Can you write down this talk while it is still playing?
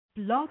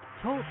Blog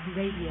Talk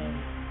Radio.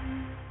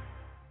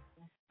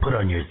 Put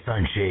on your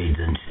sunshades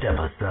and step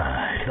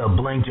aside. The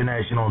BLING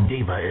International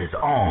Diva is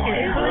on.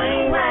 It's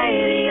BLING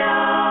Radio.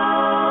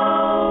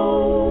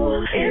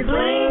 It's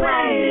BLING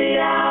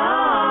Radio.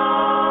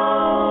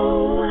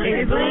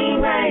 It's BLING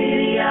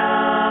Radio.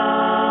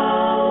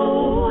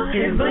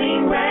 It's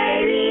BLING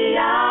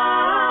Radio.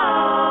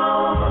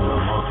 From the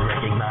most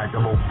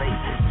recognizable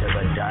faces to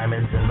the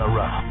diamonds in the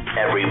rough,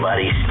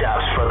 everybody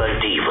stops for the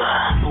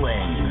diva.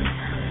 BLING.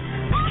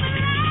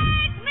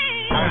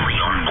 Only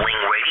on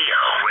BLING Radio.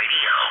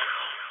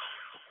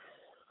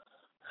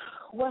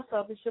 What's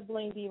up? It's your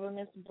BLING Diva,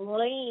 Miss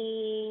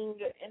BLING,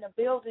 in the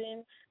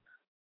building.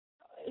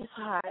 It's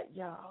hot,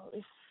 y'all.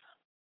 It's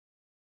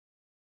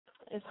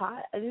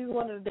hot. This is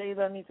one of the days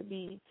I need to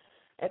be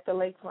at the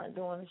lakefront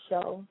doing a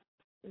show.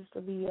 Just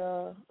to be,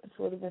 it's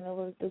would have been a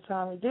really good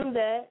time to do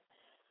that.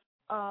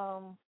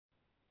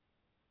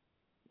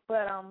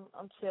 But I'm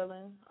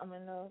chilling. I'm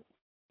in the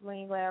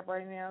BLING lab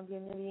right now,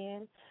 getting it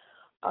in.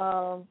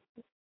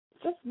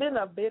 It's just been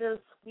a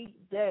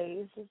bittersweet day.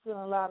 It's just been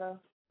a lot of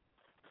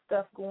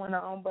stuff going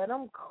on, but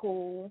I'm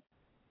cool.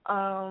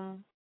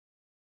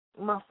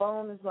 My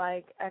phone is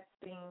like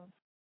acting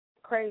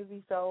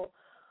crazy, so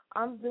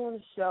I'm doing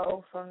a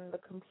show from the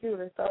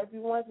computer. So if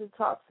you want to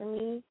talk to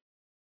me,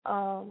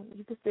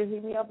 you can still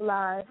hit me up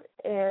live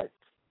at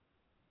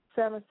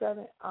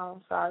 77.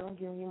 I'm sorry, I'm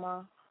giving you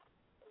my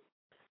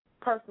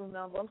personal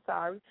number. I'm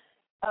sorry.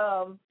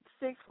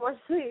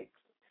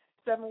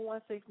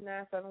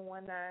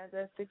 646-716-9719.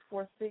 That's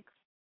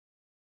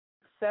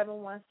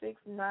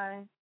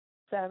 646-716-9719.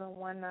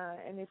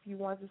 And if you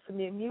want to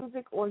submit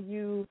music or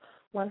you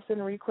want to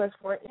send a request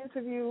for an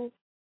interview,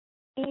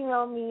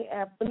 email me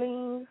at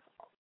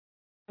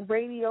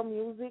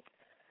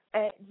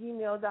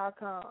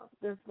blingradiomusic@gmail.com.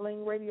 There's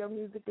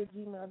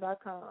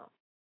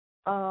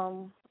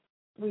blingradiomusic@gmail.com.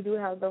 We do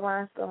have the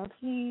rhinestone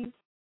tees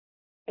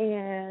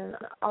and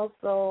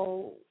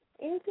also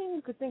anything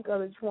you could think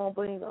of that you want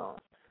bling on,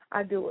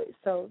 I do it.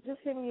 So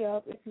just hit me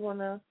up if you want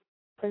to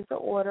place an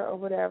order or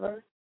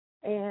whatever.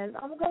 And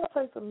I'm going to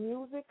play some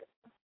music.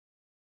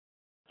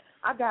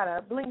 I got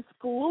a BLING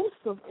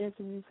exclusive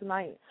interview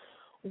tonight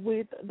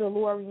with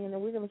DeLorean,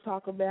 and we're going to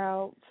talk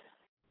about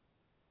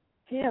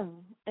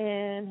him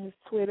and his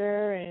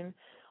Twitter and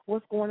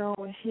what's going on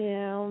with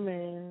him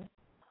and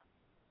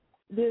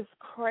this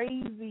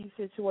crazy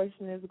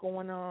situation that's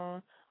going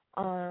on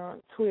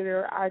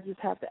Twitter. I just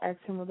have to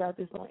ask him about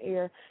this on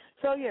air.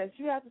 So, yes,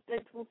 you have to stay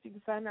tuned so you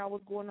can find out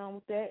what's going on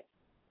with that.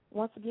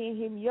 Once again,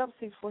 hit me up,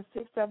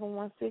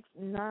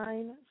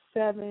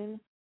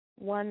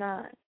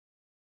 646-716-9719.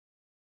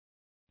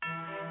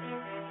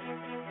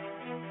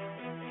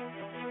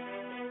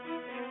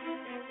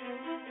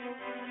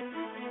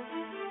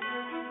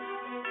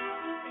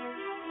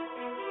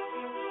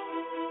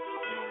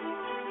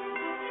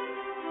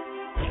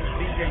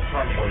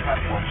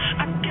 I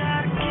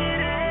gotta get it.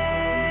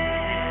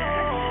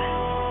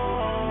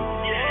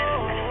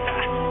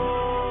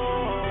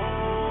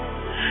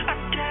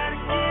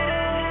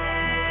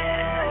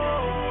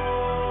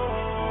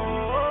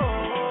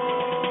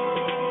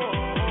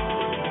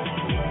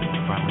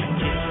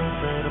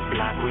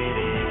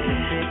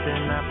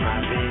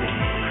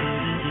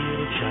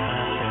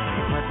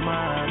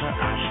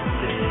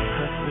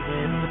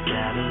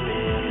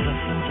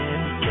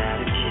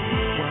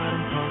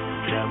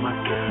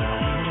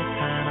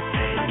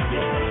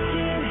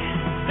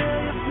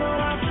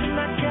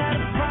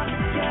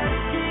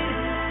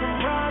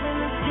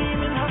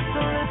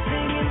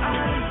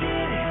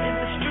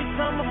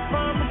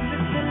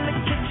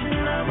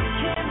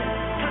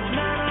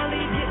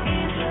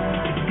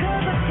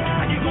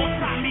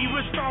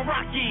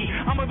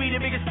 I'ma be the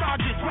biggest star,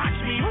 just watch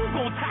me. Who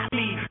gon' top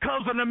me?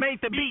 Cuz I'ma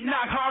make the beat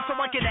knock hard so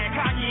I can act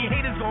cocky.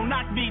 Haters gon'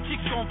 knock me,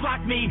 chicks gon'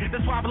 flock me.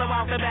 That's why I blow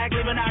out the bag,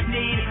 living I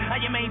need. How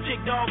your main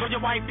chick dog or your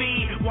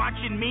wifey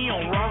watching me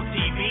on Raw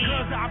TV.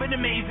 Cuz I've been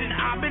amazing,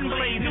 I've been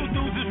blazing. New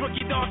dudes is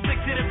rookie dog, 6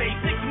 to the base.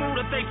 6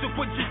 smoother things so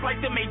quick just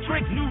like the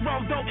Matrix. New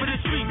road dope for the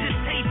street, just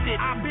taste it.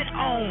 I've been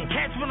on.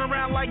 Cats run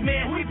around like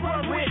man, who you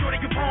fuck with? Sure they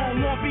can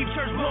phone. Want beef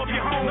church, blow up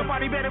your home.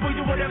 Nobody better, we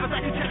do whatever.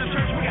 Like to the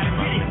church, we gotta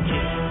get it.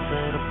 To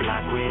the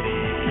block with it.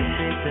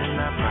 And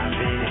I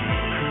profit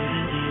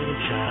couldn't get a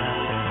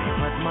job.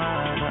 What my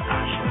other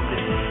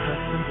options is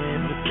hustling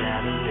when we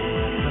gotta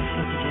live,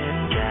 hustling when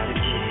we gotta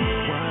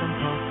kid. What I'm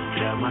supposed to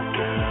tell my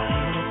girl,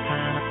 it's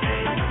time to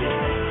pay the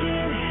bill.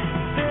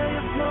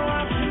 There's no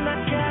option, I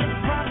gotta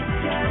profit,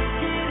 gotta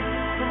get it.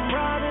 From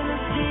robbing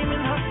and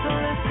scheming,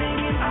 hustling and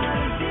singing,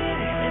 I did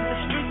it. In the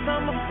streets,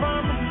 I'm a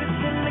pharmacist,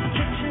 in the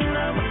kitchen,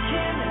 I'm a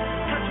chemist.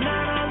 Touch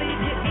mine, I'll leave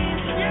you in.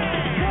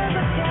 Cause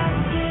I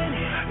gotta get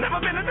it. Never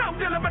been a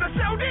dope dealer, but I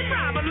sell deep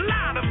rob a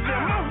lot of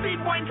them. Most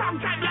deep boy talk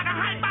tight like a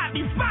hype, I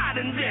be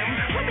fighting them.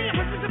 Put me in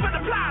position, put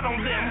a plot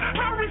on them.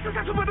 Robbery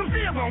successful, but I'm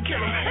still gon'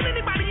 kill them. And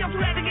anybody else who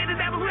had to get it,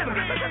 that was with them.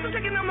 But just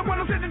taking them, the one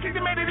who said the chick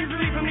that made it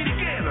easily for me to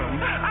get them.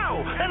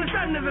 Oh, and the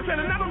sun is a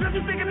feeling. I don't just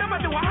be thinking them,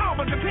 I do a whole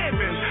bunch of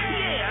pimping.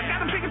 Yeah, I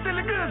got them thinking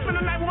still good. Spend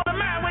the night with a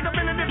man, wake up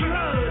in a different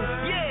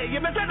hood. Yeah, you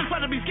better That's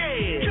satisfied to be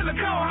scared. Kill a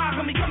cold high,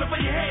 gonna be coming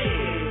for your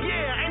head.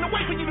 Yeah, ain't no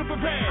way for you to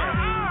prepare.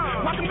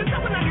 Welcome to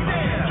something like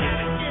there.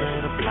 Play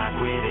the block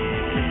with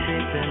it.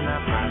 It's in the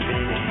profit.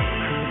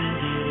 Couldn't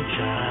get a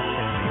job.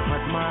 Tell me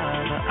what my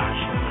other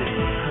options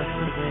is.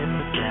 Hustling in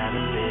the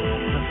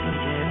catalyst.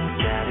 Hustling in the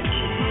gotta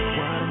kid.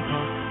 What I'm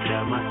supposed to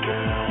tell my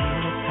girl.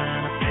 It's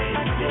time to pay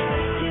the bill.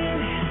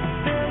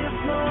 There's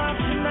no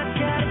option. I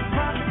gotta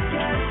profit,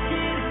 gotta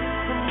get it.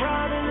 From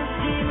robbing and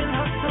scheming,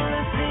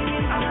 hustling,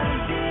 singing, I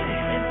done did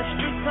it. In the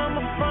streets, I'm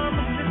a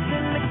pharmacist.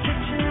 In the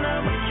kitchen,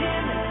 I'm a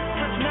chemist.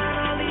 Touch mine,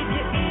 I'll leave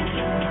you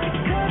injured.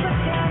 Because I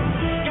gotta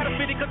get it. Gotta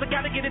fit it, cause I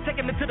gotta get it,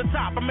 taking it to the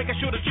top. I'm making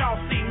sure that y'all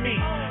see me.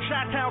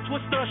 Chi-Town,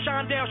 Twister,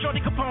 Shondell,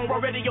 Shorty Capone, Raw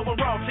Radio and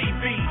Raw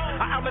TV.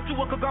 I outlet to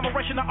a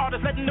conglomeration of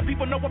artists, letting the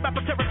people know about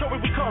the territory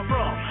we come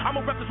from.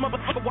 I'ma rep this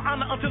motherfucker with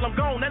honor until I'm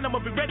gone, and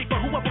I'ma be ready for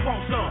whoever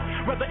wants some.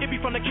 Whether it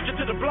be from the kitchen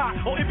to the block,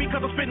 or it be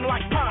cause I'm spitting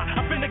like pie.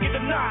 I'm finna get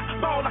the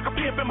knot, ball like a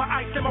pimp in my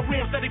ice, and my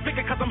rims steady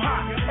flicking cause I'm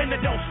hot, and it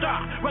don't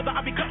stop. Whether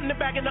I be cutting the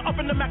bag and up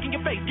in the Mac in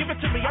your face, give it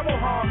to me, I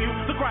won't harm you.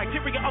 The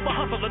criteria of a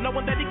hustler,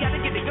 knowing that he gotta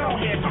get it, go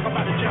ahead, talk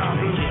about a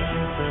job.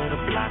 For the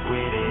block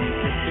with it,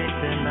 it's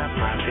in the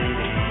profit.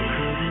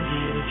 Couldn't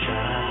get a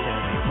job,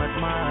 tell me what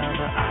my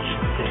other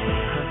options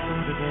is.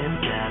 Hustling again,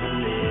 gotta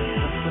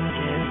live. Hustling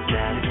again,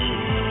 gotta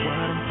keep. What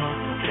I'm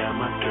supposed to tell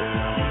my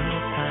girl.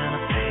 It's time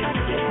to pay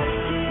the bill.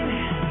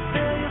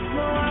 There's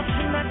no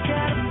option, I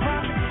gotta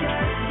profit,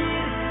 gotta get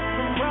it.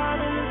 From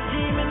robbing and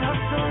scheming,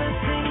 hustling,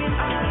 singing,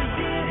 I done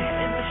did it.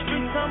 In the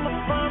streets, I'm a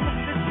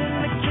pharmacist. In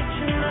the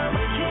kitchen, I'm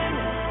a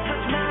chemist.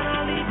 Touch mine,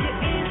 I'll leave you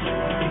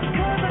injured.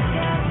 Because I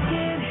gotta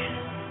get it.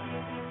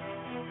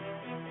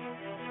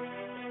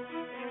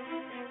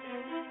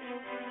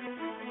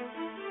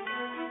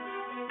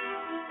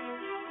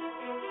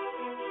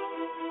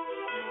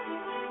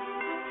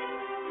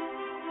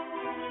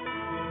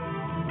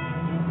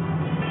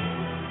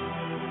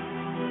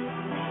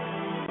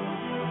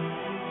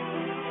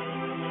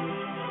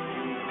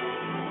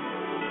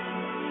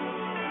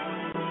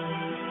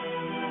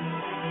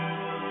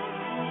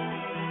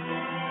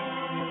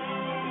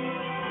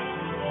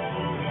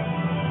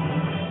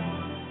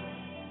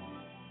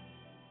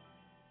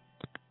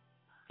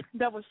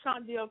 That was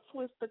Shondell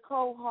Twister,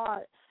 Cold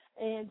Heart,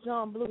 and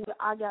John Blue.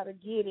 I gotta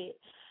get it,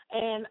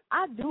 and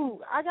I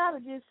gotta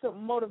get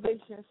some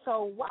motivation.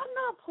 So why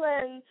not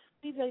play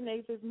DJ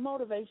Nathan's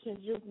Motivation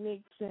Juke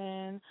Mix?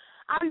 And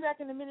I'll be back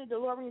in a minute.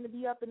 DeLorean to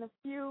be up in a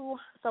few,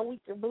 so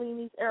we can bling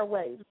these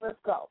airwaves. Let's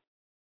go.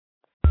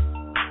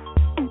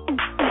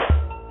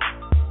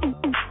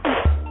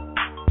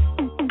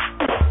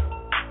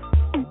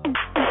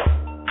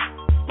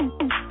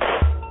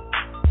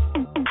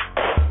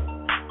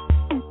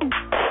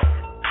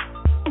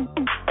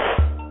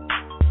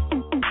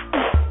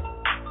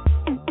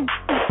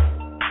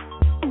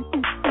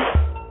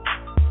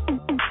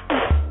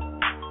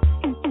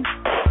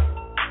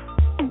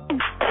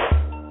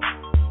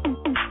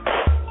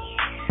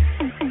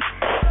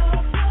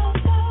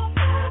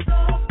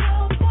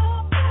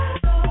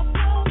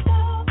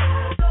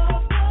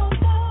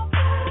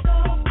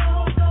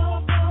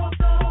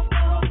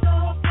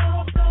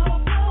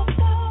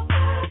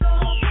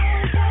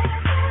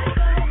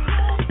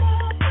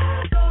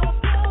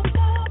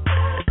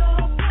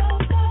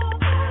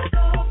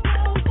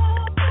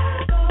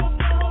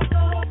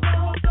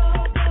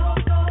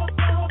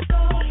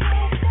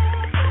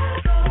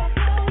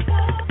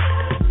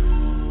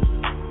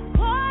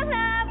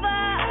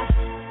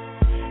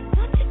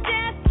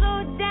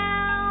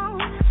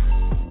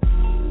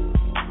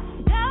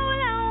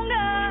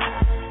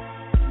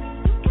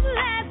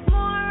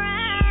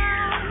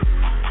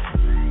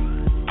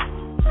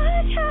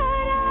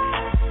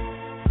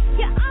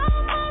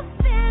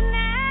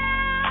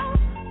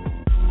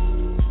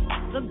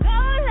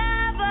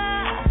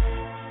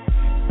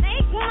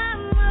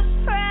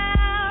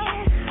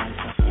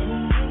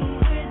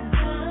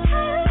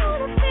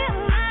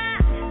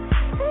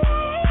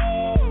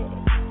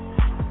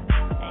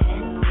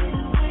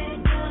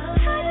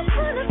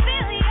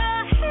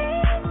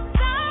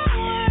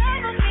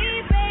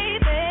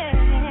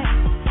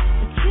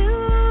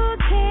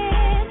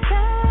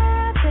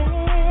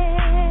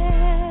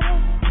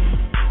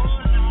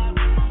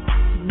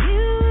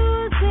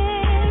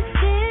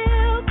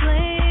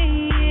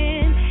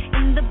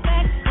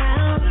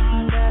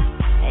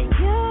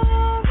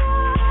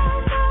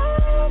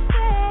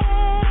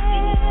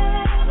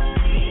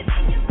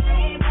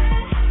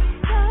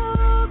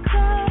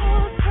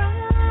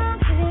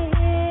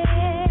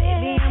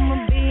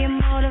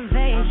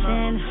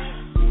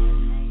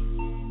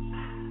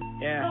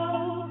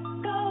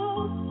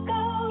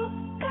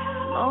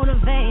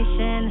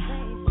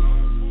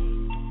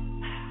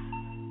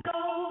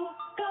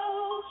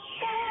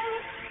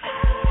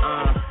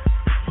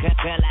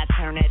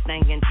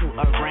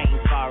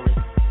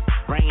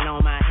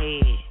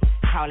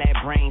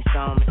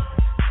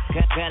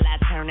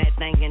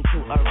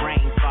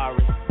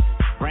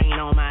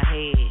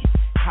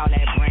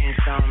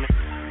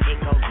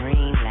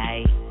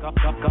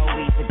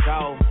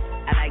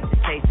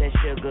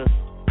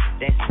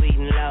 That sweet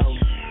and low,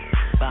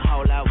 but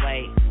hold up,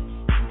 wait.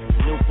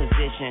 New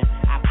position,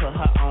 I put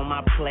her on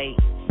my plate.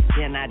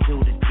 Then I do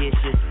the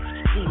dishes.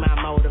 She my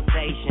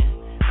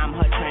motivation, I'm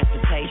her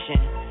transportation.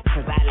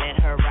 Cause I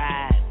let her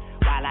ride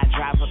while I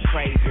drive her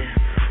crazy.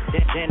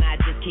 Then I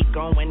just keep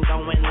going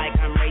like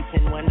I'm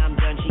racing. When I'm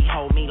done, she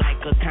hold me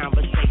like a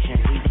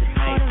conversation. We just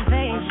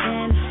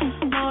motivation,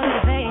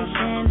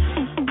 motivation,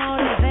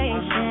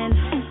 motivation,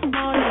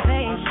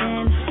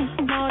 motivation,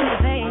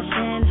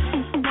 motivation,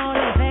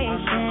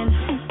 motivation,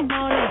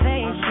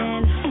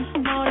 motivation,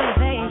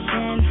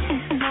 motivation,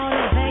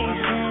 motivation,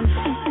 motivation,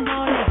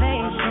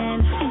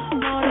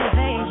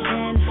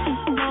 motivation,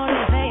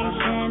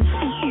 motivation,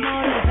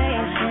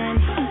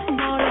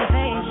 motivation,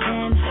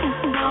 motivation,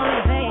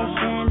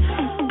 motivation,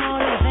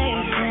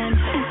 motivation,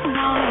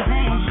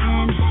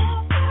 motivation.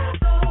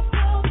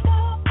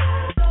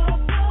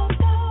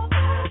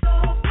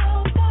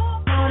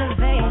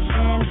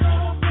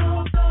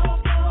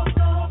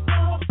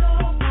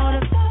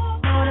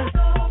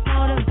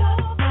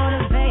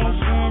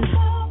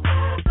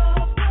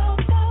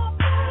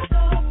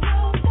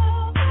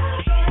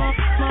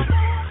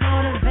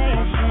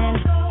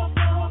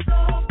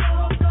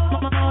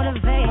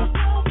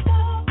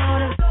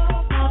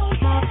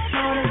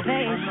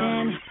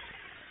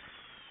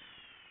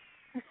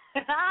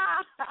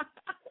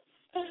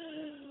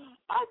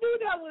 I knew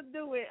that would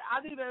do it.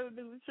 I knew that would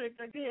do the trick.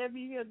 I could have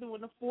me here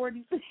doing the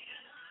 40.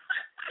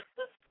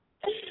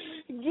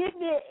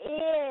 Getting it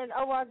in.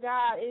 Oh, my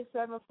God. It's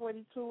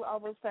 7:42.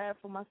 Almost time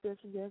for my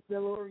special guest,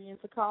 DeLorean,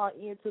 to call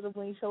in to the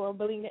Bling Show and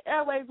Bling the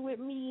Airways with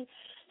me.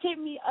 Hit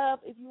me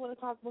up if you want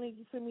to talk Bling.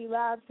 You send me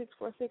live,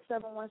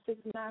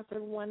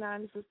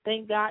 646-716-9719. This is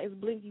Thank God It's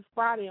Blingy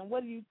Friday. And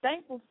what are you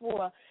thankful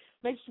for?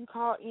 Make sure you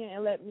call in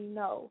and let me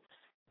know.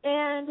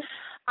 And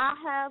I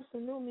have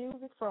some new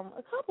music from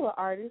a couple of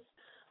artists.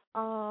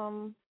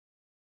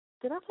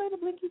 Did I play the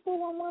Blinky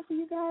 411 for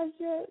you guys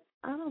yet?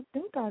 I don't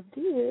think I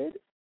did.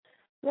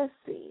 Let's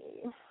see.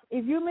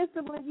 If you missed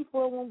the Blinky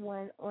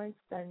 411 on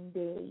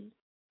Sunday,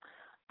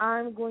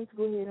 I'm going to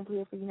go ahead and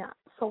play it for you now.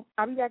 So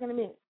I'll be back in a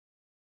minute.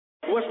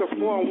 What's the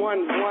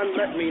 411?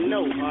 Let me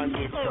know.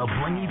 It's the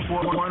Blingy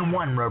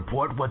 411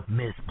 report with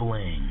Miss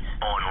Bling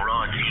on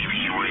Raw TV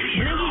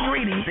Radio. Blingy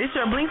greetings. It's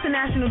your Bling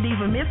International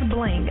Diva, Miss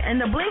Bling. And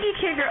the Blingy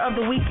kicker of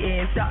the week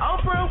is the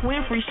Oprah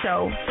Winfrey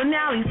Show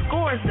finale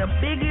scores the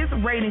biggest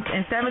ratings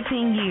in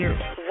 17 years.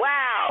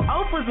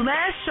 Wow. Oprah's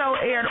last show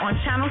aired on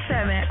Channel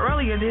 7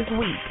 earlier this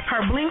week.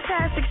 Her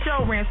Blingtastic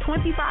show ran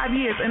 25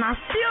 years, and I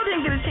still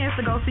didn't get a chance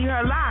to go see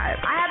her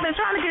live. I have been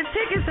trying to get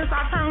tickets since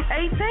I turned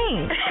 18.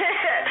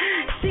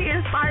 She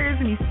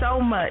inspires me so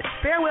much.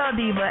 Farewell,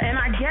 Diva, and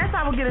I guess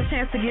I will get a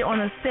chance to get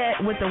on a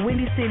set with the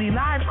Windy City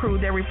Live crew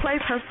that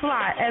replaced her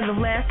slot as of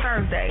last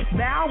Thursday.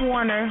 Val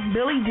Warner,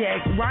 Billy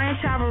Deck, Ryan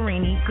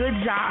Chavarini, good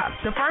job.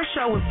 The first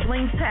show was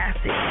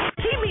Blingtastic.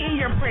 Keep me in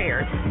your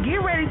prayers.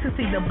 Get ready to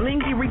see the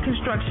Blingy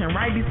reconstruction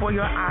right before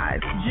your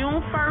eyes. June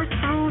 1st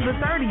through the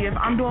 30th,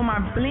 I'm doing my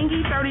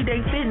Blingy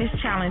 30-day fitness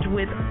challenge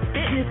with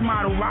fitness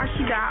model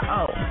Rashida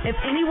O. If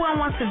anyone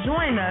wants to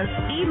join us,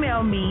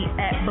 email me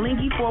at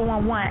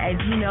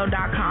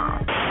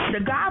blingy411@gmail.com. The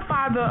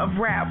godfather of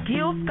rap,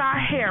 Gil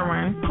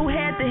Scott-Heron, who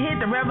had the hit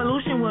The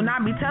Revolution Will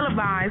Not Be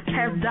Televised,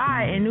 has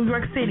died in New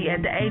York City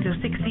at the age of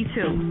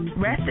 62.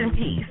 Rest in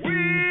peace.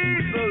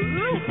 We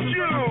salute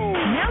you.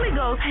 Nelly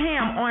goes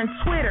ham on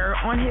Twitter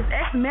on his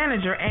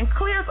ex-manager and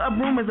clears up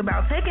rumors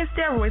about taking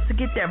steroids to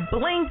get that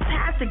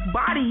bling-tastic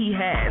body he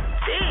has.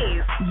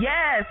 Jeez.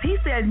 Yes, he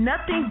said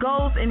nothing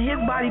goes in his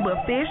body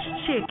but fish,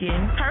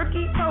 chicken,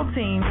 turkey,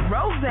 protein,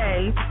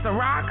 rosé,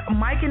 Ciroc,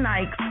 Mike and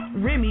Ike's,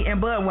 Remy, and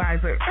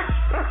Budweiser.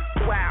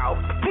 Wow.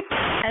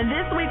 And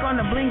this week on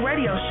the Bling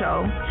Radio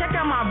Show, check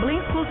out my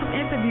Bling exclusive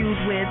interviews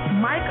with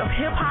Mike of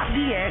Hip Hop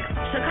DX,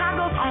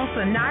 Chicago's own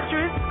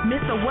Sinatra's,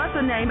 Mr. What's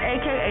Her Name,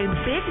 a.k.a.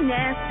 Big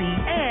Nasty,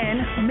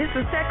 and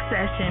Mr. Sex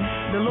Session,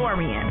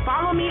 DeLorean.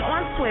 Follow me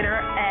on Twitter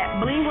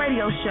at Bling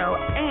Radio Show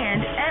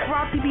and at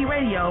Raw TV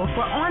Radio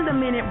for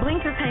on-the-minute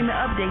Bling entertainment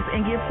updates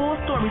and get full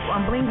stories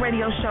on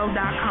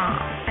BlingRadioshow.com.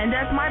 And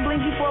that's my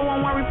Blingy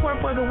 411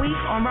 report for the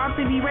week on Raw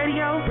TV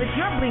Radio with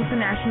your Bling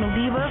International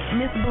Diva,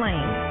 Miss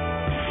Bling.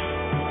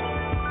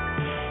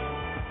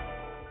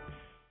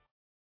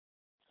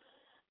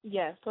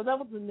 Yes, so that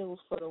was the news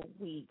for the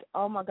week.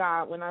 Oh, my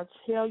God, when I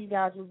tell you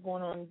guys what's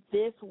going on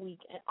this week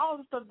and all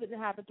the stuff that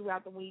didn't happen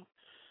throughout the week,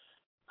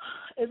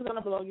 it's going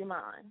to blow your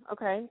mind,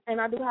 okay? And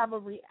I do have a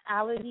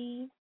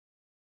reality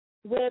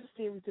web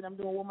series that I'm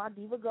doing with my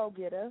Diva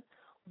Go-Getter.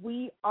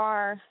 We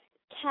are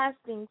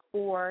casting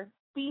for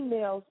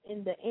females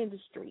in the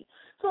industry.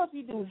 So if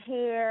you do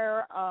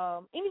hair,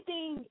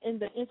 anything in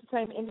the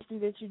entertainment industry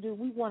that you do,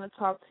 we want to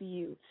talk to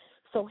you.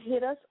 So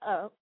hit us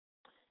up,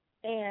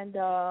 and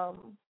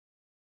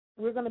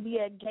we're going to be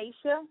at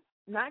Geisha,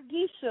 not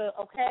Geisha,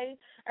 okay?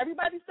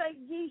 Everybody say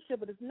Geisha,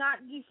 but it's not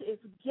Geisha,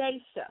 it's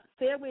Geisha.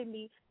 Say it with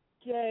me,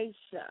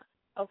 Geisha,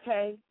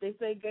 okay? They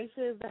say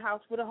Geisha is the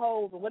house with the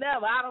holes or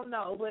whatever, I don't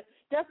know, but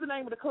that's the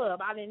name of the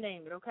club. I didn't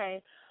name it,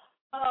 okay?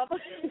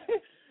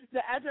 The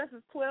address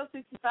is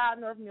 1265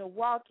 North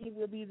Milwaukee.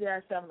 We'll be there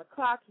at 7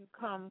 o'clock. You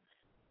come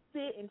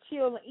sit and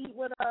chill and eat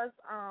with us.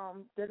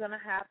 They're going to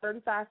have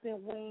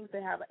 35-cent wings.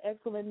 They have an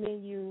excellent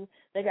menu.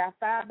 They got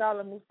 $5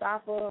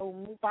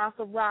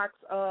 Mufasa Rocks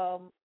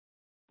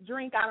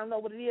drink. I don't know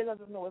what it is. I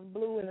just know it's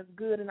blue and it's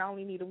good, and I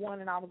only needed one,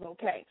 and I was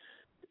okay.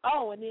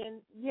 Oh, and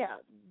then, yeah,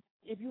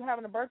 if you're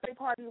having a birthday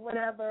party or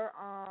whatever,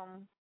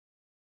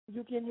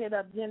 you can hit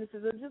up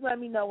Genesis. Or just let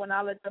me know, and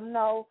I'll let them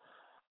know.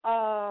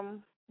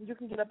 You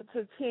can get up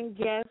to 10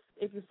 guests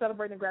if you're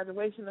celebrating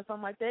graduation or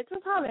something like that.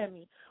 Just holler at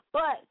me.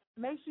 But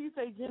make sure you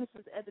say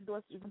Genesis at the door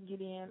so you can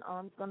get in.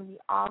 It's going to be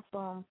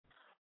awesome.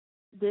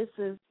 This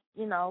is,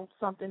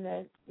 something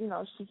that,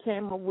 she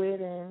came up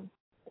with, and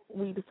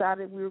we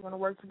decided we were going to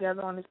work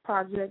together on this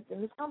project,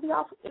 and it's going to be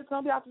off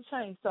the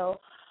chain.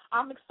 So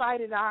I'm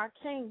excited. I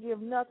can't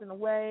give nothing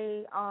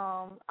away.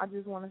 I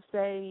just want to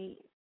say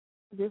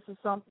this is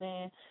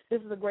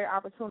a great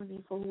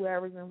opportunity for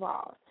whoever's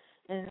involved.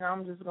 And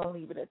I'm just going to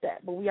leave it at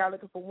that. But we are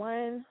looking for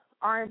one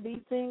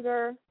R&B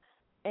singer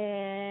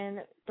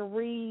and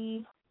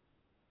 3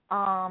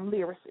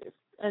 lyricists.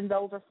 And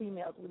those are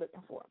females we're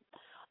looking for.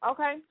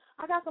 Okay?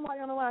 I got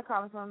somebody on the line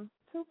calling from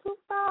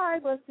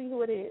 225. Let's see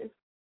who it is.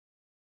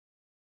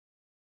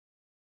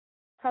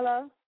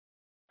 Hello?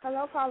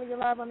 Hello, caller. You're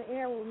live on the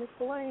air with Miss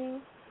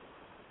BLING.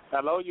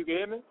 Hello, you can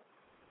hear me?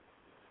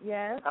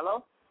 Yes.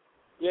 Hello?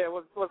 Yeah,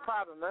 what's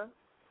poppin', man?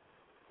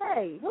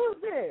 Hey,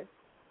 who's this?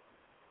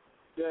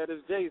 Yeah, this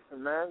is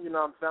Jason, man. You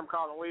know what I'm saying? I'm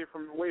calling away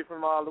from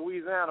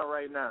Louisiana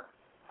right now.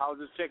 I was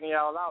just checking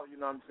y'all out, you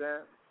know what I'm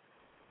saying?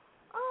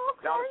 Oh,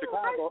 okay. Y'all in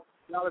Chicago.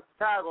 Y'all in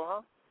Chicago,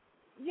 huh?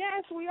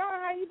 Yes, we are.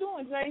 How you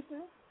doing,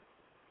 Jason?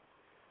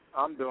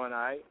 I'm doing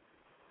all right.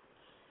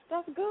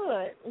 That's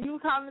good. You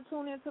calling to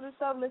tune into the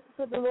show, listen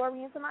to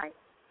DeLorean tonight?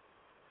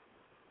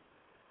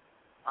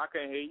 I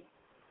can't hear you.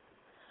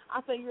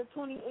 I say you're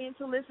tuning in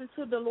to listen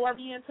to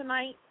DeLorean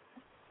tonight?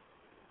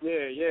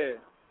 Yeah.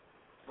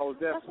 Most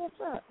definitely. That's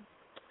what's up.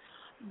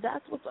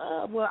 That's what's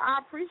up. Well, I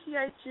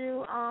appreciate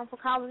you for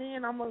calling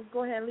in. I'm going to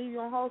go ahead and leave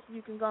you on hold so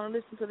you can go and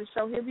listen to the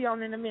show. He'll be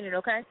on in a minute,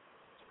 okay?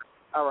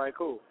 All right,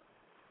 cool.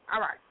 All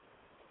right.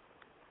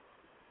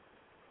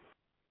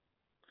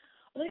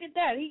 Look at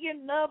that. He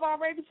getting love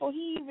already before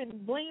he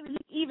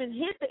even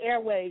hit the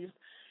airwaves.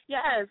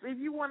 Yes, if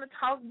you want to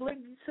talk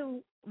Bling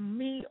to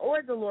me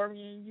or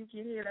DeLorean, you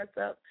can hit us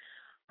up.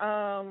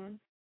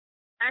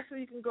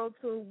 Actually, you can go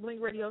to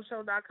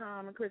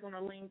blingradioshow.com and click on the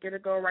link. It'll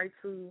go right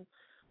to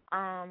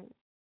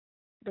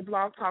the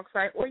Blog Talk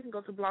site, or you can go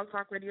to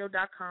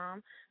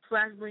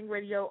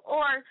blogtalkradio.com/blingradio,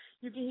 or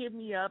you can hit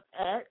me up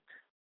at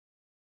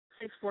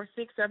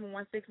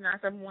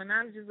 646-716-9719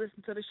 and just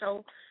listen to the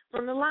show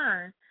from the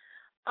line.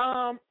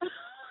 I'm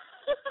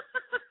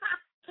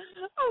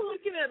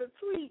looking at a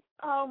tweet.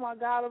 Oh, my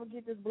God, I'm going to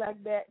get this black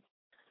back.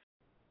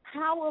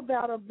 How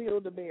about a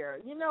Build-A-Bear?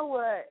 You know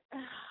what?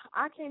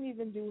 I can't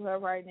even do her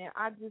right now.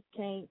 I just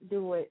can't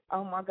do it.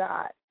 Oh, my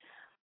God.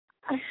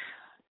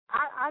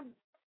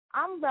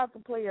 I'm about to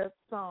play a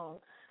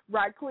song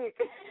right quick.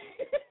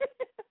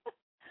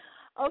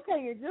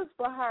 Okay, and just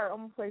for her, I'm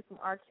going to play some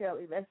R.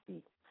 Kelly. Let's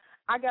see.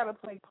 I got to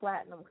play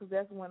Platinum because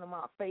that's one of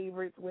my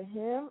favorites with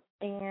him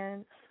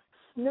and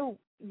Snoop.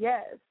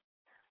 Yes.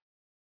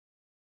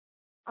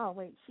 Oh,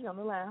 wait, she on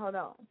the line. Hold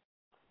on.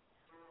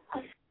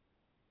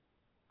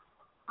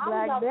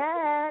 Black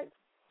bag.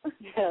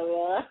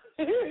 Hello.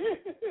 Did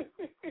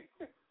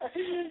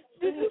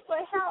you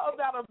say how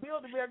about a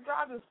Build-A-Bear?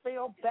 God just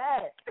fell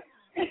back.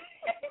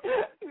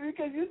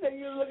 Because you said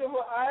you're looking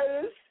for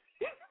artists,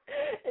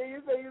 and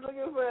you said you're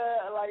looking for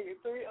like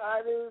 3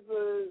 artists,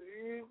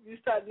 you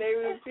start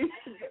naming people.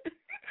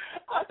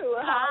 I said,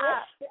 well,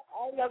 I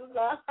got to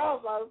know how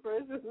about a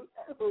person who's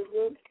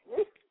good.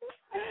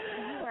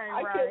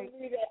 I can't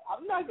do that.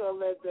 I'm not going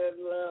to let that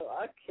love.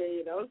 I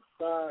can't. I'm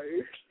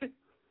sorry.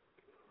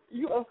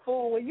 You a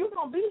fool. Well, you're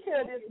going to be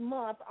here this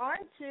month,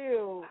 aren't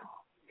you?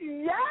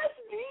 Yes,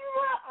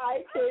 Diva.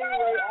 I can't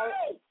wait. I'm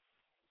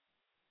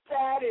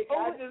ecstatic.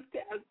 I just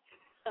can't.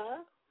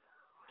 Huh?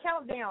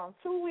 Countdown.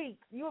 2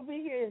 weeks. You'll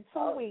be here in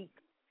 2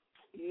 weeks.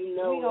 You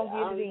know we're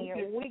going to get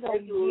it in. We're going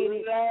to get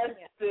it less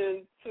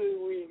than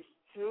 2 weeks.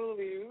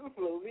 Truly, you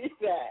believe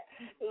that.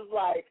 It's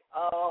like,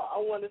 I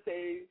want to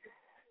say,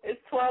 it's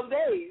 12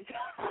 days.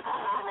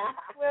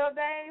 12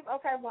 days?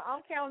 Okay, well,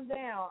 I'm counting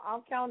down.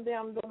 I'm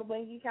doing the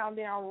Blinky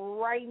countdown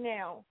right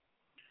now.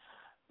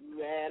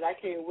 Man, I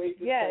can't wait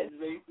to touch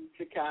base in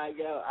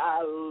Chicago.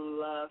 I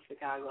love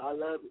Chicago. I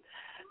love it.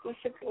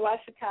 Why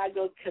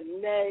Chicago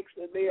connects,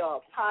 and they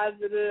are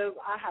positive.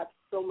 I have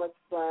so much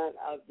fun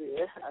out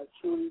there. I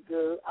truly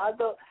do. I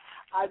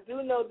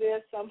do know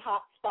there's some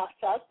hot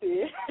spots out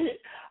there,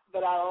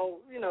 but I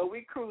don't,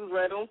 we cruise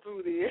right on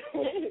through there.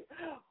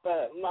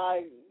 But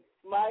my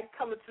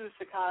coming to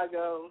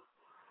Chicago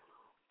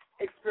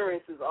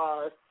experiences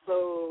are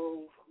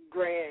so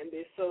grand.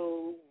 They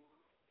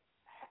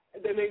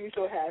make me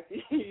so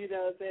happy, you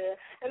know what I'm saying?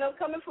 And I'm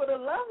coming for the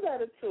Love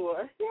Letter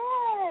Tour.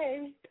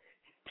 Yay!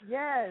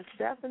 Yes,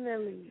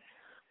 definitely.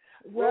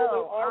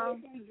 Well,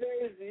 New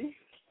Jersey.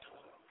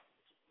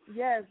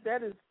 Yes,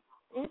 that is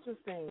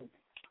interesting.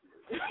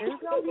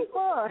 It's gonna be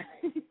fun.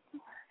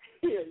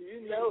 Yeah,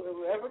 you know,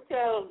 whoever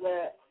tells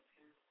that.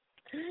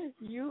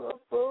 You a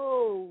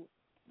fool.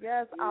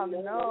 Yes, I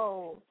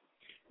know.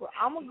 Well,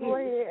 I'm gonna go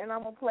ahead and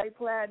I'm gonna play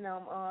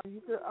platinum.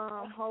 You could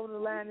hold the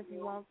line if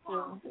you want to.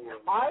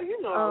 Oh,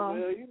 you know I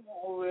will. You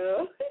know I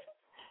will.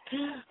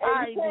 All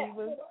right,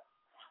 Diva.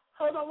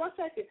 Hold on 1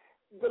 second.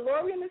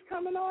 DeLorean is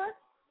coming on?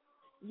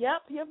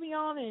 Yep, he'll be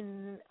on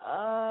in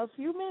a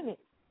few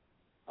minutes.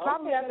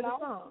 Probably after the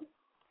song.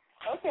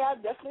 Okay, I'll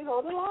definitely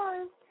hold the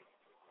line.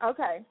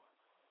 Okay.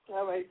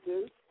 All right,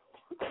 dude.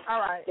 All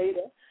right.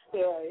 Later.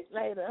 All right.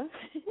 Later.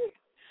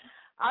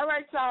 All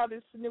right, y'all. This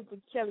is Snoop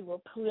and Kelly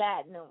with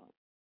Platinum.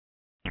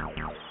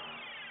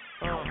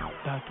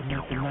 About to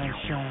make the night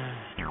shine.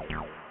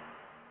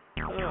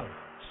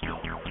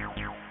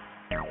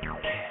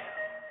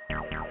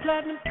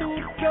 Platinum through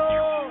the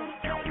door.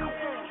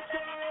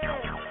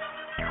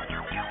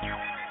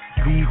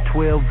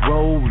 V12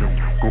 rolling,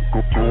 go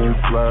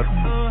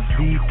platinum.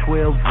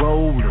 V12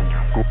 rolling,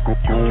 go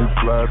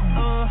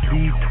platinum.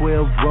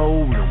 V12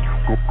 rolling,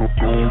 go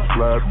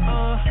platinum.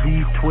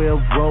 V12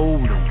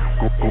 rolling,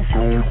 go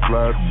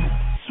platinum.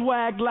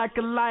 Swag like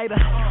a lighter,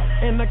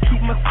 and I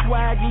keep my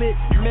swag lit.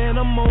 Man,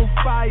 I'm on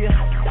fire.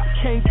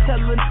 Can't tell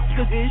a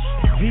nigga ish.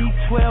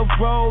 V12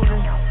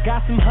 rolling,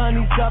 got some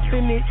honeys up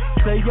in it.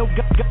 Say yo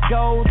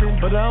golden,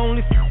 but I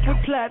only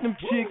with platinum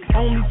chicks.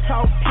 Only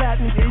talk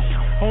platinum ish.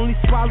 Only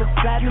swallow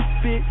platinum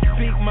spit.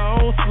 Speak my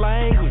own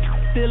language.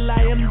 Still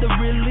I am the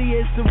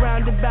realest,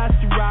 surrounded by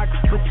rock.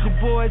 But your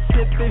boy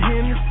sipping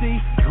Hennessy.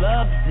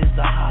 Love is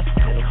a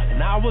hospital, and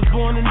I was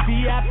born in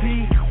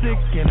VIP. Sick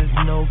and there's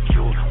no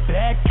cure.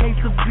 Bad case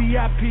of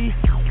VIP.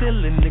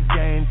 Still in the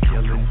game,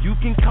 killing. You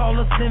can call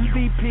us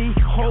MVP.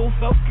 Whole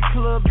fucking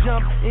club,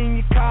 jump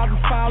in your car and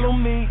follow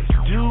me.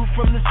 Dude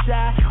from the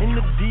shy in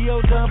the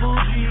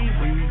D-O-double-G.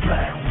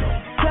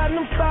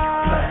 Platinum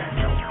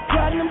 5,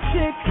 platinum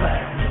chick,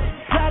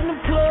 platinum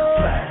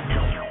club,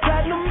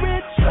 platinum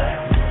rich,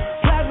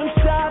 platinum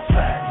shots,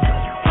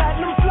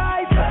 platinum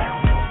flights,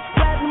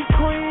 platinum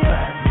queen.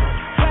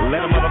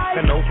 Let a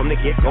motherfucker know from the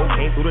get-go.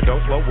 Came through the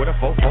door slow with a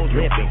 4-4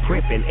 limping,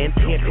 crippin' and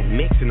pimpin',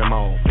 mixing them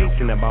all,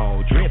 fixing them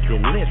all,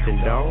 drifting,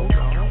 listen, dawg.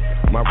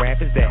 My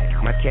rap is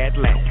that, my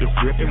Cadillac is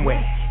dripping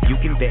wet. You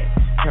can bet,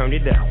 turn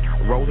it up,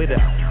 roll it up,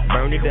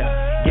 burn it up.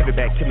 Give it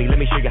back to me, let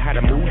me show you how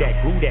to move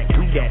that, groove that,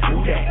 do that, do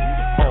that.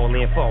 All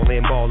in,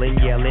 falling, ballin',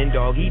 yellin',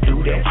 doggy,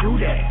 do that, do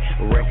that.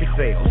 Record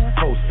sales,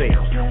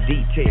 wholesale,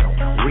 detail,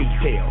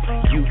 retail.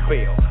 You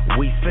fail,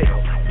 we sell.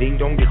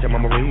 Ding dong, get your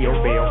mama ring your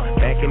bell.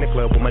 Back in the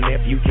club with my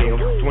nephew Tail.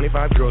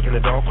 25 girls in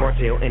the dog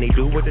cartel, and they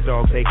do what the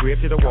dogs say.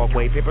 Grip to the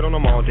walkway, pip it on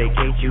them all day,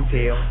 can't you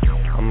tell?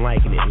 I'm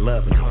liking it,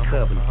 loving it,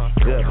 covering it,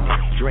 gubbing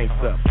it. Drinks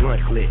up,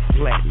 lunch lit,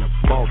 platinum,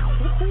 malt.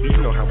 You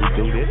know how we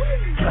do this.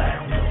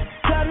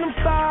 Platinum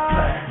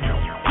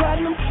 5,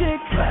 platinum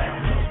chick,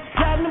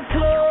 platinum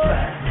club,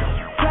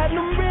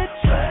 platinum rich,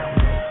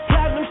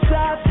 platinum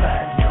shots,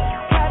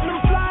 platinum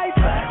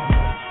flights,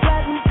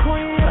 platinum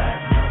queen.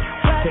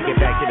 Take it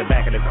back to the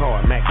back of the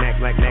car, Mac,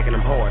 knacking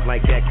them hard,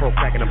 like that crow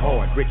cracking them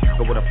hard. Rich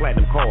go with a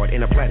platinum card,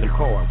 in a platinum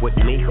car, with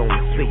mink on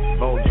the seat,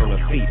 Vogues on the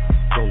feet,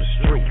 on the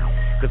street.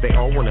 Cause they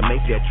all wanna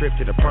make that trip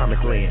to the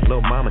promised land.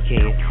 Little mama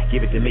can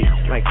give it to me,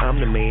 like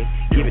I'm the man.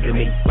 Give it to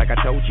me, like I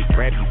told you.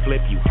 Grab you,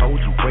 flip you, hold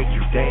you, break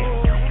you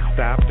down.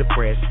 Stop the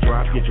press,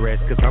 drop your dress,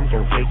 cause I'm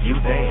gonna take you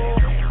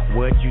down.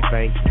 What you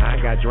think? I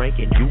got drink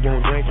and you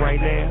won't drink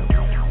right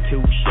now? 2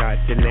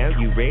 shots and now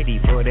you ready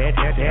for that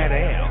out.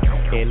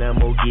 And I'm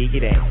gonna gig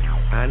it out.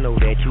 I know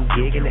that you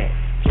gigging that.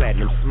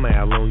 Platinum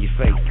smile on your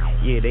face.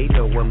 Yeah, they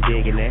know I'm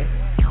digging that.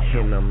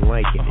 And I'm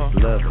liking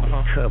it, loving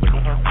it, covering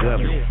it,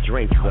 gubbing it,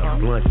 drinks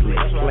up, lunch lit,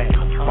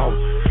 platinum, boss.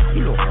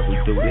 You know how we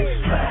do this.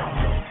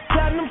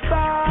 Platinum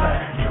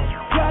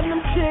 5,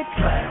 platinum chick,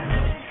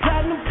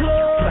 platinum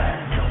club,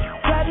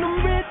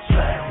 platinum rich,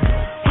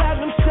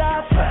 platinum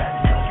shots,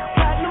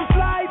 platinum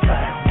flights,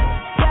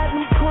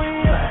 platinum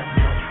queen,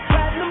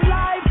 platinum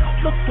life.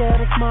 Look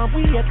at us, mom,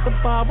 we at the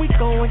bar, we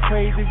going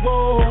crazy,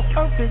 whoa.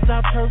 Earth is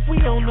our turf, we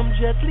on them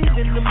jets,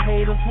 leaving them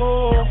haters,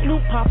 whoa.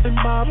 Snoop popping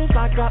bottles,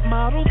 I got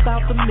models,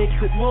 out to mix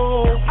it,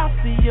 whoa. I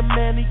see a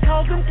man, he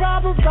causing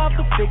problems, out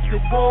to fix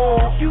it,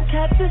 whoa. You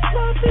catch this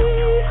sloppy,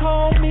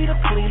 call me the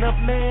cleanup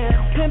man.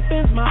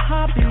 Pimpin's my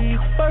hobby,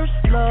 first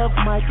love,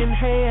 mic in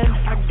hand.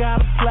 I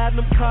got a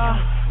platinum car,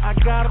 I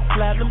got a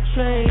platinum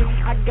chain,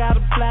 I got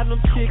a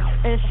platinum chick,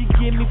 and she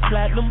give me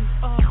platinum.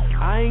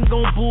 I ain't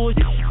gon'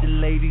 bullshit the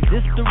ladies,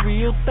 it's the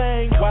real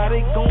thing. Why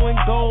they going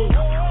gold?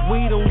 We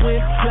done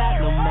went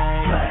platinum,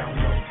 man.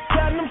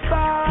 Platinum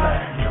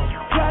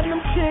 5,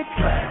 platinum chick,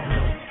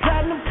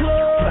 platinum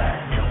club,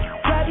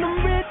 platinum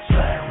rich,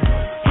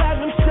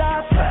 platinum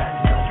shots,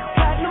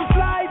 platinum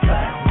flights,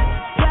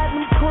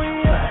 platinum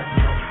queen,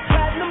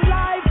 platinum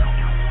life.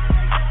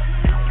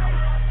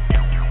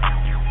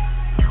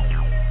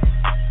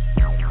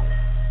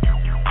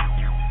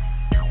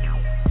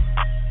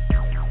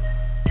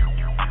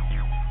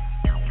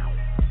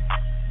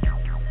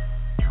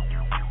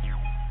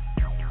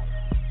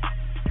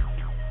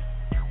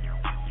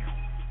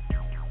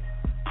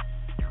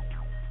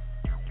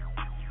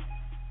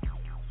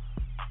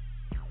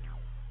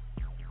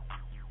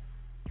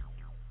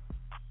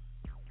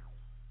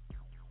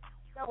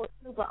 That was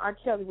Super R.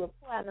 Kelly with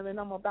Platinum, and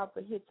I'm about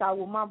to hit y'all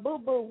with my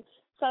boo-boo.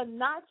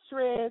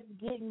 Sinatra's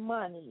Getting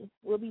Money.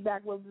 We'll be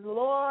back with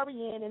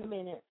Lorian in a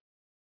minute.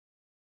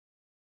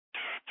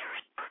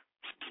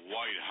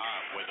 White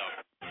hot with a...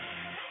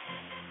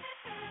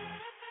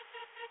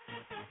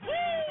 Woo!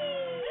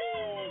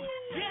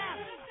 Yeah!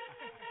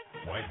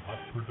 White Hot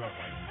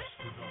Productions.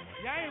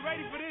 Y'all ain't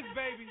ready for this,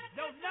 baby.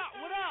 No, not.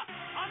 What up?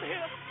 I'm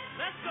here.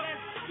 Let's go. Let's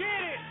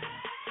get it.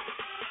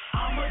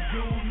 I'ma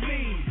do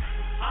me.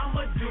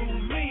 I'ma do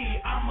me.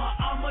 I'ma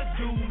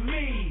do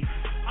me.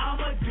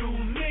 I'ma do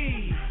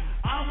me.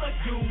 I'ma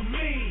do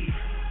me.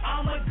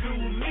 I'ma do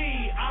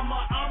me.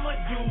 I'ma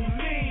do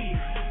me.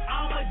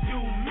 I'ma do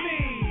me.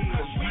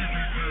 'Cause we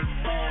be getting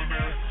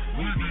money.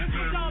 We be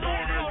getting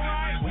money.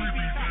 We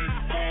be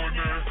getting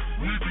money.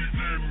 We be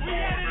getting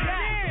money.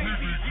 We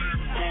be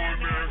getting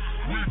money.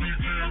 We be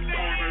getting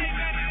money.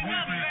 We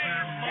be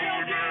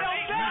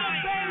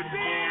getting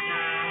money.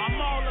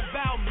 I'm all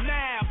about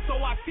math, so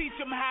I teach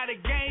them how the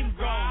game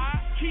goes.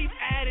 Keep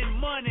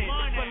adding money,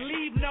 but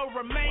leave no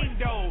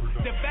remainder.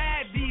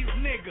 Divide these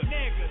niggas,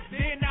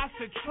 then I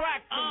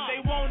subtract them.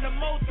 They wanna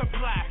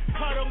multiply,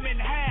 cut them in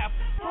half,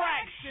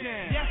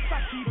 fraction. Yes,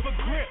 I keep a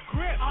grip.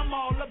 I'm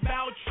all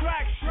about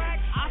traction.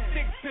 I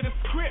stick to the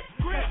script,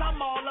 cause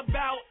I'm all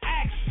about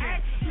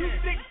action. You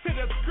stick to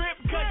the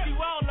script, cause you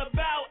all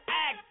about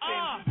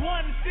acting.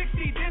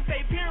 160, this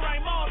ain't pure,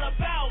 I'm all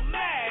about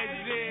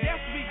magic.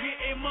 Yes, we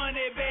getting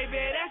money, baby,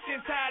 that's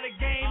just how the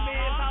game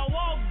is. I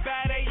walk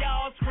by, they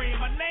all scream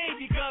my name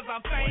because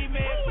I'm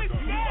famous.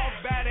 You walk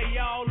by, they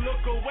all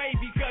look away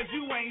because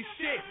you ain't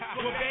shit.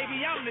 But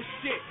baby, I'm the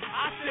shit.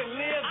 I should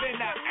live in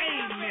the ain't.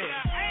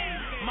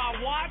 My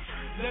watch,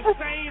 the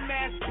same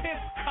as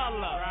piss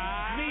color.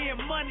 Me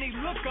and money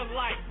look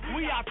alike.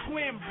 We are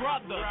twin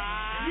brothers.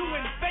 You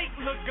and fake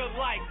look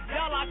alike.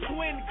 Y'all are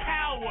twin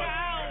cowards.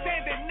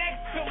 Standing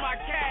next to my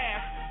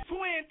cash.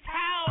 Twin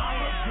towers.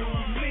 I'ma do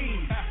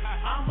me.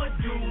 I'ma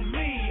do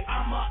me.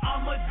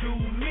 I'ma do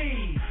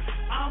me.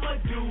 I'ma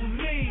do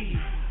me.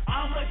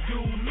 I'ma do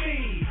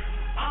me.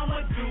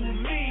 I'ma do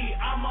me.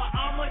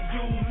 I'ma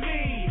do me.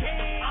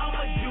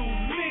 I'ma do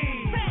me.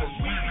 'Cause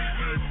we be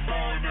getting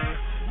money.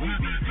 We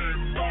be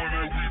getting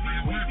money.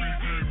 We be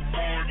getting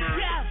money.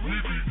 We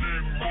be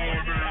getting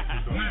money.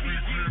 We be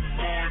getting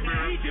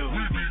money.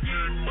 We be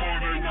getting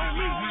money.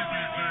 We be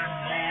getting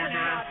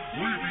money.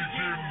 We be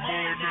getting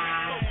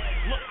money.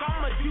 Look,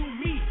 I'ma do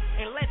me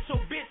and let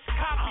your bitch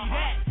copy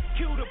that.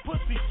 Kill the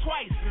pussy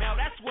twice, now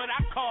that's what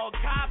I call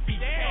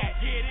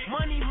copycat.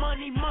 Money,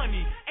 money,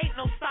 money, ain't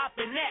no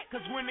stopping that.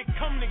 Cause when it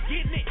come to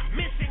getting it,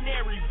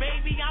 missionary,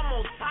 baby, I'm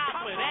on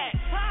top of that.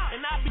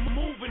 And I be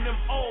moving them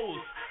O's,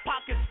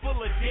 pockets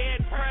full of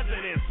dead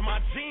presidents. My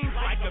jeans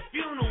like a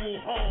funeral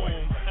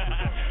home.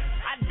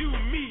 I do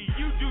me,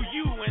 you do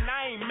you, and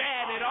I ain't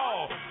mad at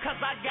all. Cause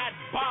I got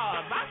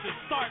bars, I should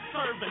start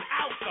serving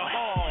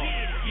alcohol.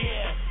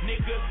 Yeah,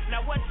 nigga,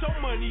 now what your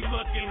money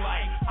looking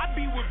like? I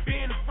be with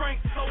Ben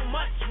Frank so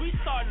much, we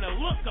starting to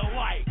look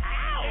alike.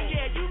 And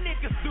yeah, you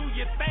niggas do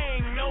your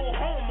thing, no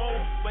homo,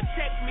 but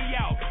check me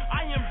out,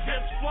 I am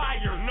just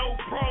flyer, no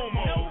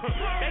promo.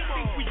 They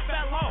think we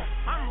fell off,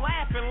 I'm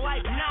laughing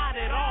like not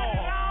at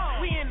all.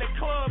 We in the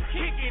club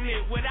kicking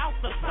it without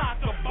the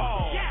soccer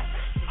ball.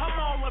 I'm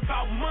all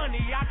about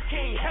money, I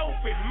can't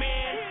help it,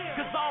 man.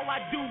 Cause all I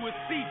do is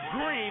see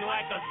green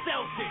like a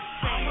Celtics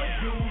fan. I'ma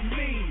do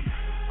me,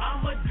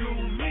 I'ma do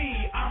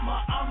me,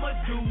 I'ma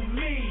do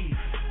me,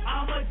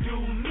 I'ma do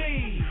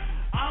me,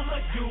 I'ma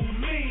do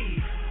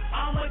me,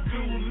 I'ma do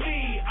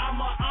me,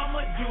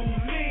 I'ma do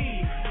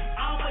me,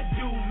 I'ma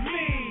do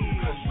me.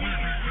 'Cause we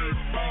be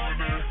getting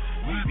money.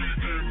 We be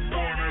getting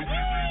money.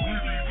 We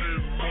be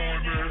getting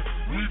money.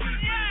 We be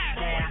getting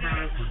money.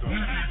 We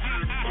be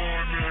getting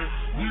money.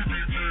 We be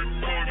getting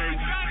money.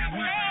 We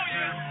be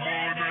getting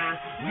money.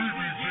 We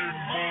be getting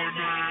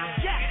money.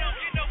 It don't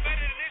get no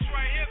better than this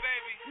right here,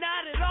 baby.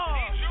 Not at all.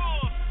 Need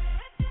yours.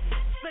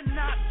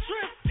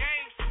 Sinatra.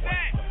 Game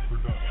set.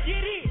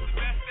 Get it. The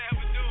best to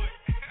ever do it.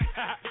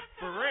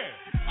 For real.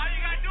 All you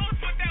gotta do is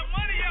put that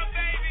money up,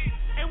 baby.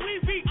 And we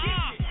be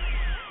getting it.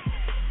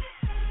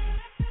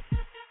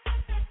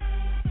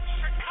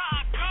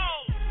 Chicago.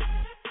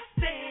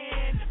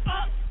 Stand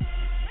up.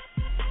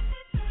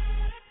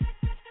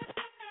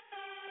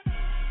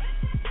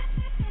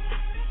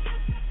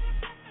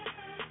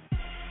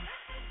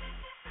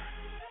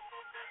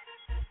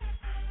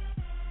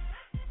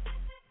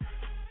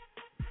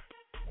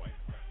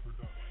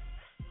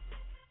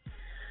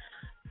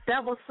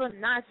 That was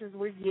Sinatra's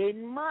We're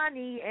Getting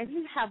Money, and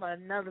he have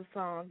another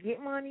song, Get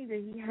Money, that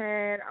he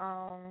had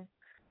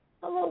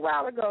a little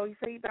while ago. He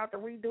said he about to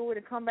redo it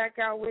and come back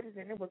out with it,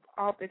 and it was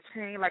off the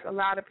chain. Like a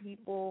lot of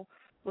people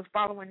was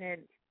following that.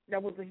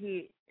 That was a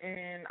hit,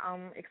 and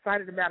I'm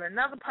excited about it.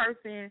 Another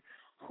person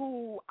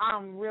who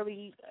I'm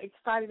really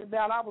excited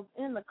about, I was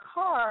in the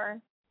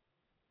car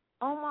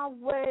on my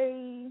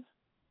way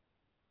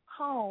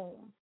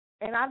home,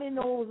 and I didn't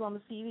know it was on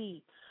the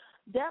CD.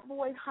 That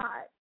Boy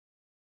Hot.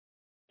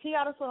 He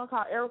got a song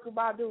called Erykah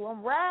Badu.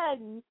 I'm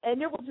riding,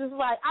 and it was just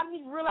like, I didn't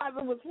even realize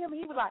it was him.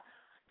 He was like,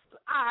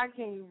 I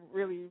can't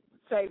really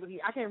say, but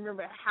I can't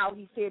remember how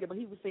he said it, but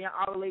he was saying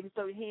all the ladies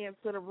throw your hands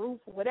to the roof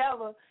or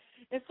whatever.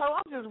 And so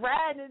I'm just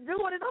riding and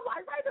doing it. I'm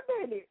like, wait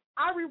a minute.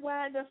 I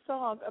rewind that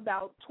song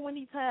about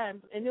 20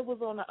 times, and it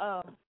was on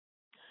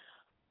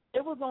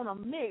a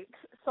mix,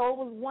 so it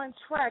was one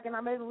track, and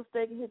I made a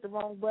mistake and hit the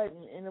wrong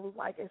button, and it was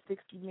like at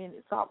 60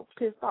 minutes, so I was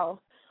pissed off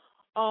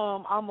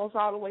almost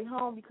all the way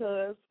home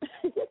because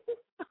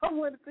I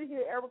wanted to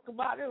hear Erykah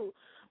Badu.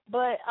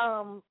 But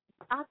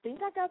I think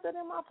I got that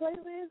in my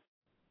playlist.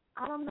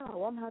 I don't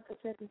know. I'm going to have to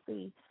check and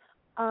see.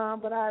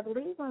 But I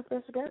believe my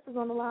special guest is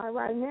on the line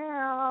right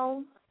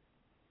now.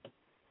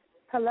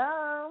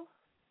 Hello?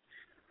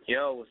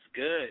 Yo, what's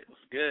good?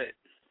 What's good?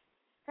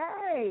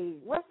 Hey,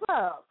 what's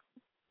up?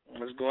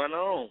 What's going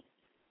on?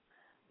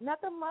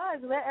 Nothing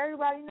much. Let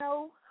everybody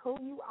know who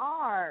you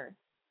are.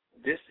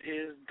 This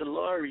is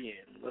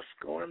DeLorean. What's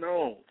going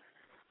on?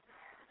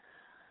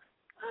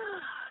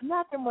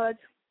 Nothing much.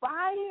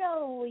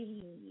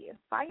 Finally.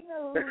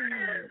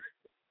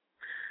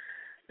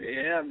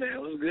 Yeah, man,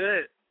 it was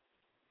good.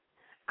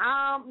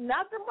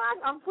 Nothing much.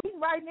 I'm tweeting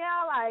right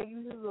now like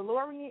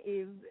DeLorean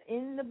is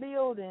in the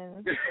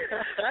building.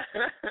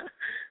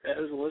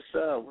 That's what's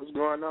up. What's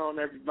going on,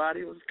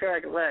 everybody? What's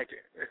cracking?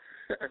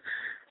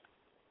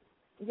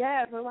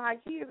 Yeah, so like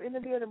he is in the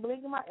building,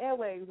 blinking my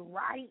airwaves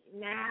right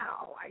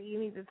now. Like you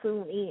need to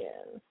tune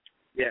in.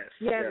 Yes.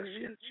 We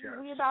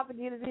about to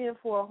get it in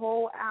for a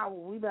whole hour.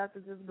 We about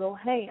to just go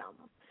ham.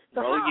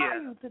 So how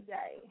are you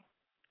today?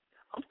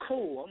 I'm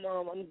cool.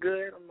 I'm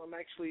good. I'm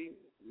actually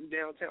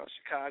downtown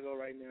Chicago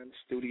right now in the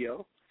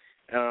studio,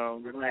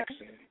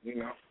 relaxing. You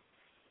know.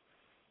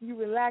 You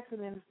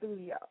relaxing in the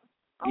studio?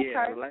 Okay.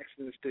 Yeah, relaxing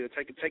in the studio.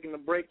 Taking a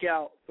break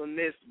out from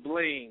this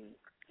bling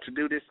to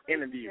do this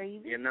interview.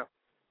 You know.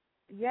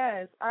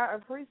 Yes, I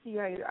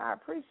appreciate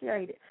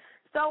it.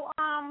 So,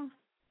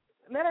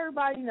 let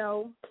everybody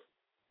know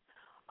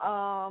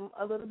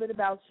a little bit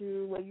about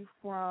you, where you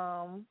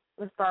from.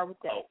 Let's start with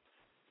that.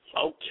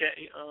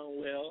 Okay.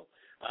 Well,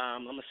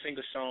 I'm a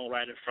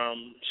singer-songwriter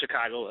from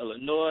Chicago,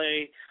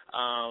 Illinois,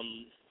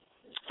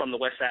 from the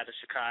west side of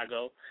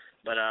Chicago,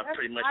 but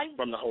pretty much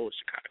from the whole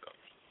Chicago.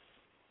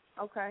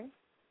 Okay.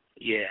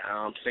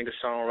 Yeah,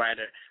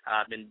 singer-songwriter.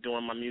 I've been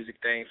doing my music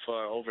thing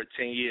for over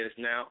 10 years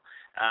now.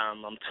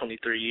 I'm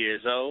 23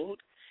 years old,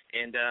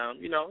 and,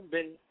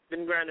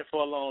 been grinding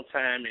for a long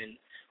time, and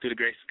through the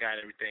grace of God,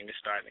 everything is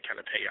starting to kind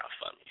of pay off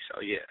for me,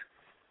 so yeah.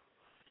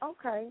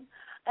 Okay.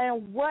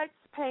 And what's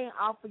paying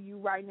off for you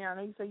right now? I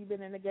know you say you've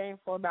been in the game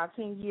for about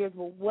 10 years,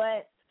 but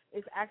what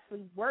is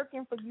actually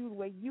working for you the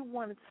way you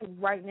want it to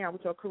right now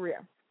with your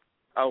career?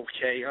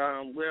 Okay.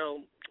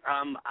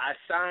 I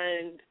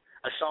signed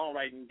a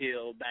songwriting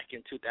deal back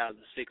in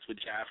 2006 with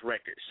Jive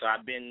Records. So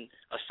I've been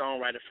a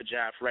songwriter for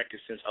Jive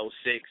Records since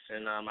 2006,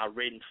 and I've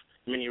written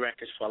many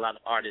records for a lot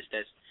of artists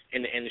that's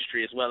in the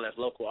industry as well as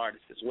local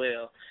artists as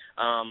well.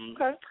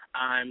 Okay.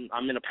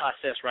 I'm in the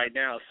process right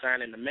now of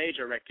signing a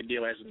major record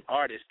deal as an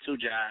artist to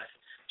Jive.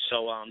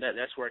 So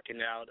that's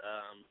working out.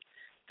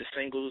 The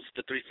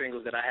 3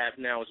 singles that I have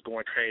now is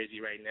going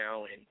crazy right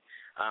now, and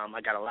I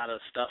got a lot of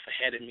stuff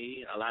ahead of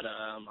me, a lot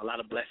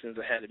of blessings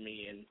ahead of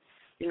me, and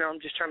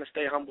I'm just trying to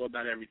stay humble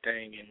about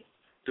everything and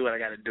do what I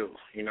got to do.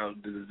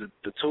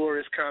 The tour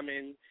is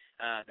coming,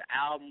 the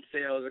album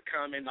sales are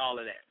coming, all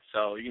of that.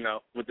 So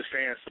with the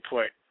fan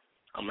support,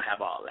 I'm gonna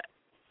have all that.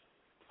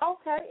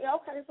 Okay.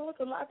 So it's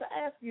a lot to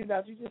ask you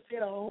about. You just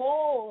said a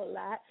whole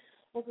lot.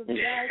 Well,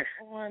 congrats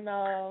on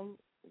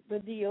the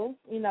deal,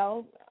 and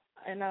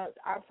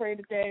I pray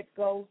that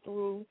goes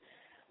through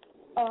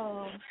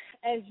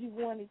as you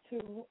wanted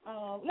to.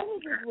 Let me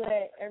just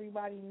let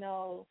everybody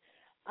know.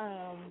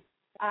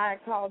 I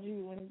called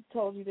you and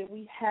told you that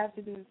we have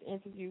to do this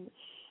interview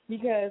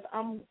because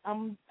I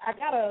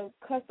got a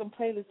custom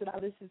playlist that I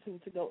listen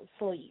to go to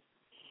sleep.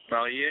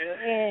 Oh yeah.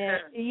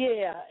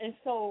 And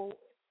so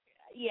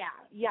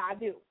I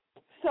do.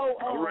 So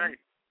all right.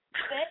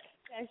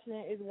 Sex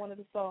Session is one of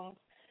the songs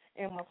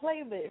in my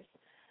playlist.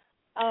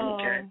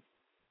 Okay.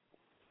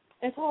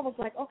 And so I was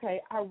like,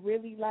 okay, I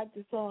really like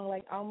this song.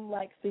 Like I'm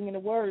like singing the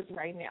words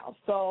right now.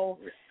 So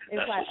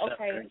it's like,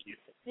 okay,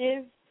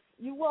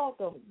 you're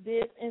welcome.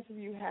 This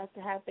interview has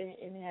to happen,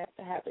 and it has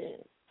to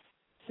happen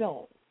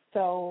soon.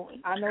 So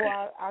I know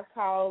I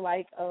call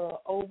like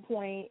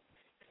 0.700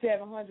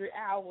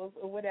 hours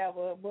or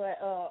whatever, but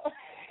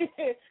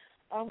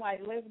I'm like,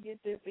 let's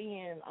get this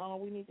in.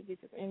 We need to get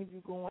this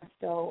interview going.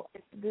 So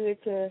it's good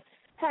to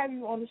have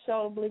you on the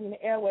show. Bling in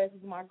the Airways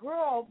is my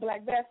girl,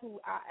 Black Beth, who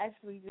I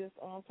actually just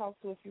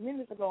talked to a few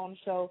minutes ago on the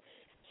show.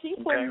 She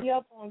put me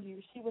up on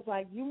you. She was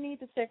like, you need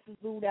to check this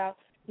dude out.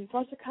 He's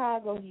from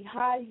Chicago. He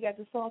hot. He got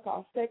this song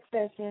called Sex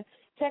Session.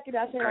 Check it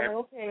out. I'm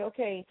like,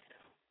 okay.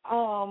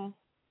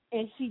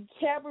 And she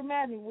kept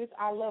reminding me, which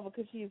I love her,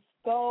 because she's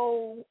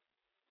so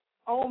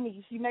on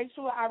me. She makes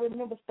sure I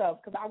remember stuff,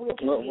 because I will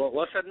forget.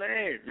 What's her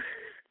name?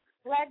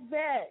 Black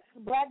Bex,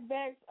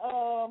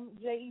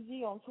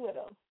 JEG on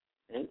Twitter.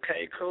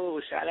 Okay,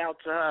 cool. Shout out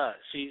to her.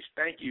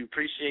 Thank you.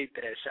 Appreciate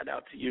that. Shout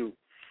out to you.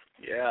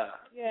 Yeah.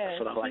 Yeah. That's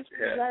what I like to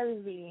hear.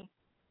 Jersey.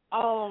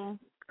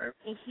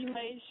 and she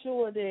made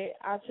sure that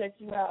I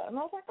checked you out. And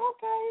I was like,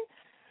 okay.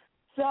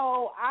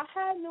 So I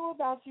had knew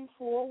about you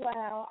for a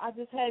while. I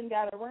just hadn't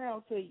got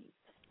around to you.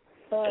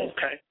 But,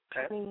 okay.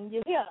 I mean,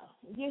 you're here.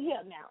 You're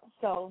here now.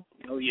 So.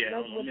 Oh, yeah,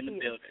 I'm in the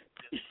building.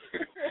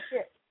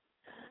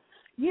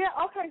 Yeah,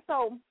 okay,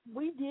 so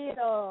we did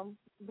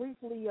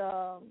briefly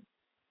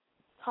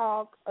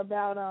talk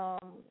about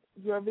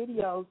your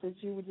videos that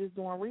you were just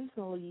doing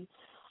recently.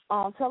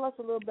 Tell us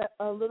a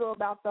little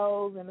about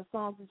those and the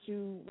songs that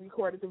you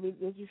recorded,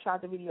 that you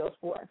shot the videos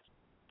for.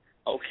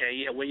 Okay,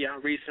 yeah, well,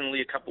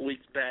 recently, a couple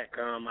weeks back,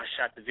 I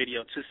shot the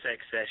video to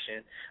Sex Session,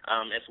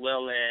 as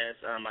well as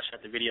I shot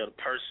the video to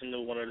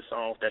Personal, one of the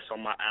songs that's on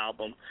my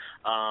album,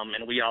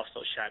 and we also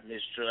shot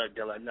Miss Drug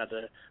Dealer,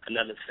 another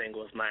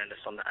single of mine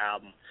that's on the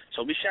album.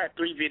 So we shot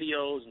 3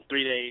 videos in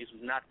 3 days.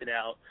 We knocked it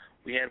out.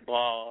 We had a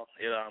ball.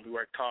 We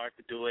worked hard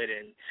to do it,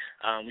 and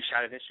we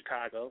shot it in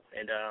Chicago.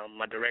 And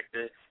my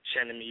director,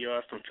 Shannon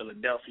Muir from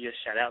Philadelphia,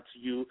 shout out to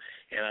you.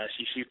 And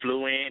she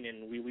flew in,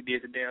 and we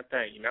did the damn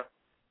thing, you know.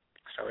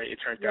 So it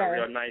turned out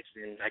real nice,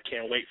 and I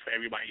can't wait for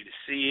everybody to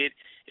see it.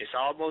 It's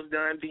almost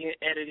done being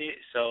edited,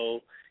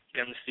 so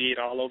you're going to see it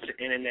all over the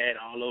internet,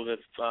 all over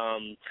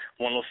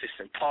 106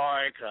 and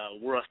Park,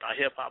 World Star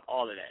Hip Hop,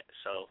 all of that.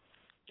 So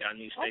y'all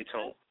need to stay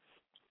tuned.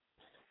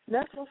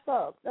 That's what's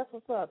up. That's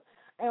what's up.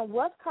 And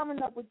what's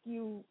coming up with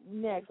you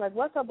next? Like,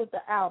 what's up with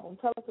the album?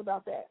 Tell us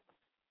about that.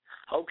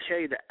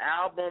 Okay, the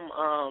album,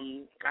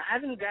 I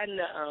haven't gotten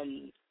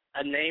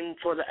a name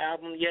for the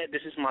album yet.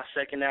 This is my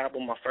second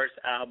album. My first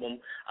album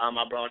I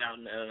brought out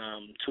in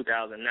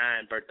 2009,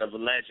 Birth of a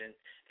Legend.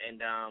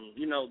 And,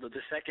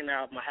 the second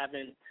album, I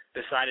haven't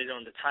decided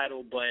on the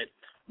title, but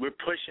we're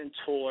pushing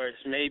towards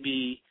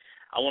maybe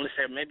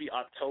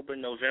October,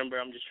 November.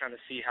 I'm just trying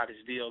to see how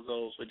this deal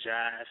goes with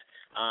Jive.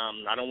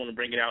 I don't want to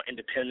bring it out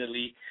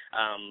independently.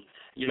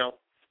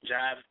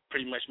 Jive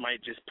pretty much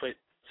might just put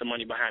some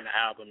money behind the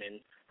album,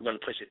 and we're going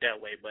to push it that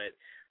way. But,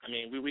 I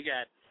mean, we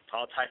got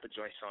all type of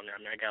joints on there.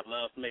 I mean, I got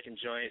love-making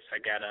joints. I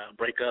got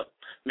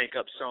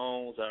makeup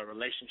songs,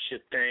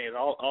 relationship things,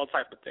 all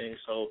type of things.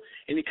 So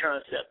any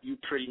concept you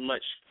pretty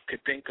much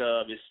could think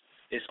of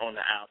is on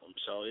the album.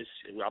 So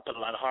I put a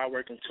lot of hard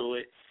work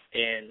into it,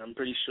 and I'm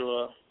pretty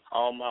sure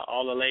all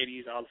the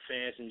ladies, all the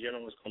fans in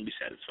general is going to be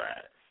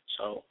satisfied.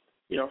 So,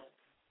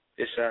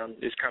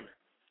 it's coming.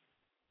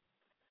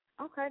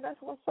 Okay,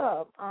 that's what's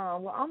up.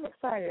 Well, I'm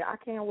excited. I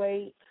can't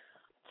wait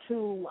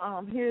to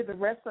hear the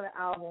rest of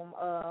the album.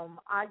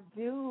 I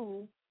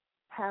do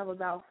have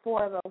about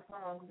 4 of those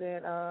songs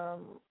that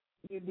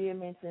you did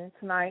mention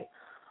tonight.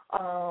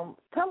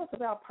 Tell us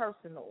about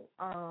Personal.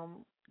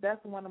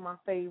 That's one of my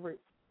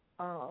favorites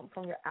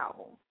from your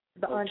album,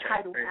 the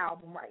Untitled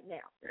album right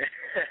now.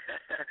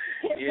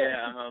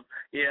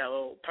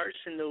 Well,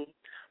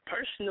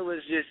 Personal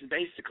is just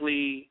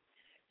basically,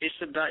 it's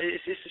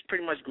just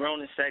pretty much grown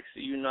and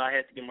sexy. I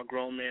had to get my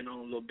grown man on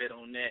a little bit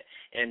on that,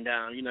 and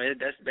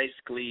that's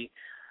basically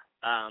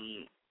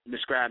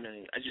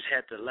describing. I just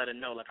had to let her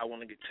know, like, I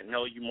want to get to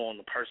know you more on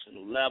the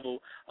personal level,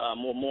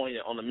 more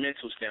on the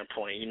mental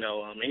standpoint.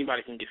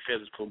 Anybody can get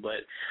physical,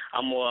 but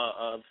I'm more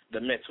of the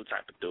mental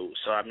type of dude.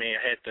 So I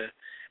had to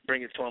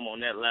bring it to him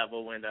on that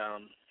level, and I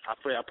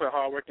put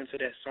hard work into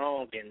that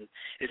song, and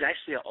it's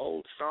actually an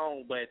old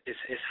song, but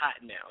it's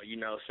hot now.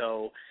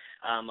 So.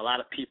 A lot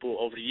of people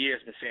over the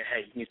years have been saying,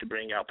 hey, you need to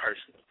bring out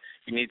Personal.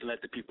 You need to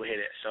let the people hear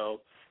that. So,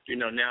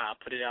 now I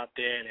put it out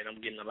there, and I'm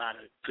getting a lot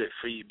of good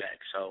feedback.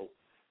 So,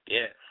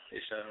 yeah,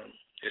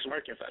 it's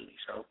working for me.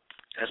 So,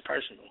 that's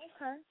Personal.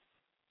 Okay.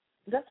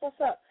 That's what's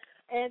up.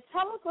 And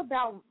tell us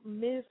about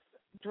Miss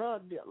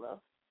Drug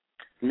Dealer.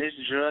 Miss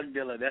Drug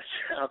Dealer, that's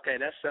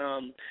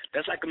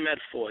like a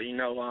metaphor.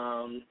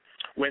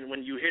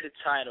 When you hear the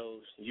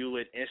titles, you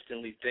would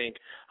instantly think,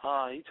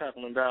 oh, he's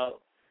talking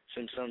about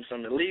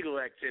some illegal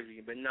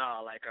activity, but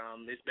no,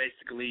 it's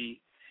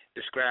basically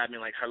describing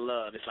like her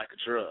love. It's like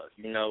a drug,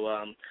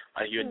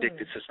 like you're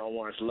addicted to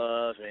someone's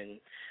love,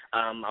 and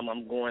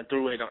I'm going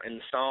through it in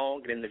the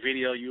song, and in the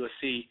video you will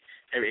see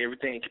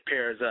everything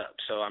compares up.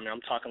 So I'm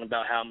talking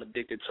about how I'm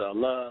addicted to her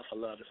love. Her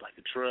love is like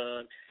a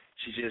drug.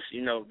 She just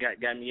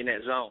got me in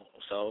that zone.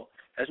 So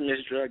that's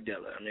Miss Drug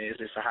Dealer.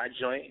 It's a hot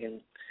joint,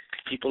 and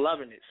people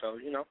loving it. So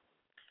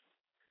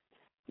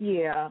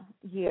Yeah.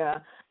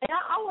 And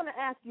I want to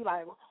ask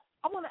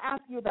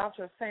you about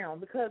your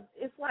sound, because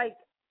it's like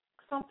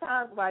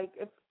sometimes, like,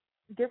 if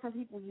different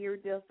people hear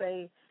it, they'll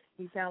say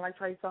you sound like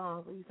Trey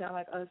Songz, or you sound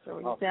like Usher,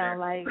 or you sound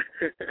like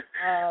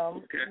a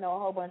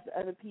whole bunch of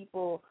other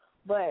people.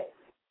 But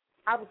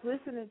I was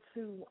listening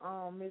to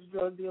Miss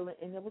Drug Dealer,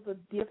 and it was a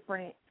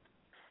different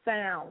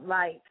sound.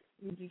 Like,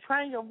 did you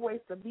train your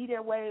voice to be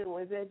that way,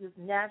 or is that just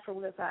natural?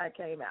 That's how it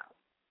came out.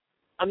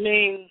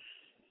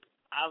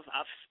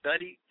 I've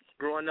studied.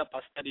 Growing up, I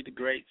studied the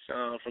greats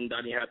from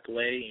Donny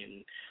Hathaway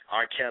and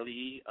R.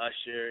 Kelly,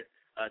 Usher,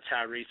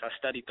 Tyrese. I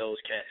studied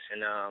those cats,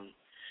 and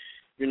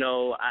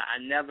I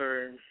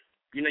never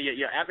you know,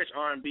 your average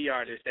R&B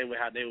artist, they would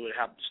have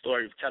the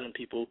story of telling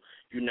people,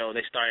 you know,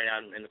 they started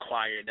out in the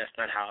choir. That's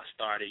not how I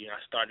started. You know,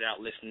 I started out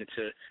listening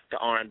to the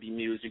R&B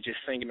music, just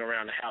singing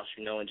around the house,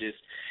 you know, and just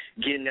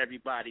getting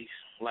everybody's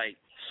like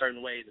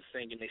certain ways of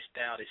singing, their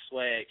style, their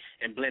swag,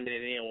 and blending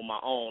it in with my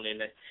own.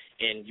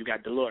 And you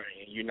got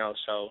DeLorean, you know,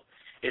 so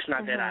it's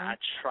not that I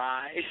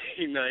try,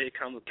 you know, it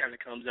kind of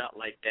comes out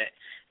like that,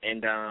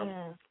 and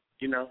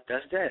you know,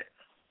 that's that.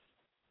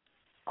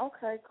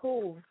 Okay,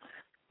 cool.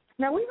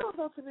 Now we're gonna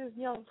go to this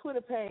young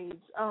Twitter page.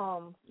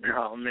 Oh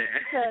man.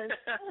 Because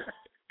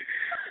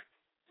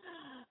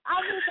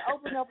I need to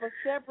open up a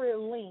separate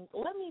link.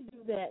 Let me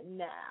do that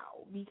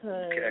now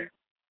because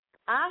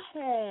I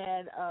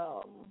had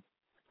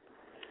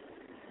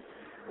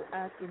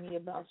asking me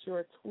about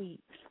your tweets.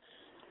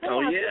 And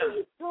how do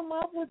you come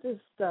up with this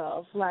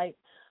stuff? Like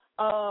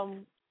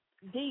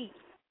deep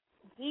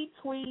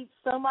tweets,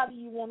 somebody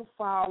you want to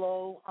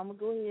follow. I'm gonna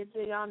go ahead and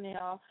tell y'all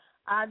now.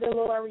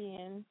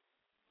 DeLorean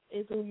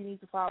is who you need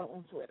to follow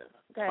on Twitter.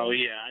 Okay. Oh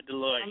yeah,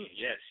 DeLorean.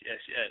 Yes.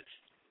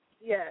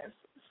 Yes.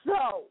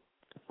 So,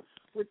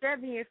 with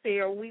that being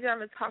said, we're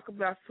gonna talk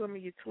about some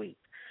of your tweets.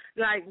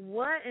 Like,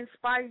 what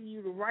inspired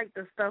you to write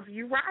the stuff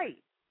you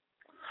write?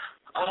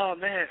 Oh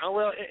man. Oh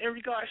well, in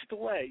regards to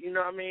what, you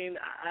know, what I mean,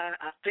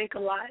 I think a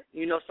lot.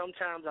 You know,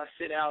 sometimes I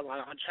sit out.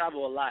 I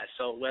travel a lot.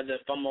 So whether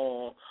if I'm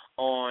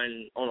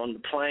on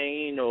the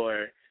plane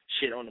or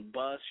shit on the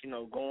bus, you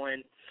know,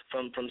 going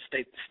from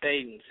state to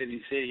state and city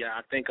to city,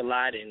 I think a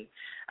lot and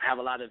I have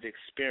a lot of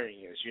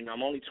experience. You know,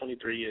 I'm only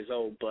 23 years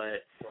old,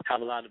 but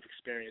have a lot of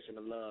experience in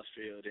the love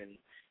field and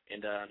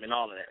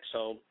all of that.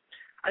 So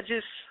I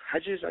just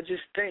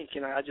think,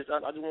 you know, I just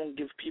want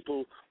to give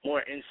people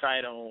more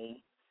insight on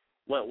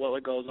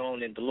what goes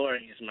on in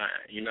DeLorean's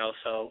mind, you know.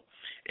 So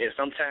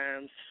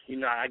sometimes, you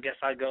know, I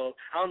guess I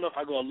don't know if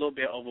I go a little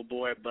bit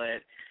overboard,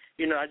 but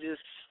you know, I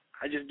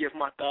just give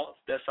my thoughts.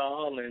 That's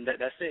all, and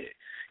that's it,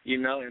 you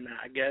know. And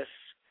I guess,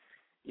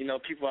 you know,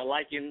 people are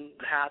liking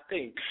how I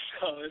think,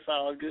 so it's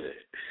all good,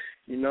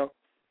 you know.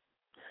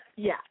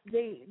 Yeah,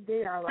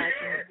 they are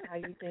liking how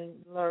you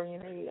think,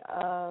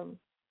 DeLorean.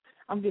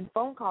 I'm getting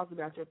phone calls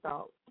about your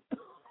thoughts.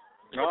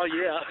 Oh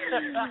yeah.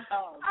 I'm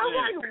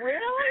like,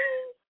 really?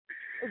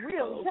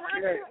 Really? Can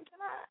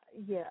I?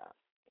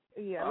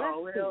 Yeah.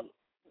 Oh, let's well,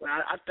 see.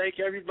 I thank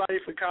everybody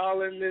for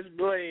calling this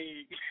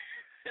BLING.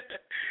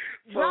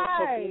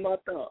 Right. For my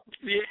thoughts.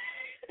 Yeah.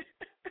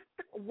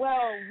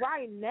 Well,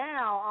 right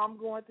now I'm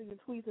going through your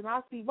tweets and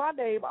I see my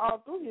name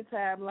all through your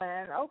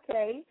timeline.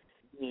 Okay.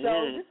 So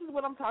this is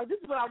what I'm talking. This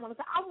is what I want to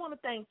say. I want to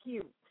thank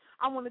you.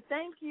 I want to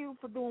thank you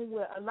for doing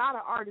what a lot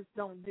of artists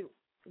don't do,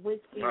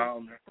 which is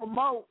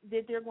promote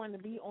that they're going to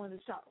be on the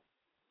show.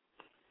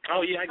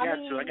 Oh yeah, I got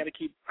to. I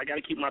got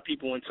to keep my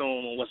people in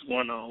tune on what's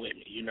going on with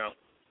me. You know,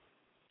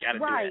 got to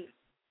do that.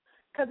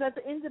 Because at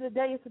the end of the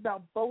day, it's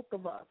about both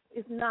of us.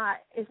 It's not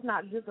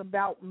just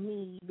about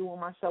me doing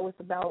my show. It's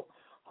about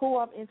who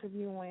I'm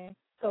interviewing,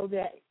 so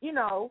that, you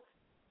know,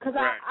 because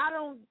I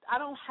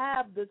don't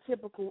have the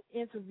typical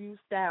interview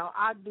style.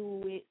 I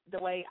do it the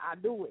way I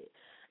do it,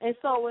 and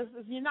so if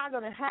you're not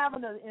going to have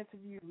another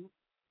interview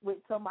with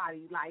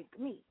somebody like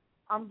me,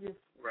 I'm just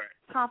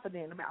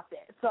confident about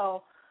that.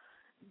 So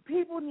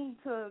people need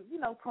to, you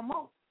know,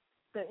 promote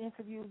the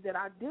interviews that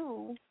I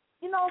do.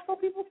 You know, so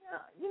people can,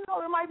 you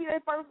know, it might be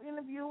their first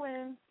interview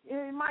and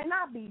it might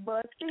not be,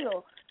 but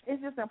still,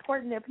 it's just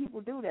important that people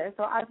do that.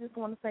 So I just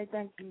want to say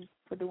thank you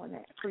for doing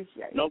that.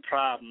 Appreciate it. No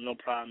problem,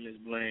 Ms.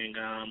 Bling.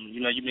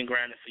 You know, you've been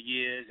grinding for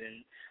years,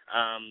 and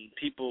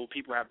people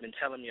have been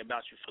telling me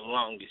about you for the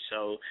longest.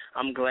 So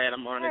I'm glad,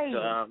 I'm honored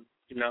to,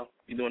 you know,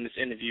 be doing this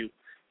interview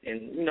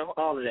and, you know,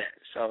 all of that.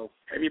 So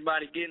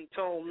everybody get in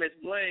tune, Ms.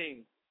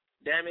 Bling.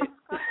 Damn it.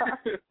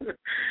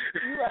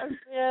 You are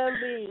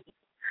silly.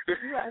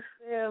 You are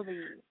silly.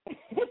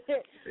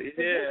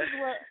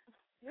 Yeah.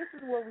 This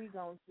is what we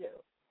gonna do.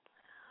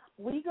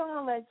 We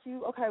gonna let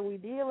you. Okay, we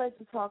did let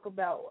you talk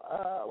about.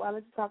 I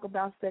let you talk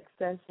about sex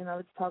session. I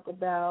let you talk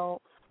about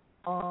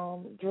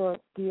drug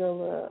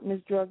dealer,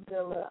 Miss Drug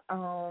Dealer.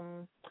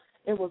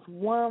 It was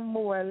one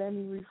more. Let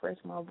me refresh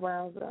my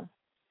browser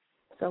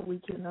so we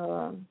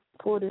can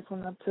pull this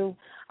one up too.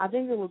 I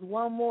think it was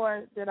one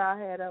more that I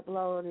had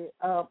uploaded.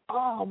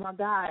 Oh my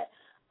God.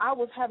 I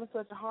was having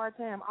such a hard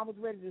time. I was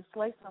ready to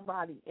slay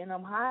somebody, and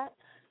I'm hot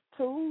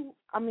too.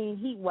 I mean,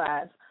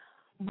 heat-wise.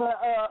 But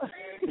I was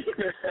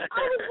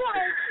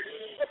like,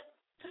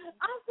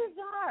 I said,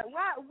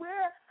 God,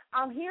 where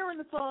I'm hearing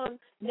the song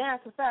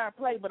Nasty Fire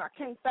play, but I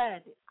can't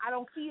find it. I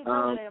don't see it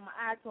over there in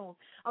my iTunes.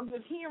 I'm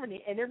just hearing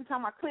it, and every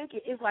time I click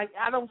it, it's like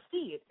I don't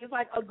see it. It's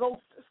like a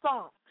ghost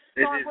song.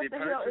 So what the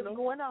hell is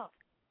going on?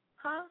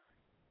 Huh?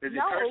 Is it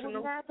personal?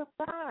 It was 9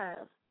 to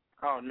 5.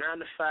 Oh, 9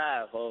 to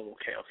 5. Oh,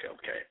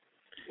 okay.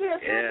 Yeah,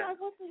 so I'm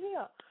like, what the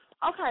hell?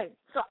 Okay,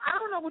 so I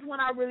don't know which one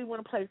I really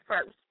want to play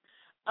first.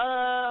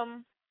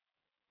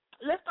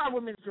 Let's start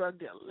with Miss Drug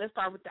Dealer. Let's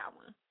start with that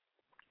one.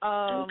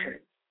 Okay.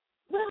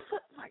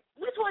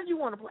 Which one do you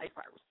want to play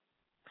first?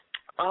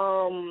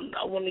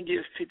 I want to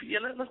give people. Yeah,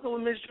 let's go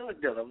with Miss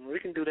Drug Dealer. We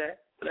can do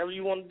that. Whatever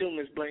you want to do,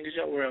 Miss Bling, it's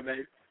your world,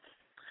 baby.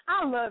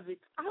 I love it.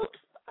 I love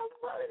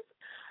it.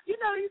 You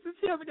know, they used to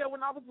tell me that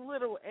when I was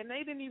little, and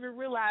they didn't even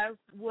realize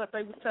what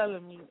they were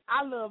telling me.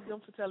 I love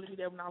them for telling me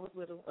that when I was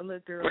little, a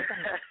little girl.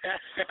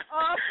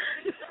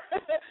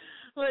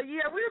 But,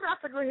 yeah, we're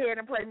about to go ahead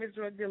and play Miss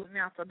Drug Dealer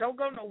now, so don't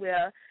go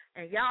nowhere.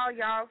 And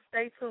y'all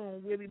stay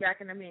tuned. We'll be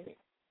back in a minute.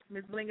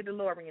 Miss Bling and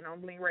DeLorean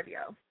on Bling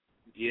Radio.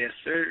 Yes,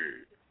 sir.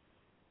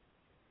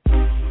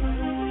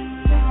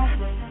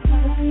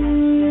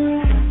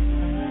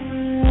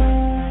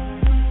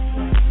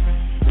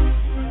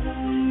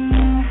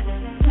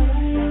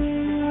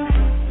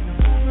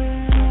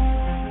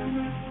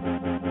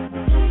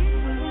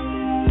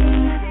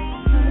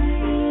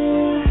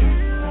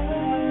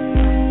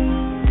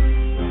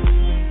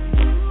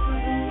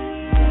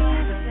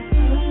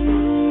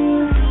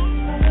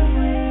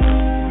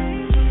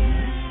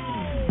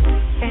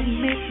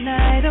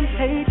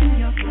 Paging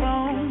your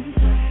phone.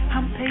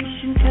 I'm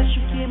patient 'cause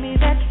you give me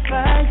that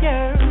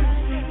fire.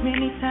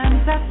 Many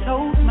times I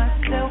told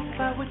myself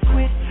I would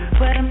quit,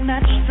 but I'm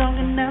not strong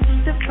enough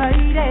to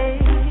fight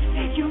it.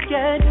 You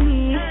got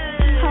me,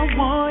 I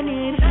want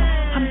it.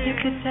 I'm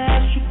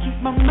hypnotized, you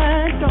keep my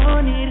mind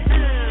on it.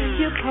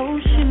 Your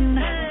potion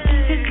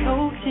is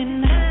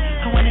potent.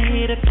 I wanna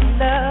hit up your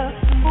love.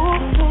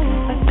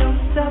 Ooh, a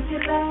dose of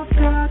your love,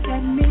 girl,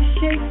 got me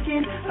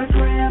shaking. A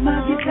gram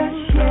of your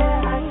touch,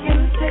 yeah, I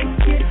can't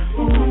take it.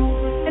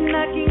 Ooh, and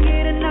I can't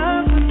get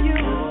enough of you.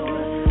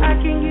 I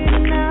can't get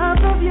enough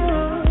of you.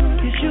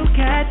 'Cause you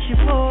got your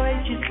boy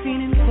just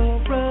feeling for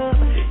a rub.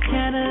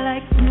 Kinda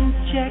like New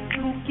Jack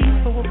Cookie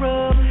for a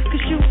rub.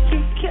 'Cause you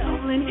keep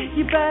calling,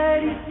 your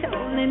body's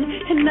calling.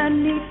 And I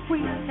need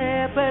free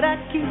hair, but I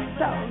keep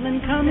stalling.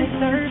 Come and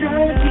serve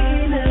drug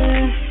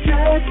dealer,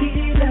 drug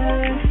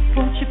dealer.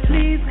 Won't you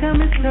please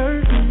come and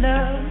serve me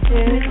love?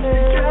 Yeah.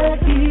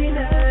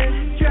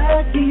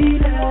 Drug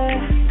dealer,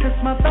 'cause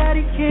my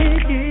body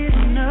can't get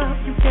enough.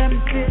 You got me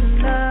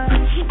feeling love.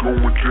 It's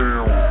going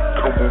down,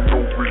 come on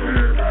over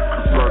here,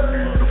 'cause I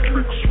need a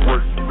fix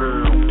right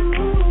now.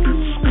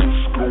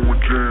 It's going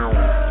down,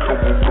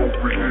 come on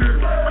over here,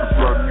 'cause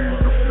I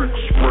need a fix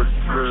right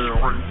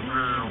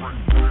now.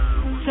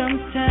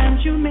 Sometimes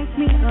you make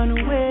me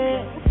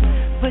unaware,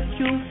 but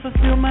you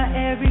fulfill my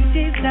every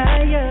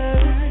desire.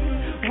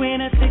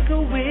 When I take a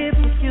whiff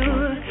of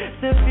you,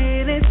 the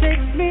feeling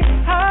takes me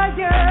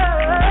higher.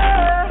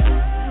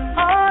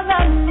 All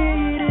I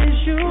need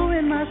is you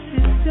in my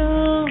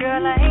system.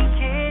 Girl, I ain't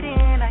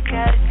kidding, I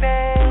got it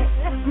bad.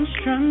 I'm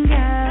strung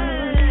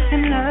out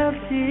and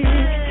lovesick.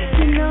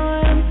 You know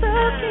what I'm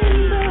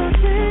talking about,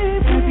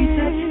 baby. Every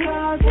touch you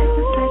cause it's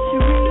a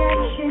sexual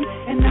reaction,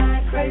 and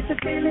I crave the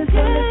feeling,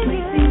 so let's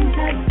make things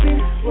happen.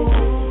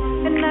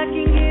 Ooh, and I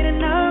can't get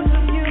enough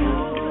of you.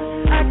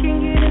 I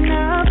can't get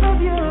enough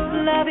of you.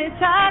 Love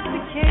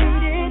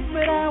intoxicated,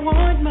 but I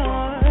want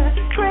more.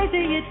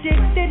 Crazy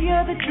addicted,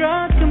 you're the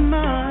drug of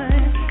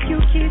mine. You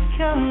keep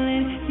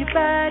calling, your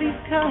body's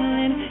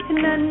calling,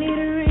 and I need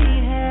a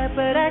rehab,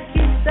 but I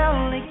keep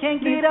stalling,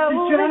 can't get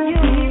over you.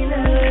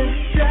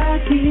 Drug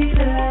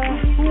dealer,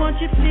 won't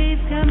you please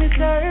come and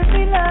serve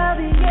me love,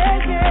 yeah,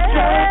 yeah.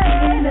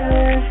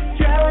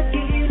 Drug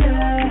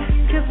dealer,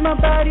 'cause my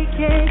body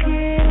can't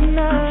get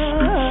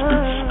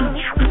enough.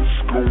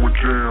 It's going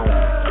down,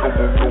 come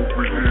on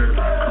over here,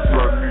 'cause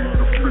I need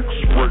a fix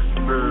right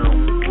now.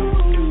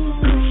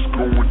 It's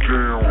going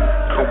down,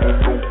 come on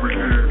over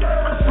here,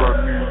 'cause I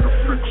need a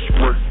fix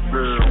right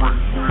now.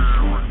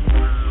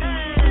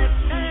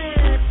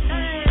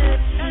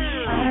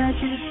 I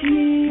just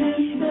need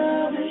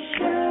another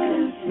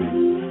shot.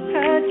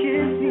 I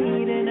just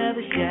need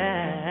another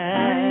shot.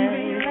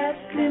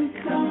 And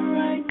come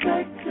right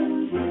back to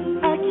you.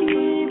 I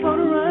keep on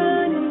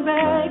running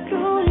back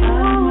on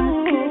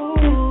you.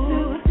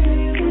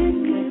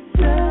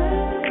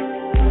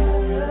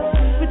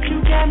 But you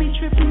got me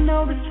tripping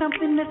over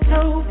something that's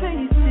so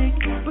basic.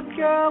 But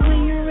girl,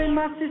 when you're in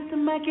my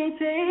system, I can't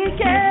take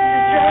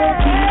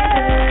it.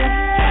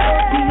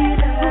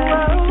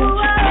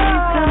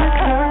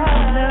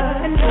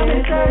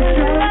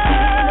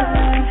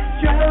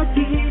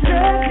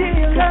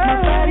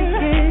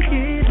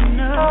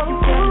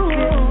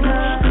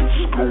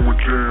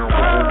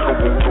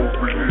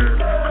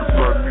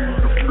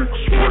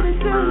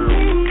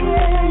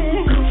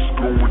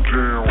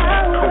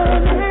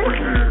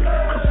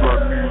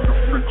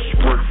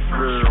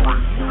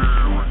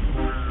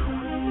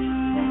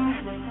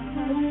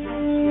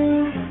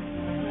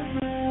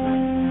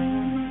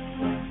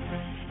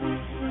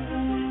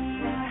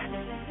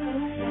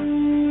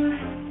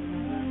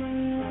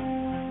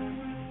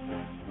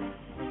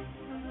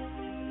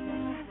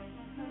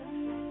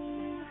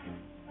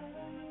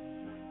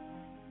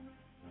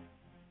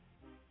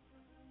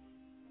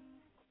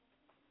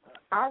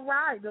 All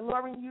right,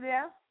 DeLorean, you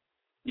there?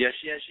 Yes.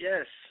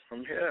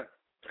 I'm here.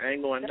 I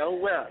ain't going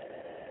nowhere.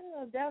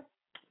 Yeah, that's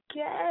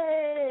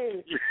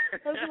yay.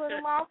 That's one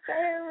of my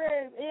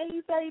favorites. And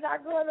you say he's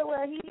not going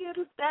nowhere. He's here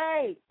to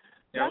stay.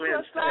 That's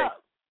what's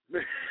up.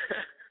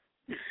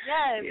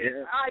 Yes.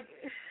 Yeah.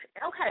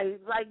 Okay,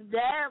 like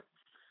that.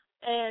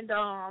 And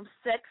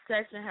Sex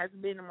Session has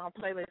been in my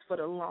playlist for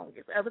the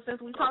longest, ever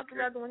since we talked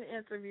about doing the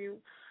interview.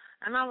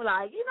 And I'm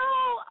like,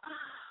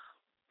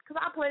 because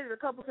I played it a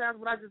couple times,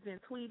 but I just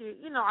didn't tweet it.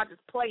 I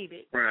just played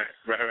it. Right,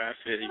 I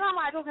feel you. And I'm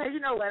like, okay,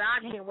 you know what? I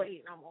can't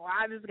wait no more.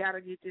 I just got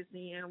to get this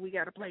in. We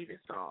got to play this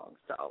song.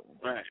 So,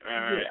 right.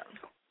 Yeah.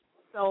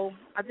 So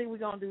I think we're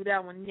going to do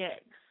that one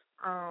next.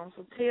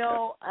 So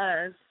tell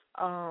us,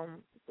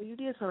 you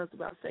did tell us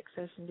about Sex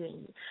Session,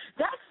 didn't you?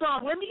 That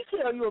song, let me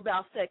tell you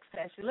about Sex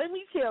Session. Let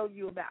me tell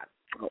you about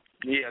it.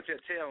 Yeah,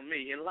 tell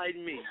me.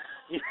 Enlighten me.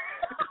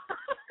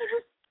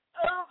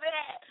 Oh,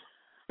 man.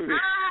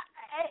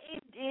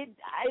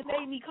 It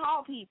made me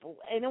call people,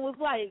 and it was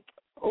like,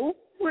 oh,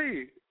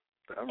 wait.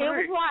 All right. It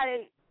was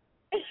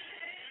like,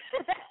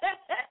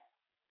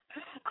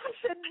 I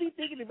shouldn't be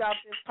thinking about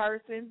this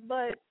person,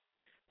 but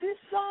this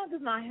song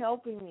is not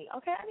helping me.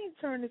 Okay, I need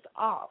to turn this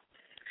off.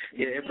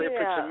 Yeah, it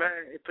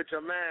put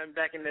your mind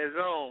back in that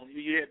zone.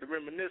 You had to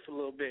reminisce a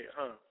little bit,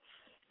 huh?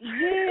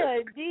 Yeah,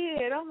 it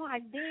did. I'm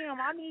like, damn,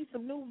 I need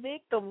some new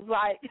victims.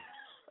 Like,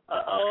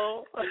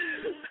 uh-oh.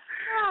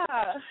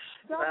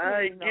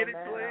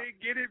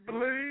 Get it,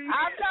 Bling.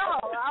 I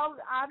know.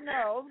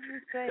 I'm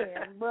just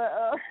saying, but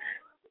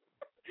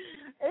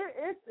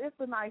it's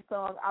a nice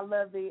song. I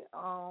love it.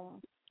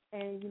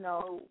 And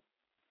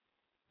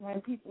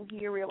when people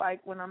hear it,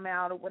 like when I'm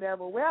out or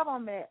whatever, wherever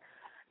I'm at,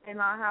 and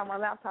I have my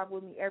laptop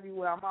with me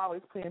everywhere, I'm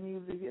always playing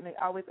music, and they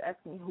always ask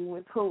me who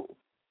is who.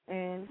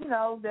 And,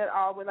 that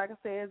always, like I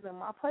said, is in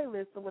my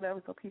playlist or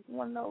whatever, so people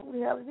want to know who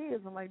the hell it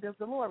is. I'm like, that's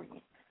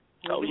DeLorean.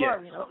 Oh, yeah.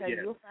 Okay,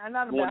 you'll find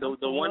out about it later.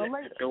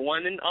 The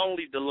one and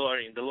only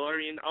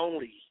DeLorean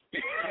only.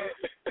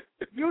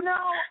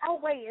 Oh,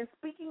 wait, and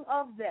speaking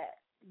of that,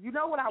 you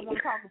know what I want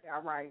to talk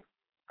about, right?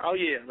 Oh,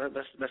 yeah, let's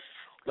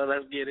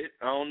get it.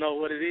 I don't know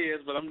what it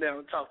is, but I'm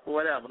down to talk for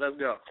whatever. Let's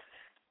go.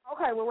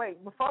 Okay, well,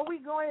 wait. Before we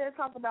go ahead and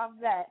talk about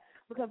that,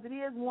 because it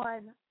is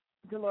one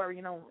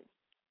DeLorean only.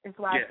 It's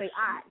why I say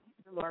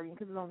DeLorean,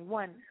 because there's only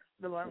one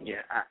DeLorean.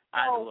 Yeah,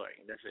 I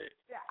DeLorean. That's it.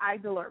 Yeah, I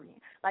DeLorean.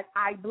 Like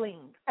I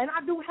BLING. And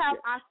I do have,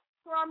 I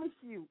promise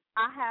you,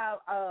 I have,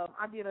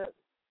 I did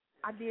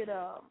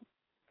a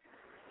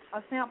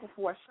sample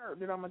for a shirt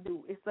that I'm going to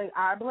do. It's like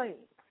I BLING.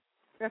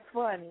 That's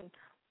funny.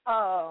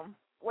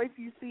 Wait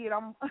till you see it.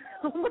 I'm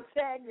going to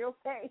tag your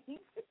page.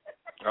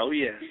 Oh,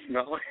 yes.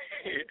 No.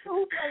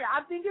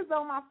 I think it's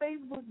on my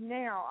Facebook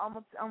now. I'm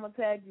gonna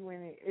tag you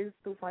in it. It's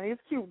too funny.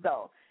 It's cute,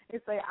 though.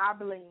 It's like I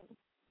BLING.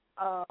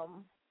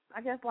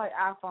 I guess like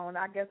iPhone.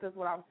 I guess that's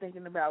what I was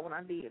thinking about when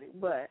I did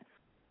it. But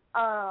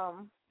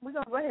we're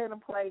going to go ahead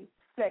and play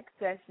Sex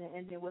Session,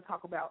 and then we'll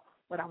talk about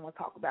what I want to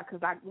talk about,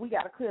 because we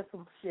got to clear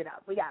some shit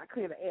out. We got to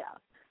clear the air.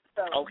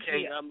 So,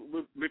 okay, yeah.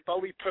 Before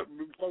we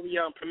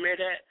premiere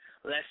that,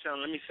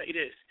 let me say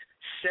this.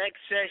 Sex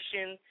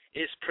Session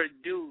is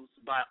produced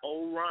by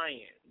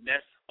Orion.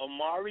 That's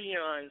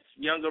Omarion's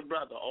younger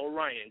brother,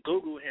 Orion.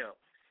 Google him.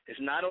 It's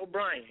not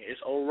O'Brien.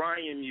 It's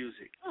Orion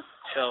Music.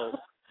 So,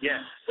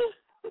 yes.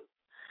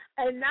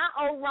 And not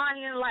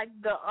Orion like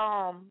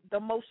the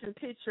motion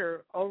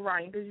picture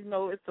Orion, because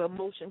it's a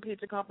motion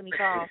picture company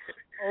called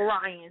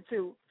Orion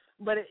too.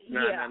 But No.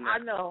 I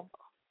know.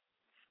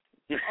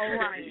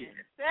 Orion.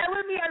 Say it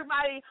with me,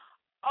 everybody.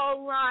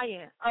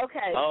 Orion.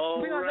 Okay.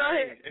 We're gonna go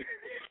ahead.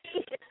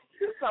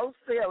 You're so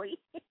silly.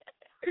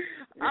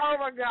 Oh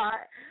my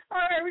God. All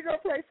right, we're gonna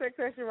play Sex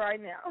Session right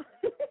now.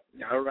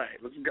 All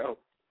right, let's go.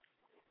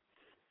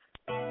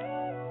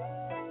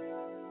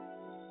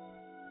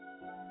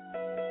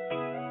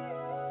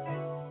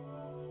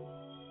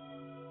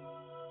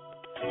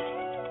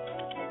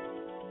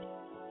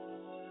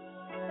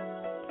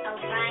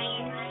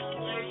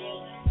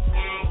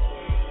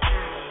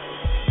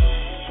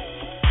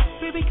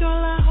 Baby girl,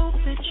 I hope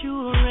that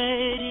you're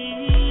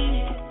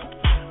ready.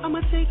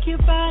 I'ma take your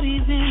body,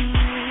 then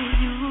lay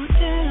you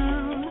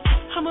down.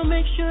 I'ma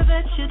make sure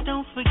that you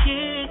don't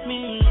forget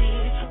me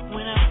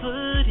when I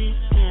put it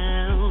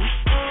down.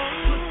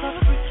 We'll stop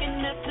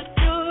freaking at the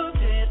door,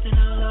 dancing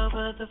all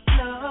over the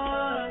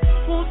floor.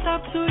 Won't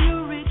stop till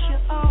you reach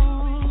your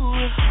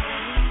own.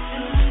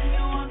 And when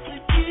you want to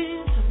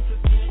give, don't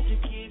forget to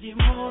give you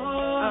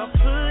more. I'll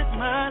put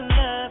my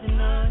loving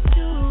on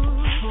you.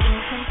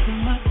 Welcome to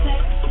my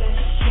sex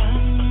session.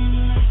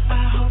 I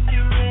hope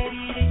you're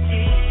ready to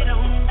get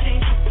on.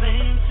 Change your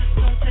plans, just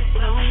don't take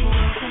long.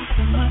 Welcome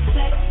to my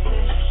sex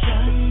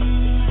session,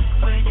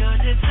 where your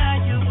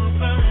desire will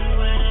burn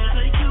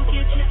whenever you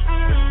get your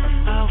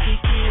iron. I'll be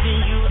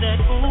giving you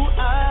that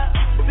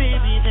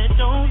baby, that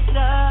don't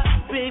stop,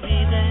 baby,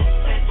 that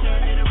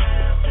turn it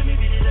around. Let me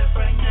beat it up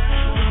right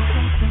now.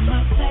 Welcome to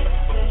my sex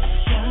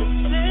session.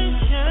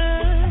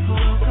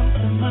 Welcome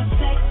to my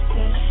sex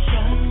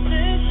session.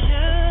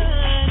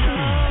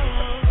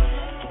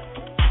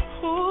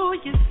 Oh,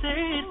 you say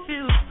it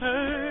feels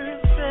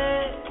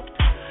perfect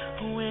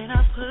when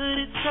I put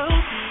it so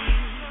deep.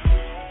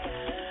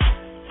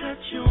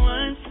 Touch you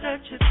once,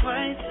 touch you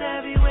twice,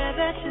 everywhere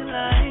that you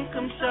like.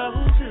 I'm so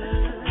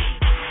good.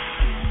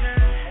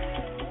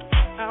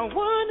 I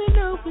wanna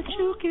know what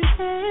you can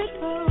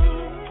handle.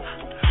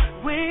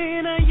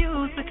 When I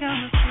used to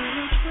come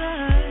to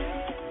cry,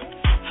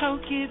 I'll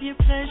give you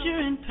pleasure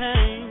and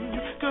pain.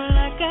 Girl,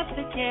 I got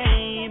the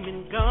game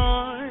and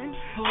gone.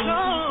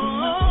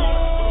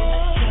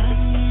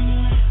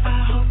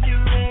 I hope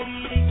you're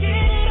ready to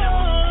get it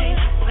on.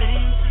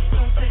 Things just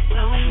don't take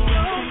long.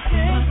 Don't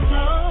take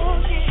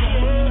long.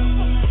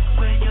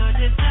 When your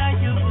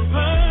desire will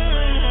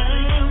burn,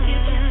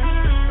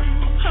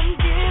 I'm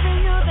giving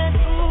you that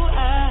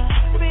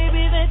ooh,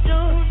 baby, that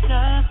don't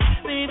stop,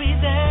 baby,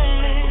 that.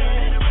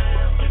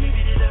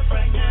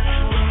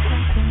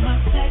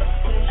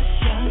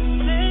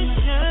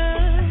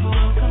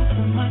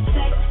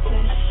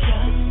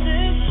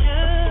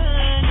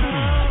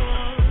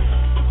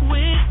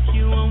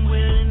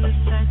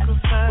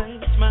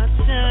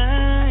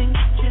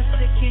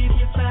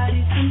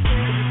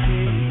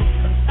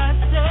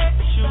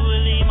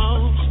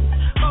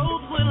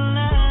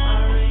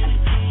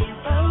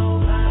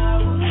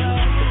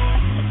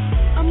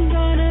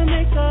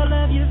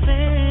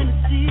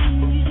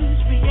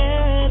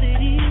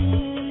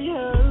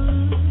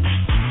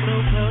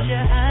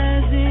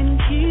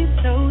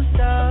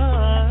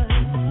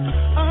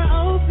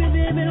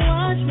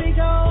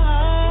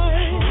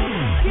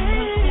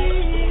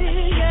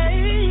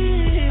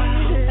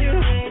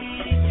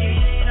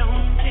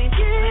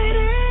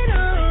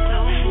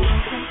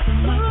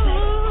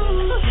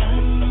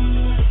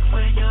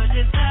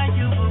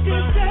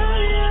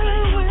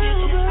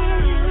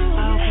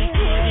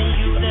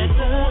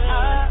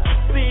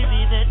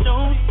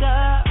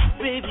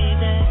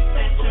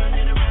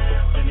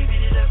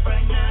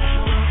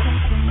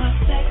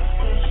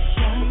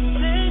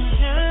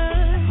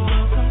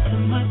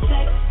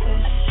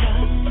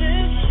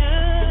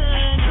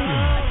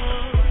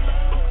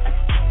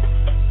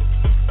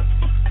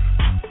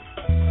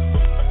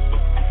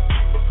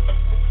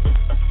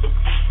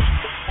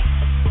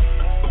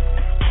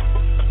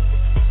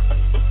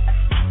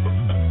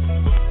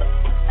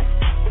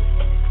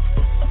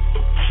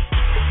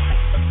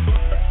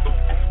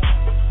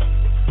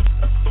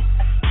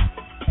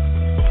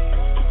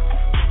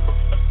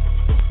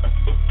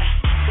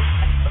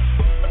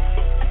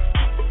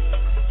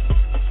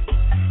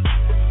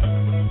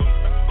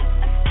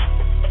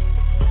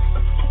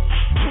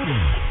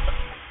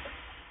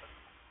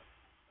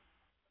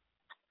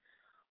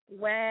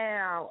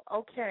 Wow.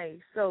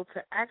 Okay. So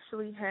to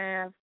actually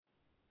have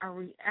a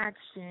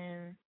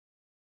reaction,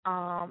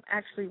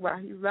 actually while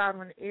he's live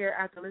on the air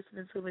after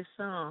listening to his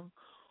song,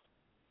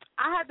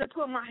 I had to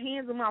put my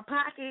hands in my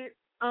pocket.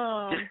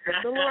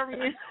 DeLorean. I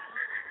ain't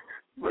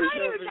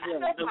even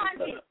got no pocket.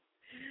 Wait,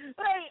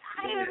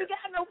 I ain't even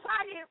got no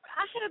pocket.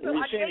 I had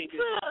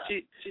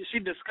to. She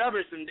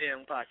discovered some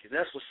damn pockets.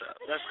 That's what's up.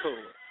 That's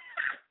cool.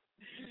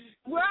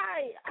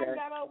 Right. Okay. I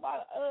got on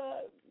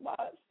my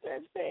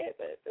stretch pants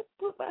to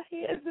put my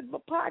hands in my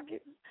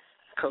pockets.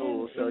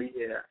 Cool. So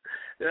yeah.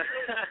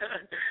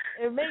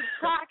 It makes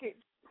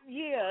pockets.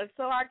 Yeah.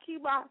 So I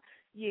keep my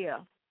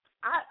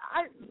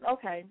I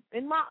okay.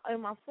 In my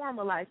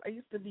former life, I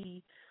used to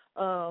be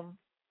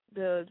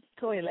the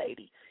toy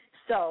lady.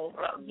 So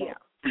yeah.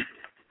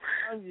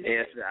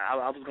 Yes, I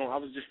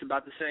was just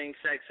about the same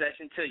sex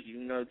session to you.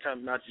 You know,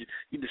 talking about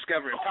you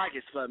discovering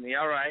pockets for me.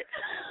 All right.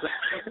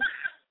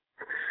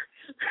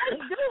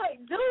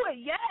 Do it,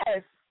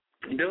 yes.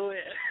 Do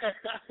it.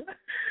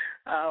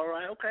 All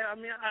right, okay. I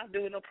mean, I'll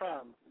do it, no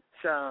problem.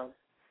 So,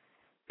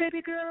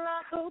 baby girl,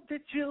 I hope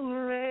that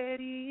you're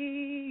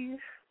ready.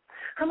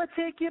 I'ma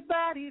take your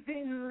body,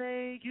 then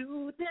lay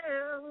you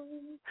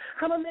down.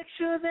 I'ma make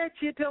sure that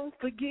you don't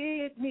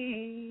forget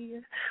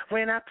me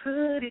when I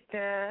put it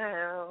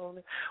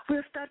down.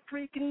 We'll start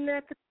freaking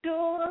at the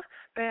door,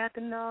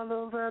 bathing all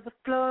over the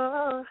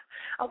floor.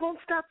 I won't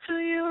stop till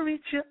you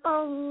reach your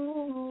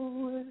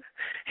own.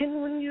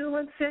 And when you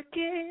want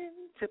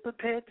seconds, you're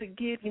prepared to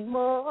give me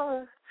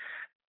more.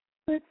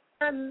 But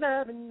I'm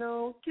loving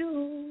on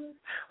you.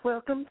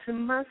 Welcome to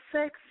my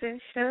sex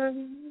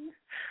session.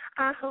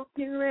 I hope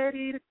you're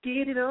ready to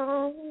get it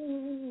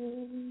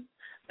on.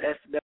 That's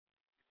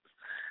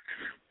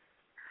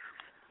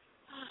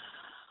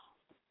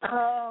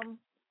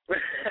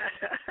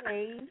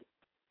okay.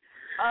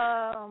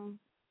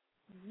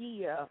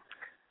 Yeah.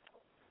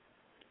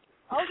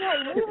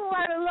 Okay, moving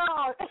right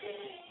along.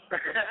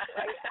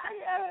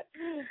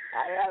 I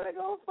gotta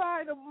go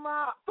find a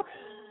mop.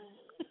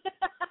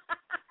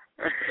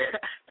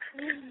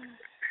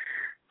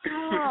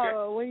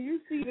 Oh, when you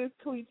see this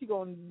tweet, you're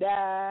gonna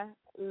die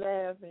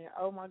laughing.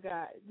 Oh my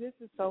God, this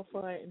is so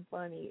fun and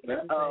funny.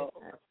 Oh.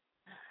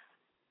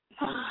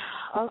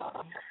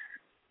 Okay.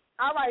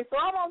 All right, so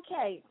I'm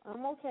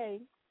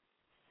okay.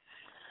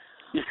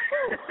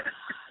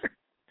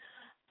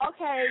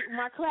 Okay,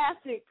 my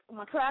classic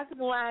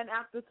line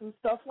after some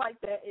stuff like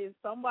that is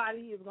somebody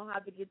is gonna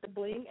have to get the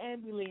Bling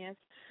ambulance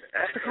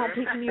to come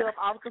pick me up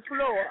off the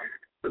floor.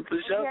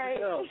 Okay.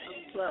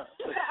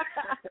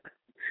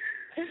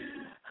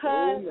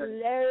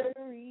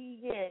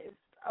 Hilarious.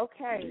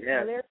 Okay, yeah.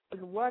 Hilarious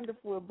and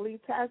wonderful,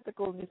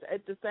 Bling-tasticalness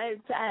at the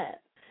same time.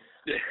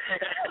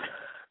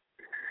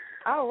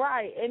 All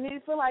right, and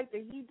it feel like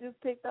that he just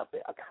picked up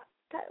it. Okay,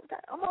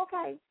 I'm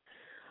okay.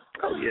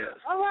 Oh yes.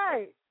 All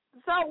right,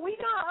 so we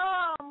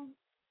gonna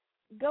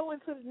go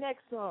into the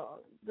next song,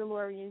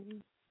 DeLorean.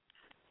 You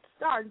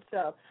starting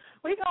stuff.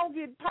 We gonna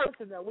get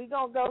personal. We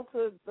gonna go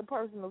to the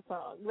personal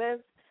song.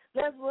 Let's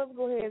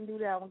go ahead and do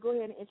that one. Go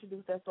ahead and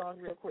introduce that song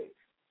real quick.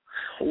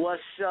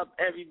 What's up,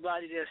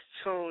 everybody that's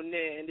tuned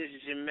in? This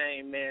is your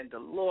main man,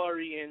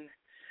 DeLorean,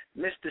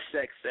 Mr.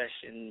 Sex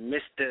Session,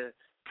 Mr.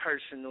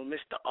 Personal,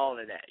 Mr. All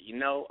of that. You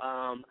know,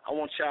 I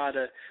want y'all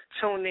to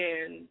tune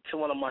in to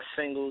one of my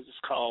singles. It's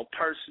called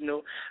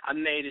Personal. I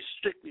made it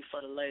strictly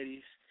for the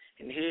ladies,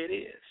 and here it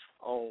is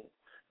on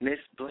Miss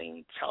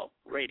Bling Talk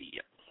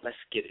Radio. Let's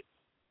get it.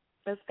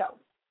 Let's go.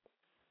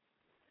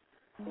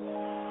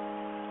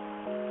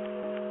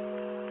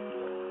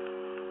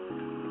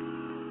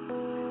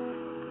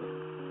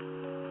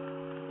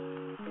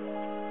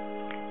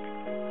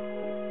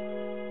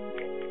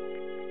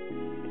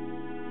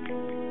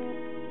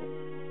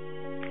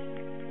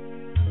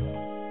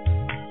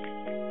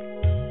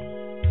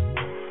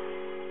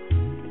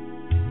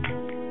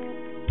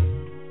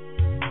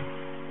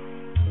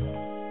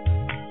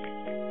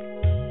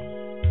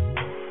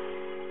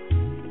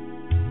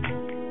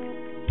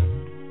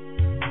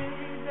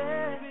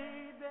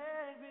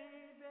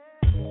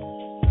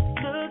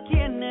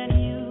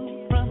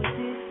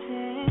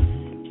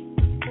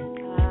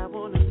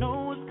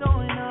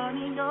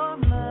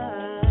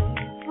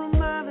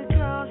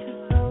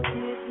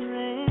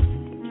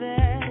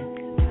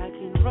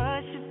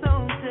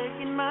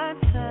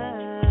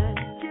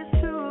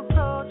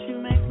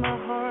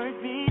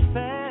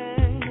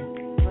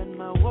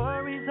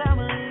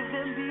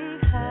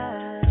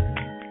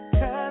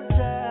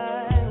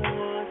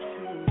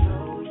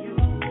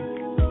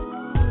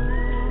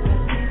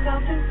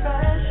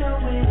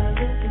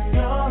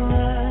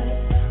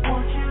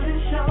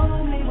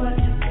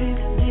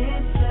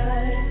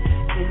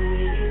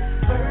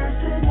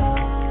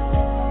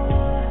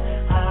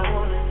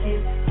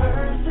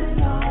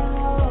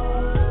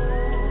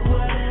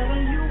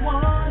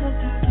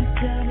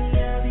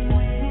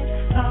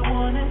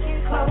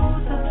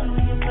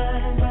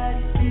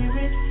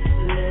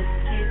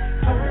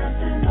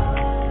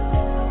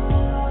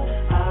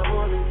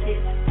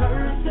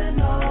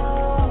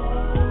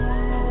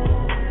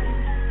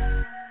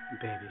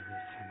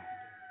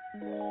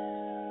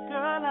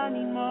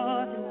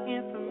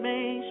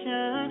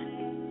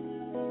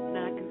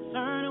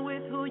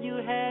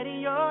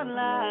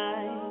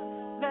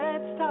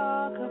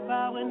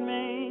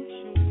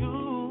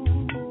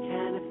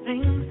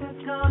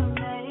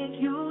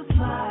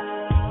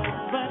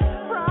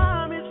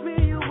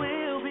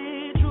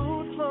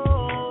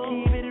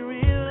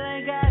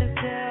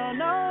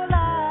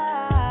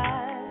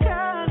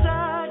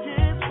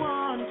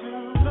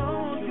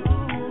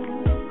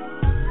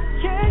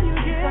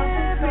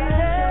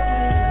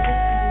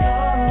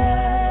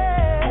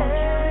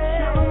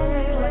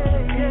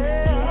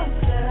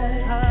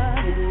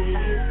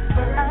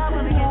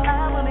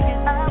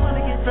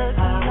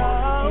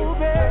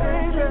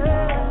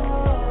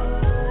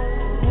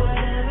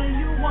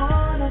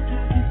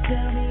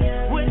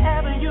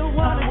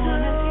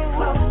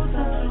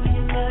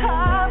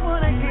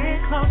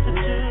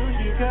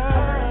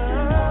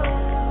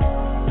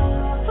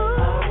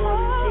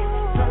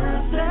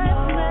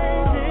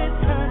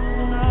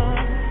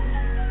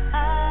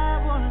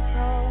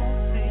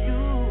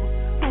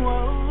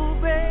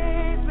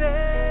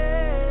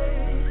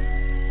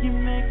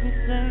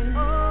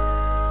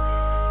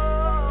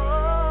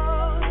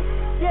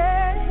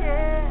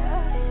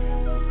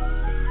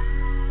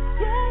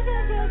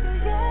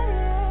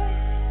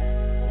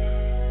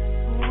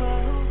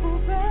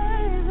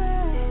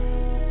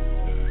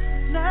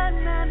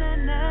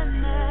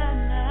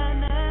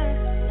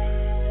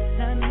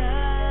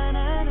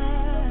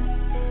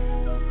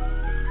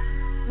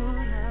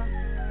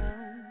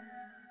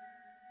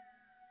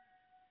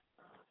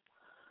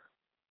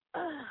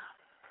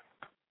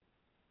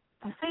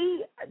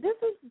 See, this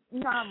is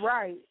not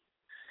right.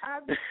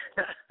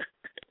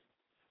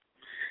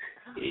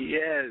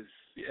 Yes.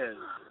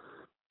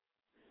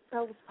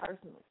 That was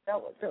personal.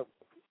 That was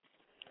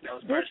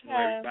personal,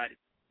 everybody.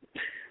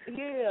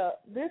 Yeah,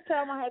 this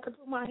time I had to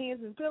put my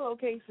hands in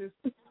pillowcases.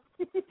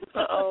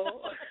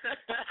 Uh-oh.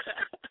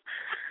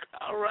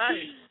 All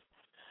right.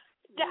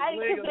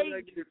 We're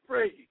gonna get it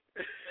free.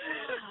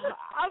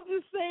 I'm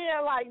just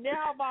saying, like,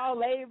 now I'm all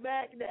laid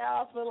back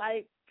now. I feel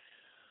like,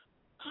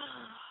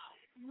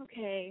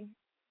 okay.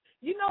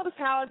 You notice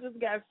how I just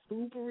got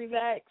super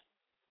relaxed?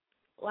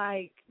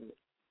 Like,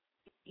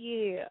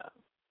 yeah.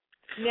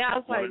 Now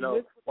it's like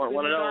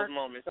one of those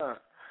moments, huh?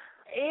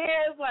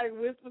 Yeah, it's like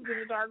Whispers in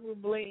the Dark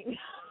with Bling.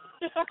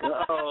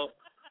 Uh-oh.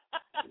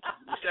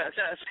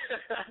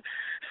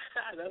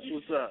 That's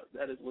what's up.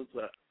 That is what's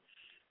up.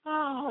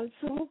 Oh, it's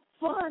so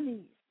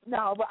funny.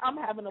 No, but I'm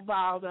having a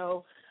ball,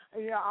 though.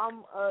 You know,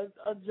 I'm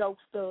a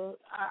jokester.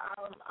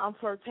 I'm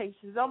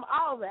flirtatious. I'm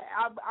all that.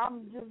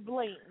 I'm just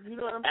Bling. You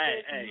know what I'm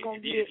saying?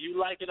 Hey, if you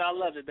like it, I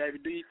love it, baby.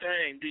 Do your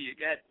thing. Do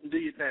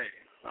your thing.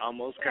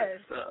 Almost Yes.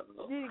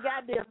 cursed. Do your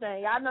goddamn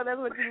thing. I know that's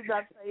what you was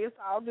about to say. It's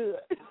all good.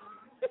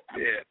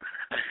 Yeah.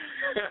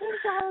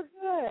 It's all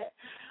good.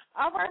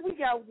 All right, we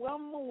got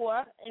one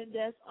more, and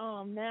that's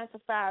 9 to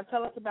 5.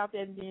 Tell us about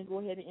that, and then go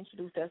ahead and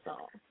introduce that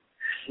song.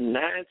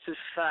 9 to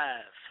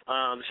 5.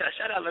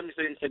 Shout out. Let me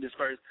say this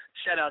first.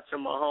 Shout out to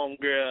my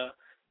homegirl,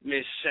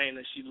 Miss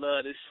Shayna. She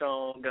loved this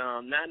song.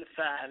 9 to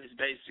 5 is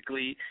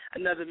basically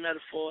another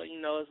metaphor.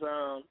 You know, it's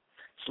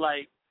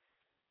like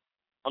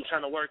I'm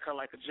trying to work her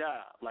like a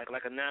job, like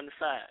a 9 to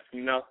 5.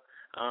 You know.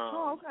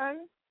 Okay.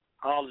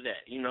 All of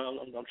that. You know,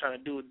 I'm trying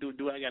to do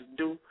what I got to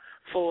do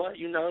for her.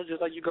 You know,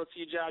 just like you go to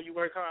your job, you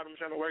work hard. I'm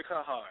trying to work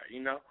her hard. You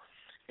know.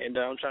 And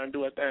I'm trying to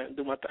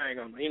do my thing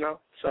on her, you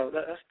know. So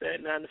that's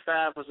that. 9 to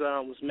 5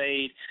 was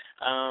made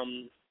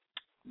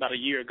about a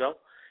year ago,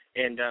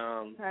 and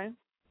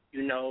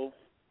you know,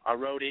 I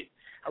wrote 9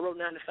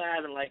 to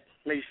 5 in like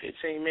maybe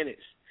 15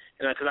 minutes,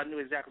 because I knew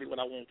exactly what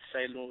I wanted to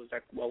say, knew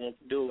exactly what I wanted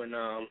to do, and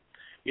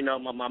you know,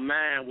 my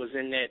mind was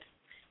in that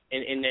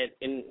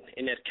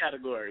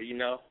category, you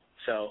know.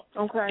 So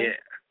yeah,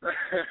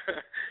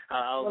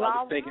 I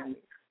was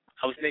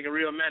thinking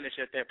real managed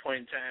at that point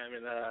in time,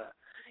 and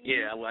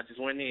yeah, well, I just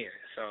went in,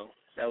 so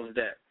that was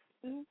that.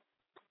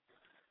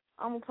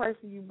 I'm going to pray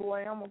for you,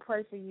 boy. I'm going to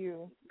pray for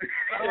you.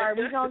 All right,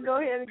 we're going to go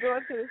ahead and go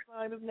into the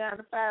song of 9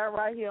 to 5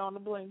 right here on the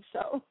Bling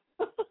Show.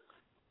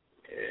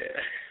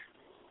 Yeah.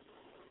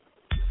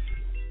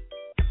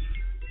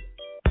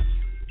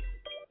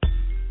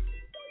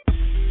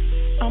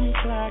 I'm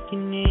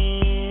clocking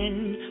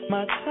in.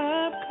 My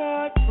time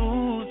card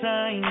proves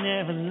I ain't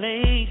never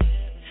late.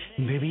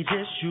 Baby,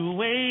 just you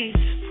wait.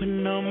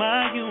 Putting on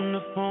my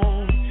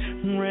uniform.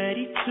 I'm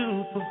ready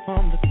to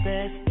perform the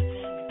best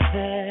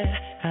that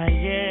I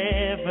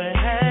ever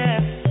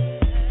have.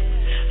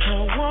 I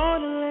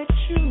wanna let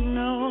you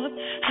know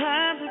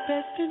I'm the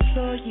best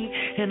employee,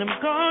 and I'm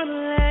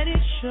gonna let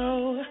it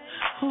show.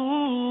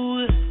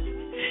 Ooh,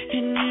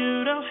 and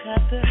you don't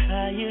have to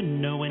hire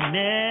no one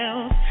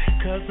else,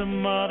 'cause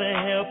I'm all the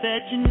help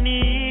that you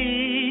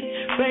need.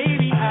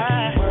 Baby, I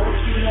can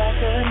work you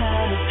like a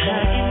 9 to 5.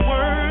 I can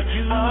work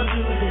you. I'll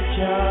do the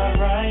job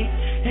right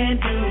and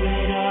do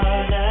it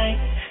all night.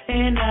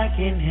 And I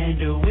can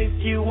handle if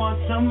you want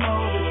some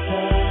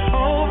overtime.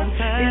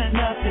 It's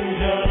nothing,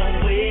 girl,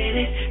 I'm with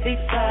it.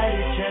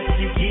 Excited just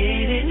to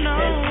get it.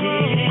 Let's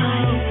get it.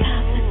 Are you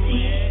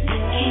positive?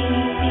 Can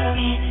you be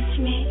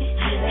management?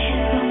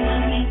 Hands on my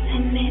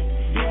maintenance.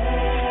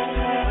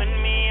 Put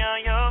me on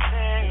your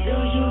payroll. Do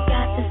you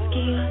got the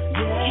skills?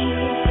 Can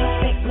you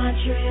perfect my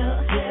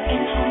drill?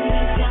 And hold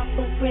me down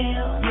for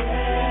real?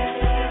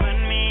 Put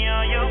me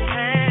on your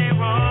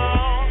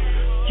payroll.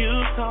 You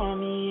call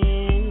me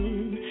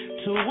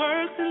to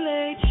work the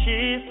late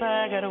shift,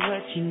 I got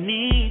what you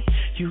need.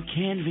 You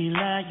can't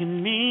rely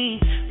on me.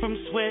 From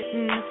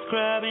sweating to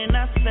scrubbing,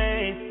 I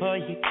slave for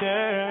you,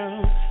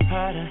 girl.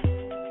 Harder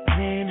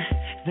than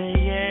they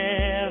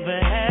ever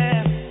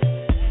have.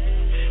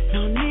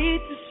 No need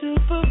to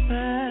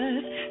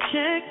supervise.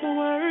 Check my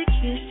work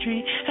history.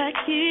 I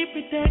keep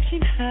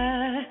production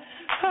high.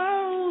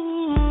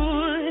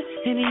 Oh,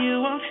 and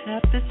you won't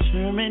have to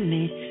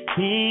terminate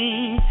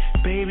me.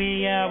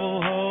 Baby, I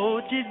will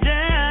hold you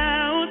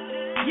down.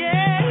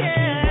 Yeah, yeah.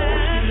 I can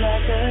work you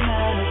like a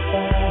 9 to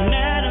 5.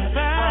 9 to 5.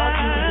 I'll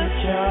do the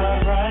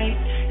job right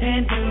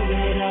and do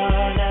it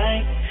all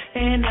night.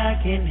 And I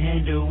can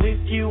handle if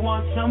you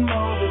want some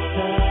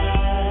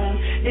overtime.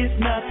 It's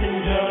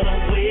nothing, girl,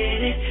 I'm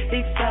with it.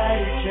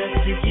 Excited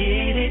just to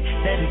get it.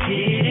 Let's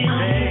get it,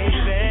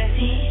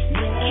 baby.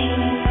 Can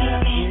you be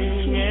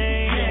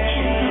management?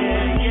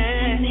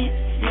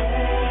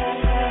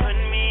 Put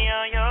me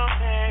on your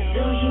payroll.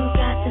 Do you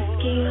got the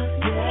skills?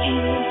 Can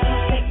you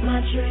perfect my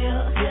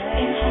drill?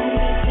 And hold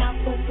me down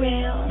for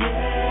real?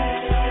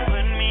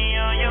 Put me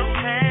on your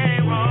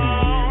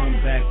payroll. I'm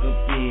back up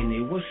in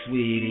it. What's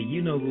with it?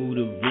 You know who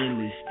the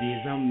realest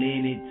is. I'm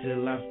in it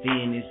till I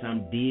finish. I'm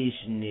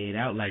dishing it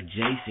out like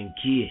Jason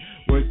Kidd.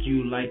 Work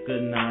you like a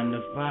 9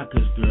 to 5,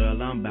 'cause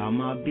girl, I'm about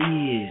my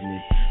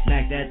business.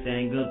 Back that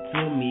thing up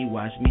to me,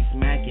 watch me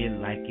smack it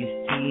like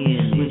it's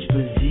 10. Switch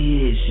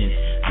positions,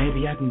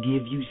 baby, I can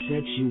give you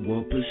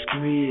sexual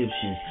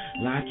prescriptions.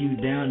 Lock you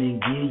down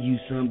and give you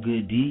some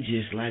good D,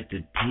 just like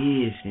the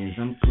Pistons.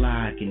 I'm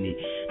clocking it,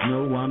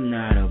 no, I'm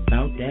not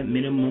about that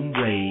minimum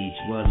wage.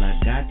 Well, I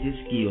got the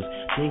skills,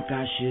 think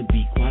I should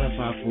be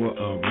qualified for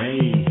a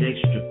raise.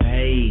 Extra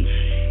pay,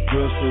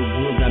 girl so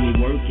good, got me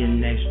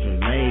working extra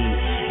late.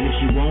 And if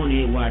she want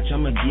it, watch,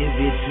 I'ma give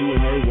it to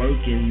her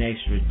working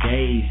extra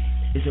days.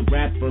 It's a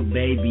rapper,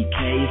 baby,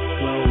 case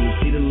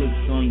closed. See the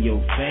looks on your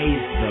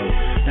face, though.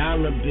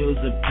 Dollar bills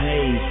are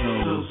paid,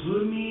 so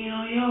put me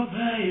on your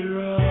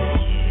payroll.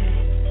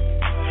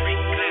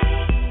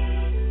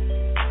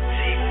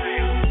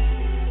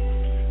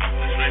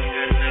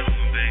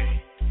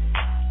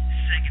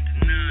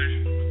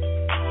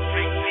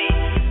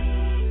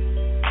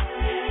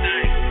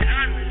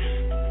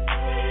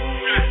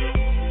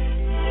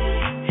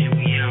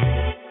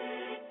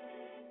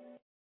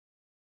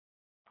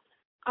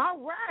 All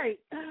right.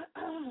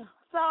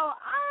 So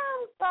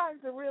I'm starting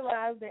to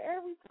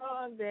every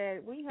song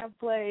that we have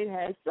played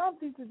has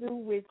something to do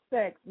with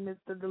sex,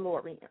 Mr.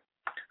 DeLorean.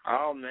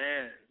 Oh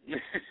man.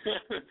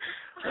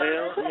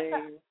 Well,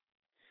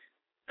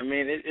 I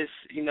mean, it's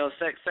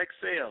sex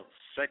sells.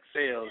 Sex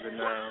sells, and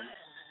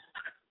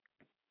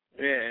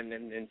yeah,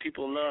 and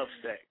people love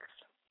sex.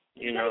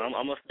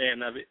 I'm a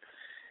fan of it,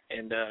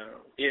 and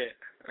yeah.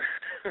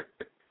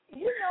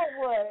 You know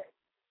what?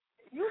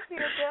 You feel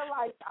that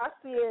like I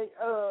said,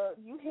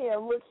 you had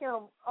Look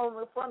Him on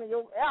the front of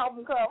your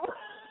album cover.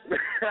 Like,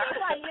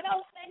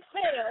 sex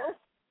sells.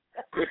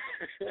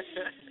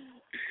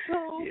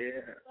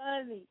 Too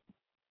funny.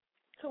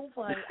 Too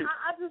funny.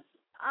 I just,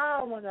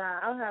 oh my God,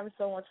 I'm having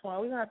so much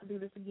fun. We're going to have to do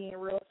this again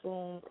real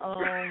soon.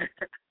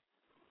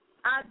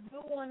 I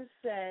do want to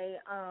say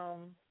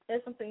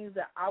there's some things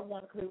that I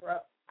want to clear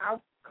up. I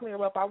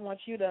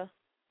want you to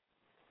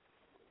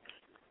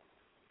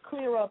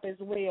clear up as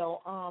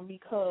well,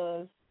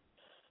 because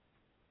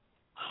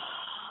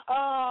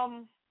I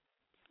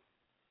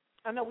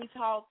know we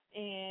talked,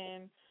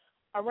 and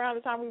around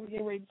the time we were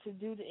getting ready to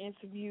do the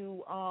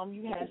interview,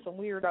 you had some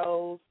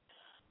weirdos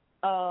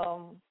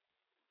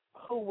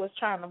who was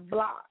trying to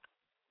block,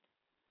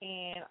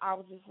 and I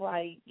was just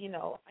like,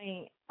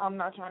 I'm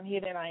not trying to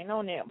hear that, I ain't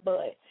on that,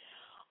 but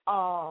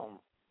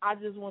I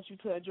just want you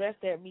to address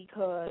that,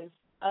 because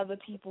other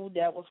people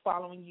that was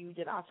following you,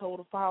 that I told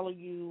to follow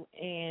you,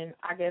 and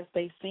I guess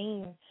they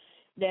seen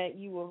that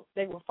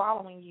they were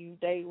following you,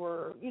 they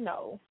were,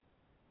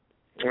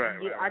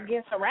 I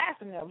guess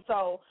harassing them.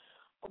 So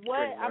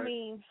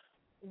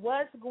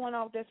what's going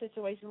on with that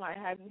situation? Like,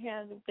 have you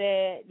handled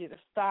that? Did it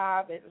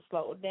stop? Did it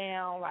slow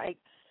down? Like,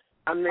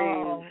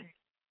 only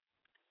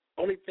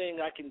thing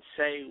I can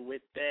say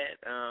with that,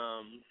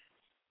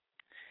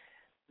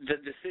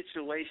 the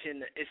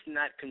situation, it's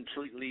not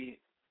completely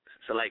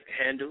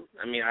handled.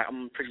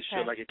 I'm pretty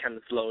sure it kind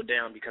of slowed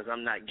down because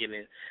I'm not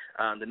getting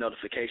the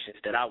notifications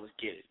that I was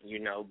getting,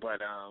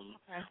 But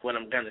what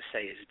I'm gonna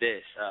say is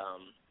this: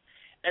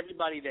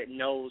 everybody that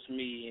knows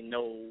me and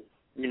know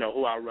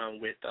who I run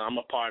with, I'm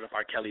a part of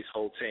R. Kelly's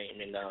whole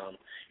team, and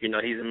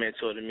he's a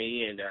mentor to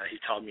me, and he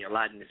taught me a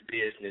lot in this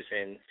business,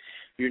 and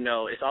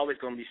it's always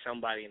gonna be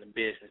somebody in the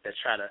business that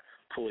try to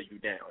pull you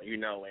down,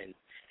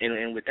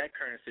 and with that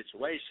current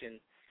situation,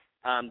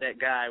 that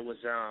guy was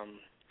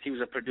he was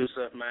a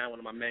producer of mine, one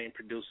of my main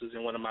producers,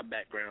 and one of my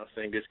background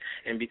singers.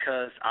 And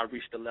because I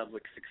reached a level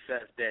of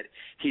success that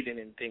he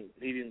didn't think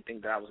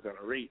that I was going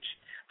to reach,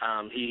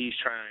 he's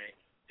trying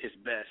his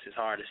best, his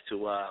hardest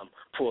to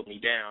pull me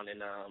down.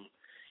 And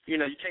you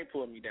can't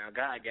pull me down.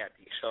 God got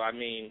me. So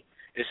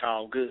it's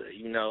all good.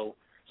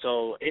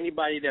 So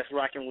anybody that's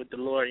rocking with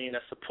DeLorean,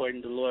 that's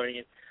supporting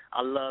DeLorean,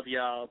 I love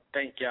y'all.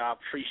 Thank y'all.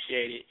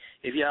 Appreciate it.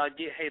 If y'all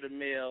get hater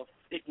mail,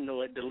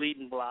 ignore it, delete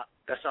and block.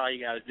 That's all you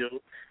got to do.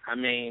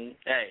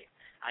 Hey,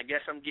 I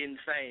guess I'm getting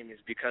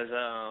famous because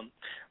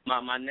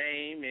my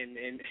name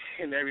and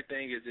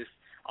everything is just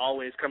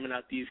always coming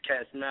out these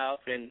cats'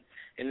 mouth, and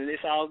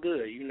it's all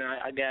good.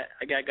 I got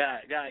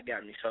God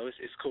got me, so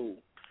it's cool.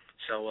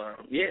 So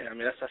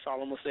that's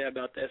all I'm gonna say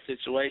about that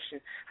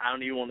situation. I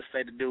don't even want to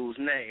say the dude's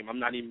name. I'm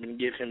not even gonna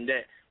give him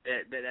that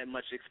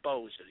much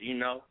exposure,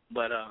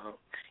 But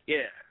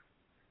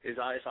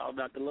it's all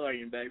about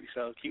DeLorean, baby.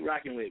 So keep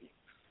rocking with me.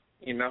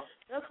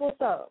 That's what's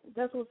up.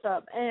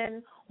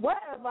 And what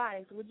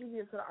advice would you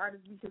give to the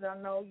artists, because I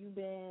know you've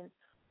been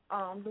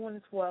doing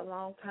this for a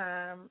long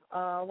time?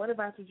 What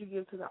advice would you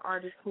give to the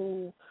artists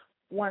who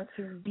want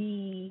to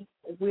be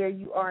where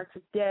you are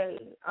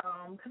today?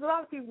 Because a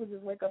lot of people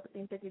just wake up and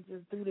think they can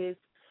just do this,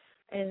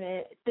 and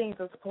then things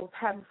are supposed to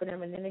happen for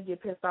them, and then they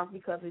get pissed off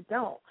because they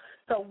don't.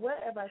 So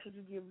what advice would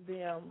you give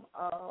them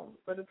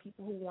for the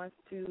people who want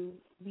to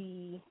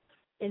be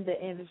in the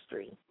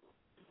industry?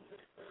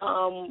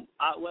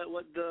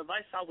 What the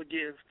advice I would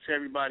give to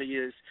everybody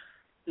is,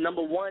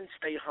 number one,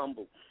 stay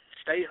humble.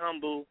 Stay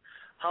humble.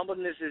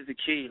 Humbleness is the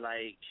key.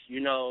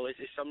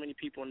 It's so many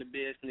people in the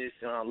business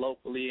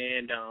locally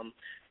and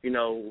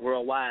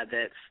worldwide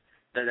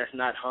that's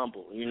not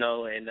humble.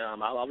 And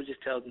I would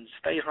just tell them,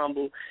 stay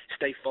humble,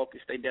 stay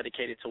focused, stay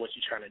dedicated to what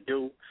you're trying to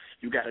do.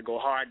 You got to go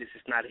hard. This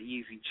is not an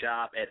easy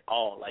job at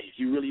all. If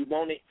you really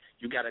want it,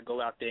 you got to go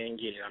out there and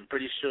get it. I'm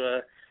pretty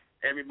sure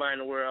everybody in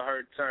the world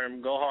heard the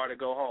term "go hard or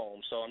go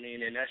home." So and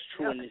that's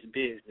true in this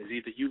business.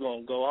 Either you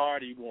gonna go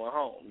hard or you going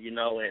home.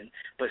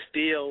 But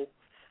still,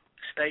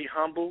 stay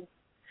humble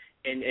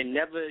and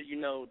never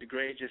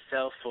degrade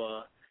yourself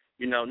or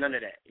none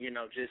of that.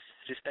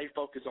 Just stay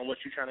focused on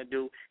what you're trying to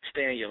do.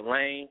 Stay in your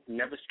lane.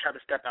 Never try to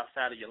step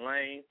outside of your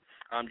lane.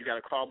 You got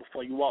to crawl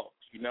before you walk.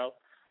 Just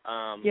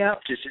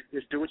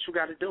do what you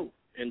got to do,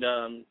 and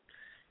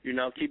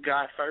keep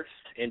God first,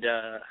 and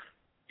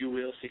you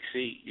will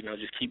succeed.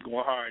 Just keep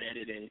going hard at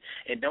it, and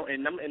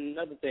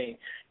another thing,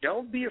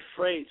 don't be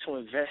afraid to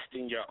invest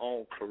in your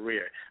own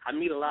career. I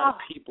meet a lot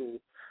of people.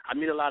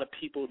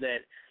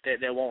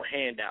 that want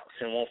handouts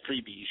and want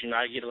freebies.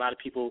 I get a lot of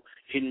people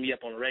hitting me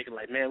up on the regular,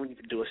 like, man, we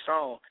need to do a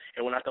song.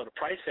 And when I throw the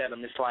price at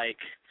them, it's like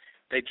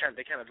they kind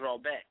of draw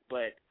back.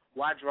 But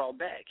why draw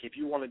back? If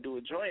you want to do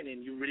a joint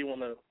and you really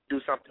want to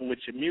do something with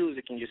your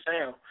music and your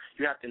sound,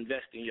 you have to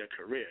invest in your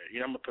career.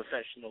 I'm a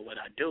professional at what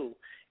I do,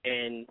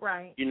 and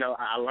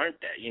I learned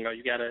that. You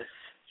gotta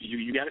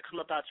come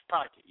up out your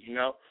pocket.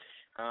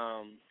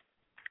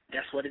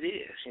 That's what it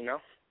is. And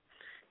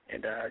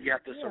you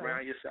have to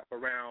surround yourself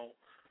around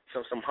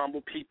some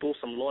humble people,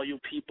 some loyal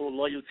people.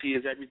 Loyalty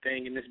is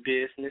everything in this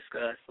business.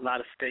 It's a lot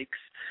of stakes,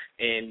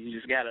 and you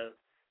just gotta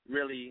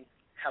really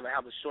have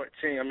a short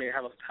team.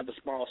 Have a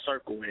small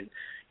circle, and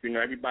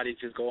everybody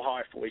just go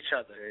hard for each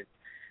other and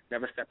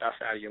never step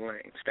outside of your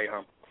lane. Stay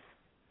humble.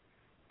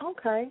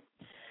 Okay,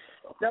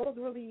 that was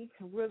really,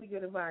 really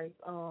good advice.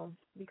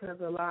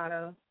 Because a lot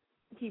of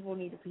people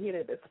need to hear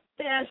that,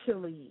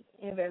 especially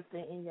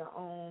investing in your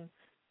own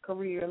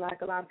career.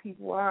 Like a lot of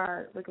people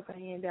are looking for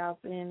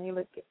handouts, and they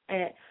look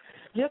at.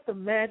 Just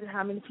imagine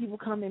how many people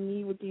come to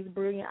me with these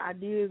brilliant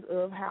ideas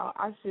of how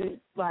I should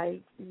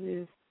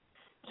just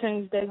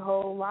change their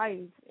whole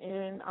life,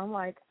 and I'm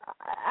like,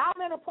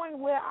 I'm at a point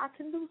where I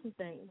can do some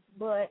things,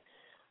 but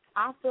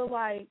I feel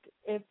like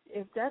if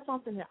that's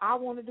something that I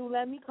want to do,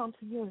 let me come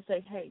to you and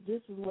say, hey,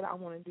 this is what I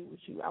want to do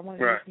with you. I want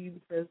to do it for you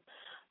because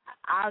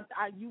I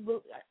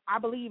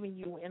believe in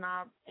you, and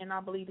I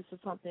believe this is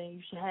something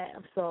you should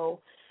have.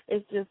 So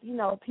it's just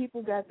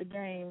people got the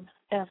game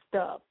effed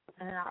up,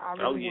 and I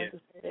really want to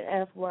say the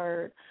F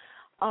word,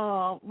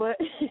 but.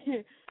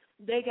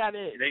 They got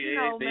it. They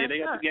got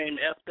the game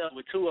effed up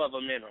with two of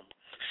them in them.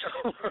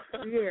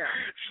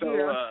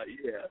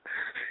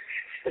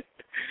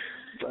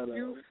 But,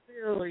 you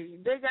silly.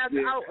 They got.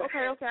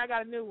 Okay. I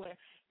got a new one.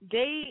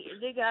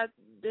 They got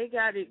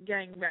it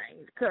gang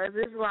banged because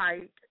it's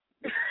like.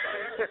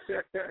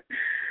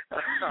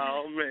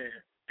 Oh man.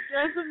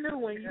 That's a new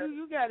one.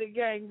 You got it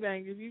gang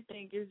banged if you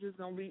think it's just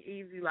gonna be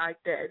easy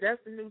like that.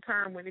 That's the new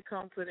term when it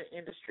comes to the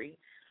industry.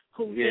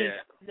 Who think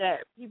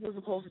that people are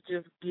supposed to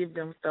just give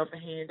them stuff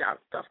and hand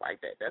out stuff like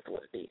that. That's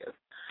what it is.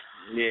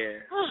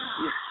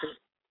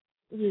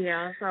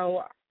 Yeah.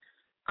 So,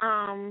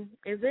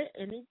 is there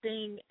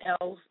anything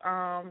else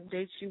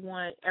that you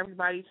want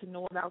everybody to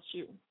know about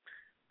you?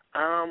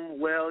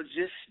 Well,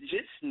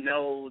 just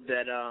know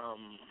that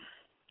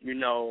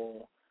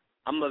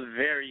I'm a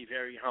very,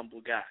 very humble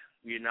guy.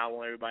 I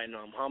want everybody to know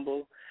I'm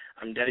humble.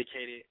 I'm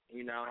dedicated.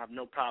 I have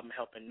no problem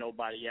helping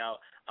nobody out.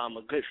 I'm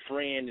a good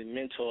friend and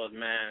mentor of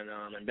mine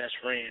and best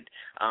friend.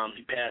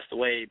 He passed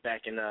away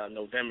back in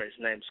November. His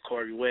name's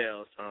Corey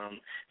Wells.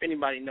 If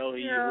anybody know who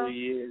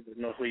he is,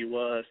 know who he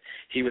was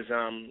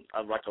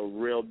like a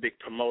real big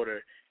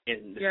promoter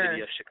in the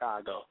city of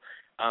Chicago.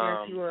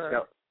 Yes, he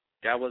was.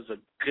 That was a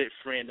good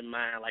friend of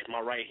mine, like my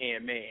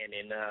right-hand man.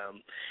 And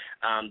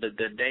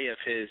the day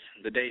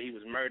he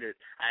was murdered,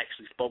 I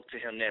actually spoke to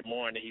him that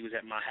morning. He was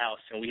at my house,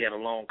 and we had a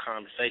long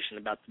conversation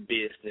about the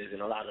business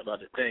and a lot of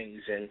other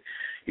things. And,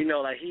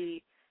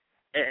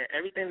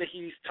 everything that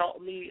he's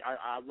taught me,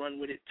 I run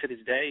with it to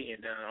this day,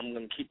 and I'm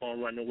going to keep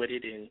on running with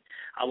it. And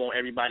I want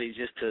everybody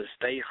just to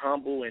stay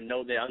humble and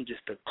know that I'm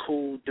just a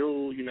cool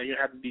dude. You don't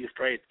have to be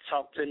afraid to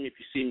talk to me if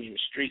you see me in the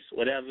streets or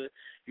whatever.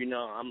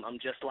 I'm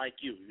just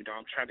like you.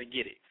 I'm trying to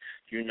get it.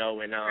 And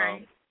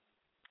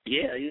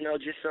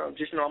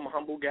just know I'm a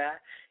humble guy,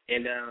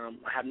 and I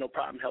have no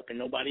problem helping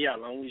nobody out.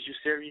 As long as you're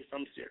serious,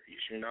 I'm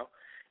serious.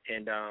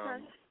 And I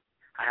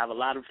have a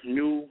lot of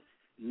new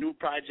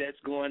projects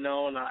going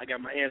on. I got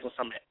my hands on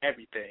some of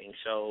everything.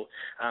 So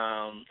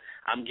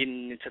I'm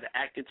getting into the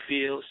acting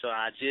field. So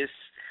I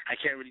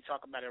can't really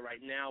talk about it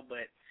right now,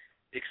 but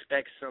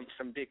expect some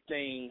big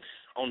things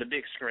on the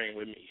big screen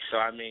with me. So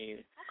I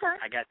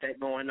got that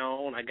going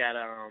on. I got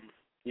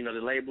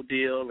the label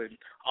deal and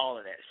all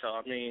of that. So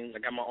I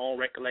got my own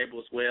record label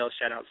as well.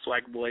 Shout out to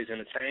Swag Boys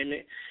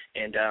Entertainment,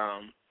 and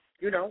I'm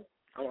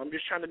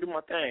just trying to do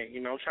my thing.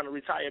 I'm trying to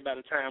retire by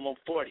the time I'm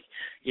 40.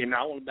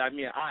 I want to buy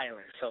me an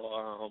island.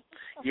 So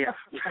yeah.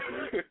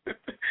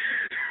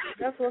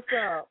 That's what's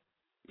up.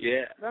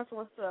 Yeah. That's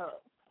what's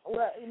up.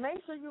 Well,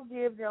 make sure you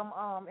give them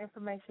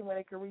information where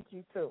they can reach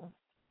you too.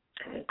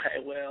 Okay,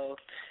 well,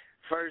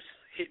 first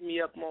hit me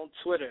up on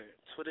Twitter,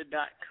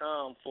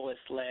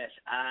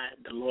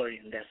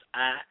 twitter.com/IDeLorean. That's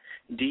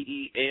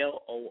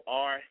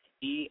IDELOREAN.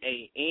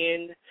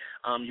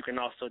 You can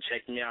also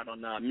check me out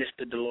on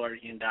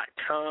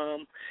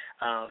MrDeLorean.com,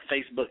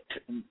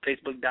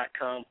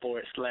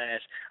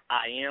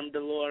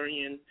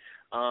 Facebook.com/IamDeLorean.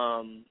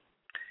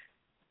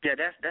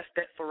 That's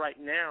that for right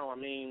now.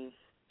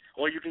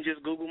 Or you can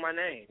just Google my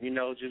name.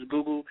 Just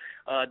Google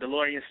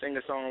DeLorean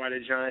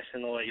singer-songwriter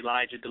Johnson or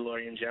Elijah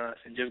DeLorean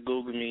Johnson. Just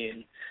Google me,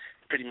 and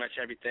pretty much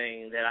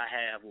everything that I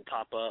have will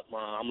pop up.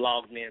 I'm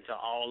logged into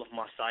all of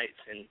my sites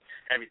and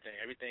everything.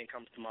 Everything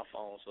comes to my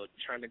phone. So if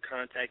you're trying to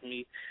contact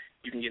me,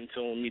 you can get in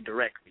tune with me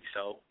directly.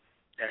 So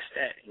that's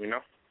that,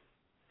 Okay,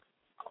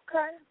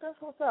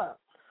 that's what's up.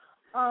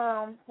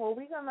 Well,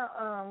 we're going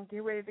to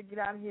get ready to get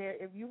out of here.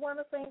 If you want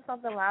to sing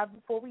something live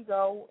before we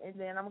go, and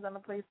then I'm going to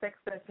play Sex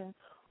Session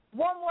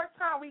one more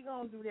time. We're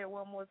going to do that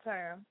one more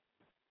time.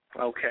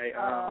 Okay.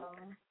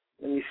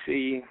 Let me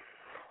see.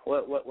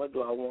 What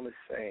do I want to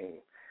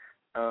sing?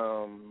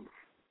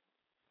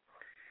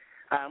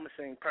 I'm going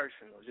to sing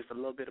personal, just a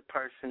little bit of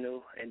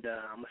personal, and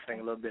I'm going to sing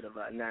a little bit of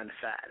 9 to 5.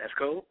 That's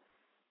cool?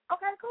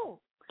 Okay, cool.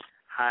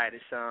 All right,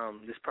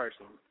 this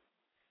personal.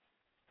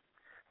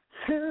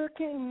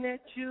 Looking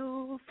at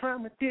you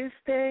from a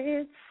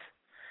distance,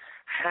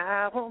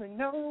 I want to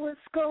know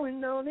what's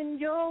going on in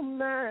your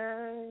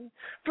mind.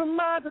 From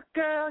other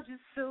girls, you're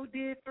so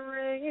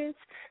different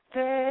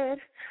that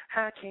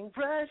I can't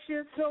rush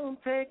you, so I'm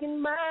taking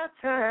my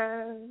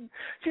time.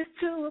 Just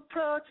to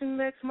approach you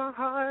makes my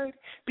heart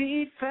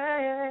beat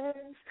fast.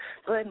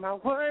 But my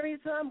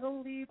worries, I'm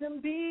going to leave them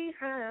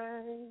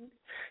behind.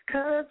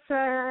 'Cause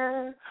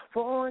I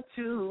want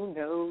to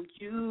know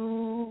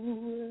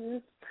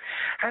you.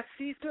 I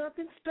see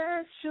something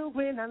special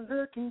when I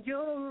look in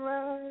your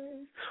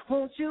eyes.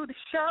 Want you to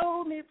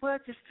show me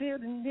what you're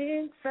feeling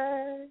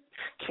inside.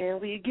 Can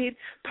we get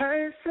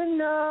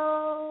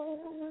personal?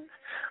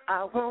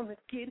 I want to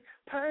get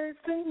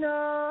personal.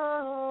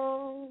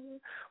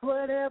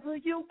 Whatever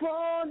you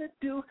want to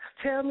do,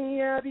 tell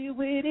me I'll be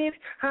with it.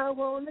 I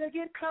want to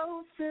get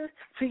closer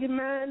to your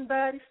mind,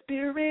 body,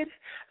 spirit.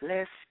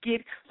 Let's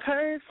get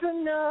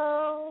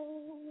personal.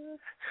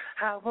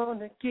 I want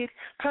to get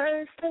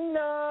personal.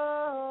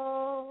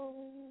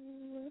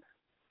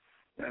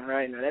 All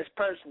right, now that's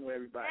personal,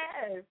 everybody.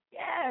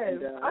 Yes,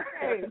 And,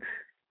 okay.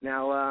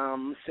 Now,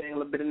 I'm saying a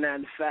little bit of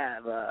 9 to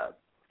 5.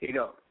 Here you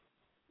go.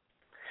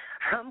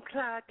 I'm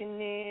clocking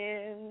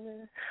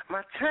in.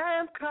 My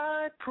time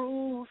card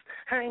proves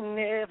I ain't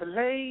never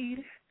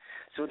late.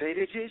 So they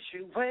just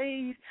you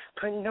wait,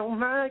 putting on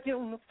my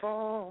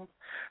uniform.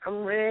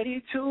 I'm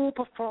ready to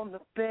perform the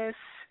best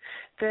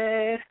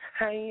that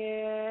I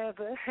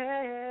ever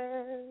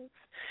have.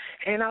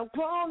 And I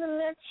want to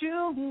let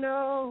you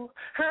know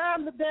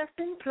I'm the best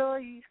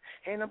employee,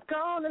 and I'm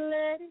going to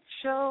let it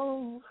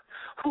show.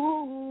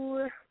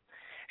 Ooh.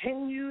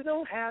 And you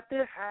don't have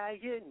to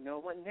hire no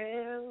one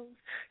else,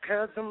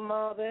 'cause I'm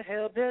all the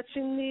help that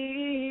you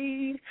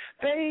need.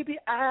 Baby,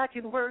 I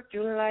can work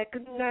you like a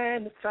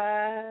 9 to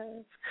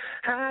 5.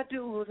 I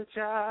do the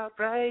job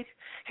right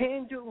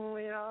and do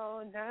it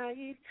all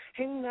night.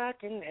 And I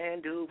can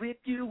handle if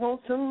you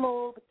want some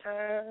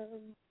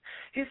overtime.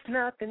 It's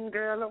nothing,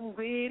 girl, I'm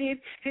with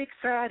it.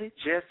 Excited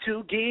just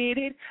to get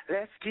it.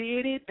 Let's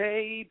get it,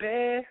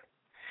 baby.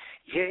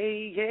 Yeah,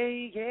 yeah,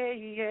 yeah,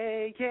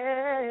 yeah,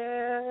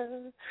 yeah.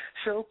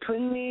 So put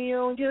me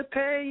on your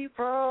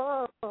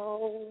payroll.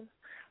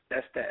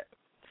 That's that.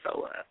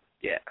 So,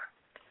 yeah.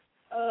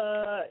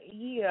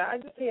 Yeah, I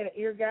just had an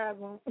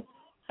eargasm.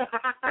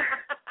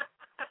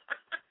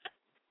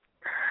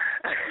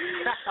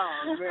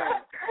 Oh,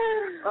 man.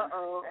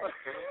 Uh-oh.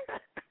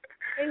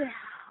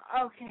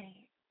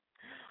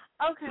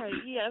 Okay,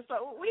 yeah,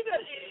 so we got...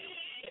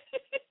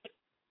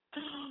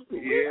 Yeah.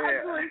 We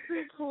are going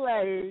to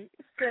play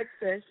Sex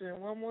Session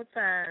one more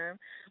time.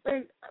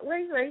 Wait.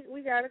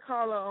 We got a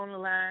caller on the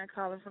line,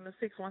 calling from the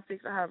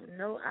 616. I have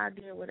no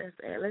idea what that's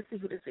at. Let's see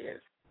who this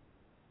is.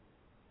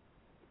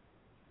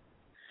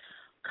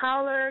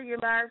 Caller, you're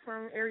live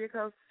from area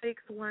code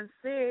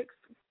 616.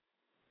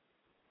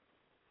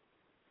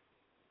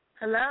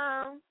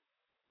 Hello?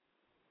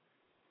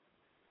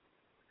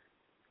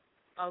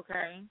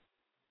 Okay.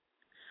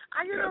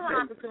 I give him an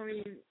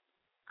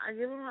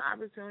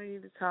opportunity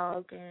to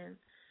talk, and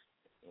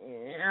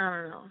I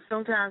don't know.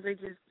 Sometimes they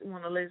just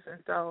want to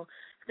listen, so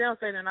if they don't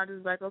say that, I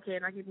just like, okay,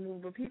 and I keep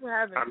moving. But people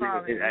have been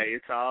calling. Hey,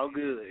 it's all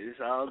good. It's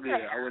all good.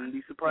 Okay. I wouldn't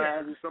be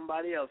surprised if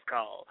somebody else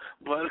called.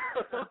 But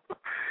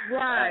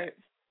right.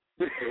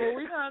 Well,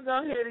 we're gonna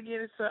go ahead and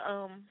get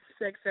into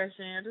Sex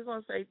Session. I just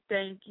want to say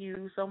thank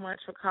you so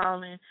much for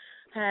calling.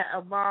 Had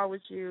a ball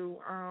with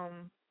you.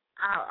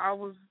 I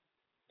was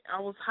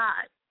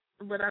hot,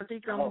 but I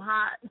think I'm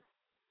hot.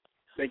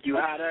 Think you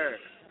hotter.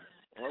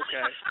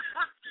 Okay.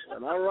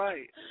 Well, all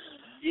right.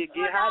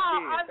 Get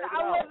hot then.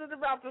 I wasn't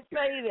about to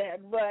say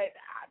that, but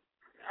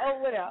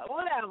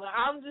whatever.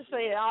 I'm just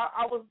saying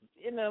I was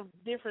in a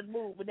different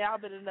mood, but now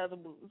I'm in another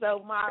mood.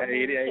 So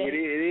it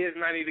is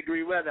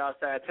 90-degree weather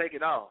outside. Take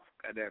it off.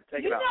 Goddamn,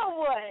 take it off. You know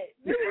what?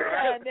 You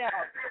find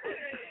out.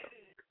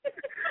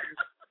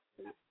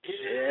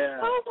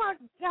 Yeah. Oh my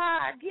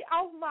God! Get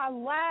off my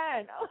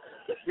line.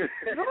 Go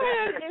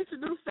ahead and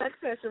introduce Sex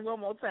Session one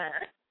more time.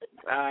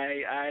 All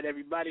right,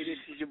 everybody. This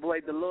is your boy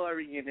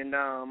DeLorean, and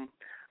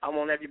I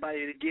want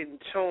everybody to get in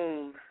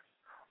tune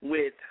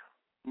with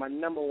my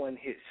 #1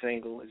 hit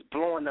single. It's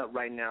blowing up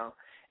right now,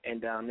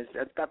 and it's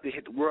about to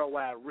hit the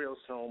worldwide real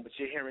soon. But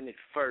you're hearing it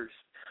first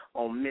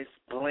on Miss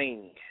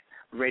Bling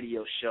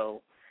radio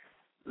show.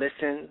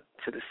 Listen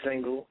to the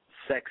single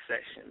 "Sex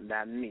Session"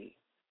 by me,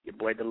 your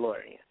boy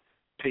DeLorean.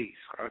 Peace.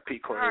 R.P.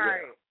 Corey. All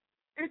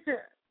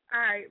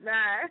right,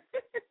 bye.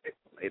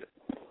 Later.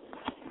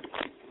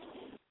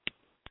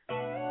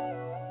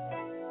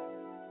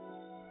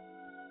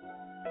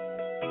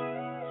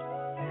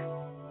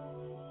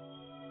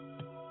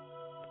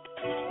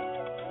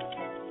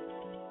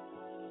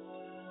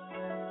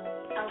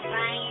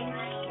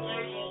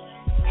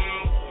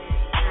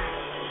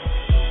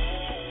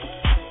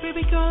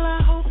 Baby girl,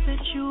 I hope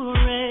that you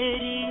are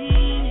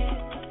ready.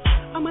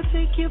 I'ma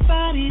take your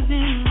body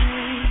then.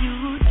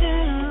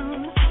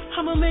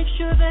 I'ma make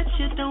sure that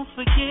you don't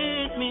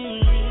forget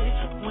me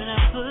when I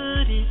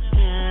put it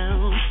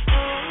down.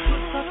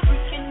 Don't stop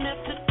freaking at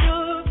the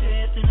door,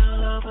 dancing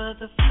all over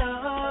the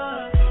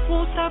floor.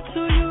 Won't stop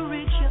till you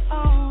reach your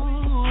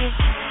own.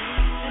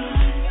 And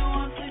when you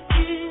want to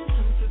give,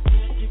 don't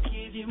forget to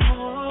give you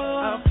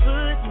more. I'll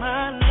put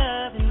my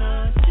loving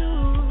on you.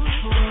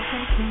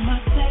 Welcome to my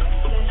sex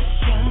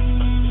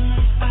session.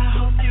 I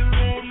hope you're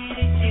ready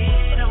to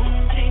get on.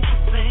 Change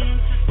the plans,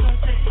 just don't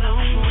take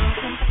long.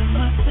 Welcome to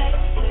my sex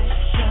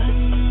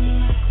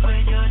session,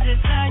 where your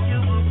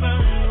desire will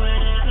burn.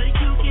 Whatever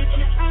you get,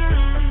 you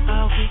earn.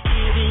 I'll be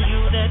giving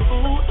you that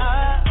ooh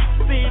ah,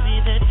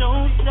 baby, that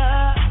don't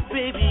stop,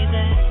 baby,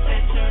 that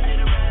turn it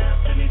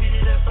around. Let me get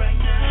it up right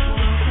now.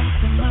 Welcome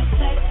to my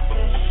sex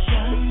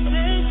session.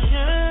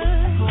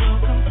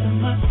 Welcome to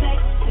my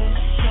sex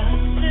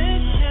session.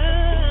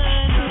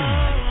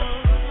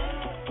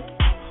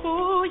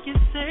 Ooh, you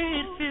say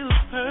it feels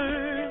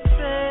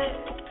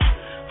perfect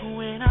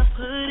when I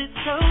put it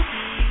so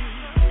deep.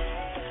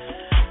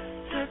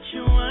 Touch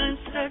you once,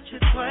 touch you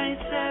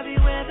twice,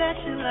 everywhere that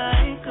you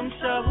like. I'm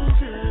so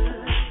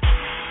good.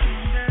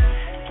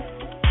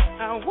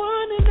 I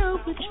wanna know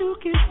what you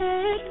can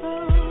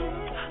handle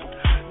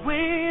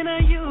when I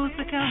use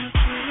the Kama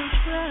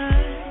Sutra.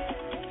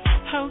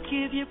 I'll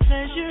give you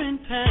pleasure and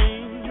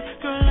pain.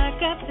 Girl, I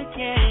got the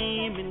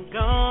game and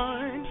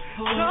gone.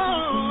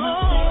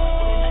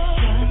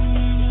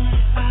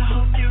 I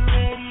hope you're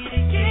ready to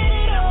get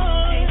it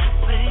on. Change the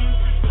plans,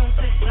 just don't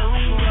take long.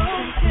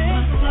 Don't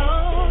take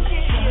long,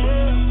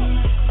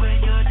 yeah. Where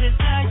your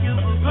desire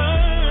will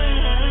burn.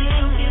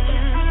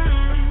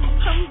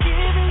 I'm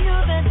giving you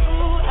that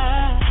ooh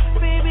ah,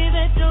 baby,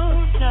 that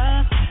don't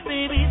stop,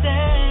 baby,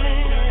 that.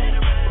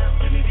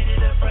 Let me beat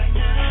it up right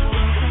now.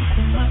 Welcome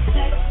to my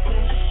sex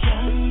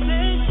session.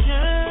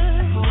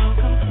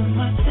 Welcome to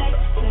my sex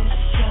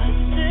session.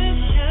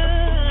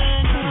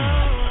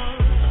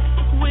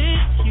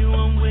 With you,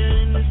 I'm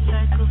willing to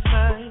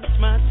sacrifice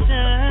my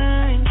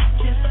time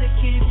just to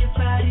give your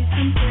body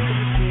some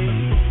therapy.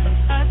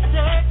 Our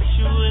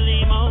sexual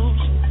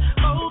emotions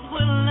both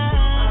will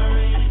align.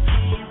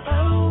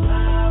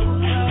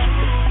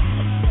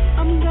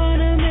 I'm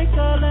gonna make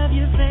all of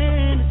your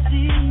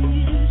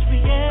fantasies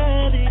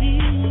reality.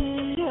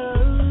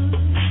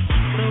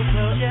 So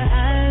close your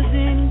eyes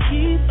and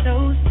keep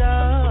those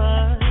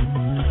stars,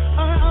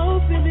 or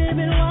open them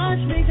and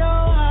watch me go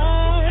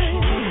hard.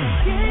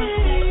 Yeah.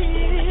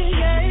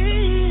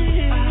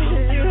 I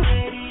hope you're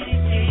ready to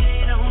get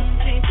it on.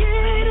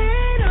 Get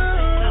it on.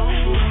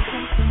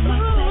 Welcome to my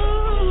sex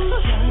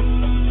session,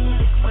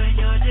 where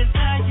your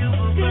desire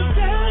will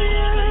burn.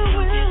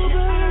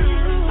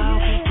 I'll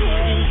be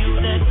giving you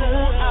that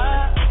ooh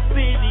ah,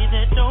 baby,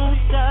 that don't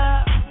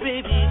stop,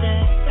 baby,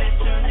 that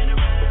turn it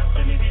around.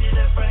 Let me beat it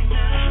up right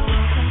now.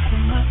 Welcome to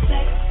my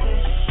sex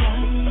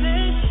session.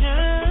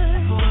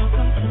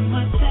 Welcome to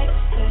my sex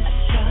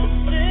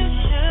session.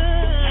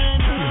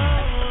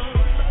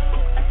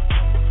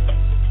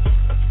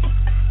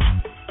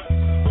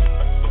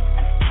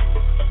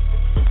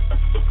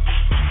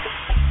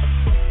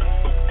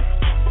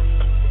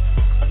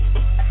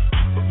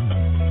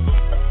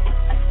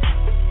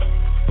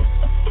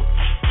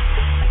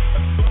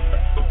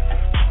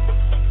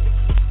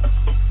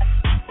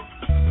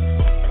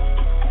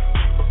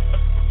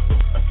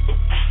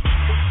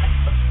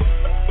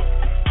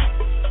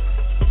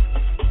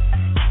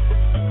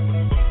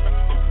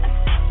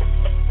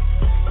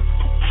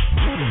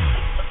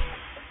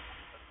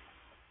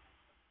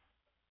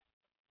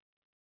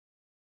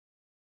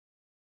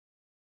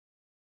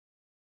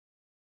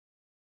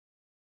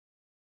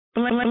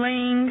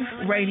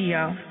 BLING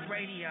Radio.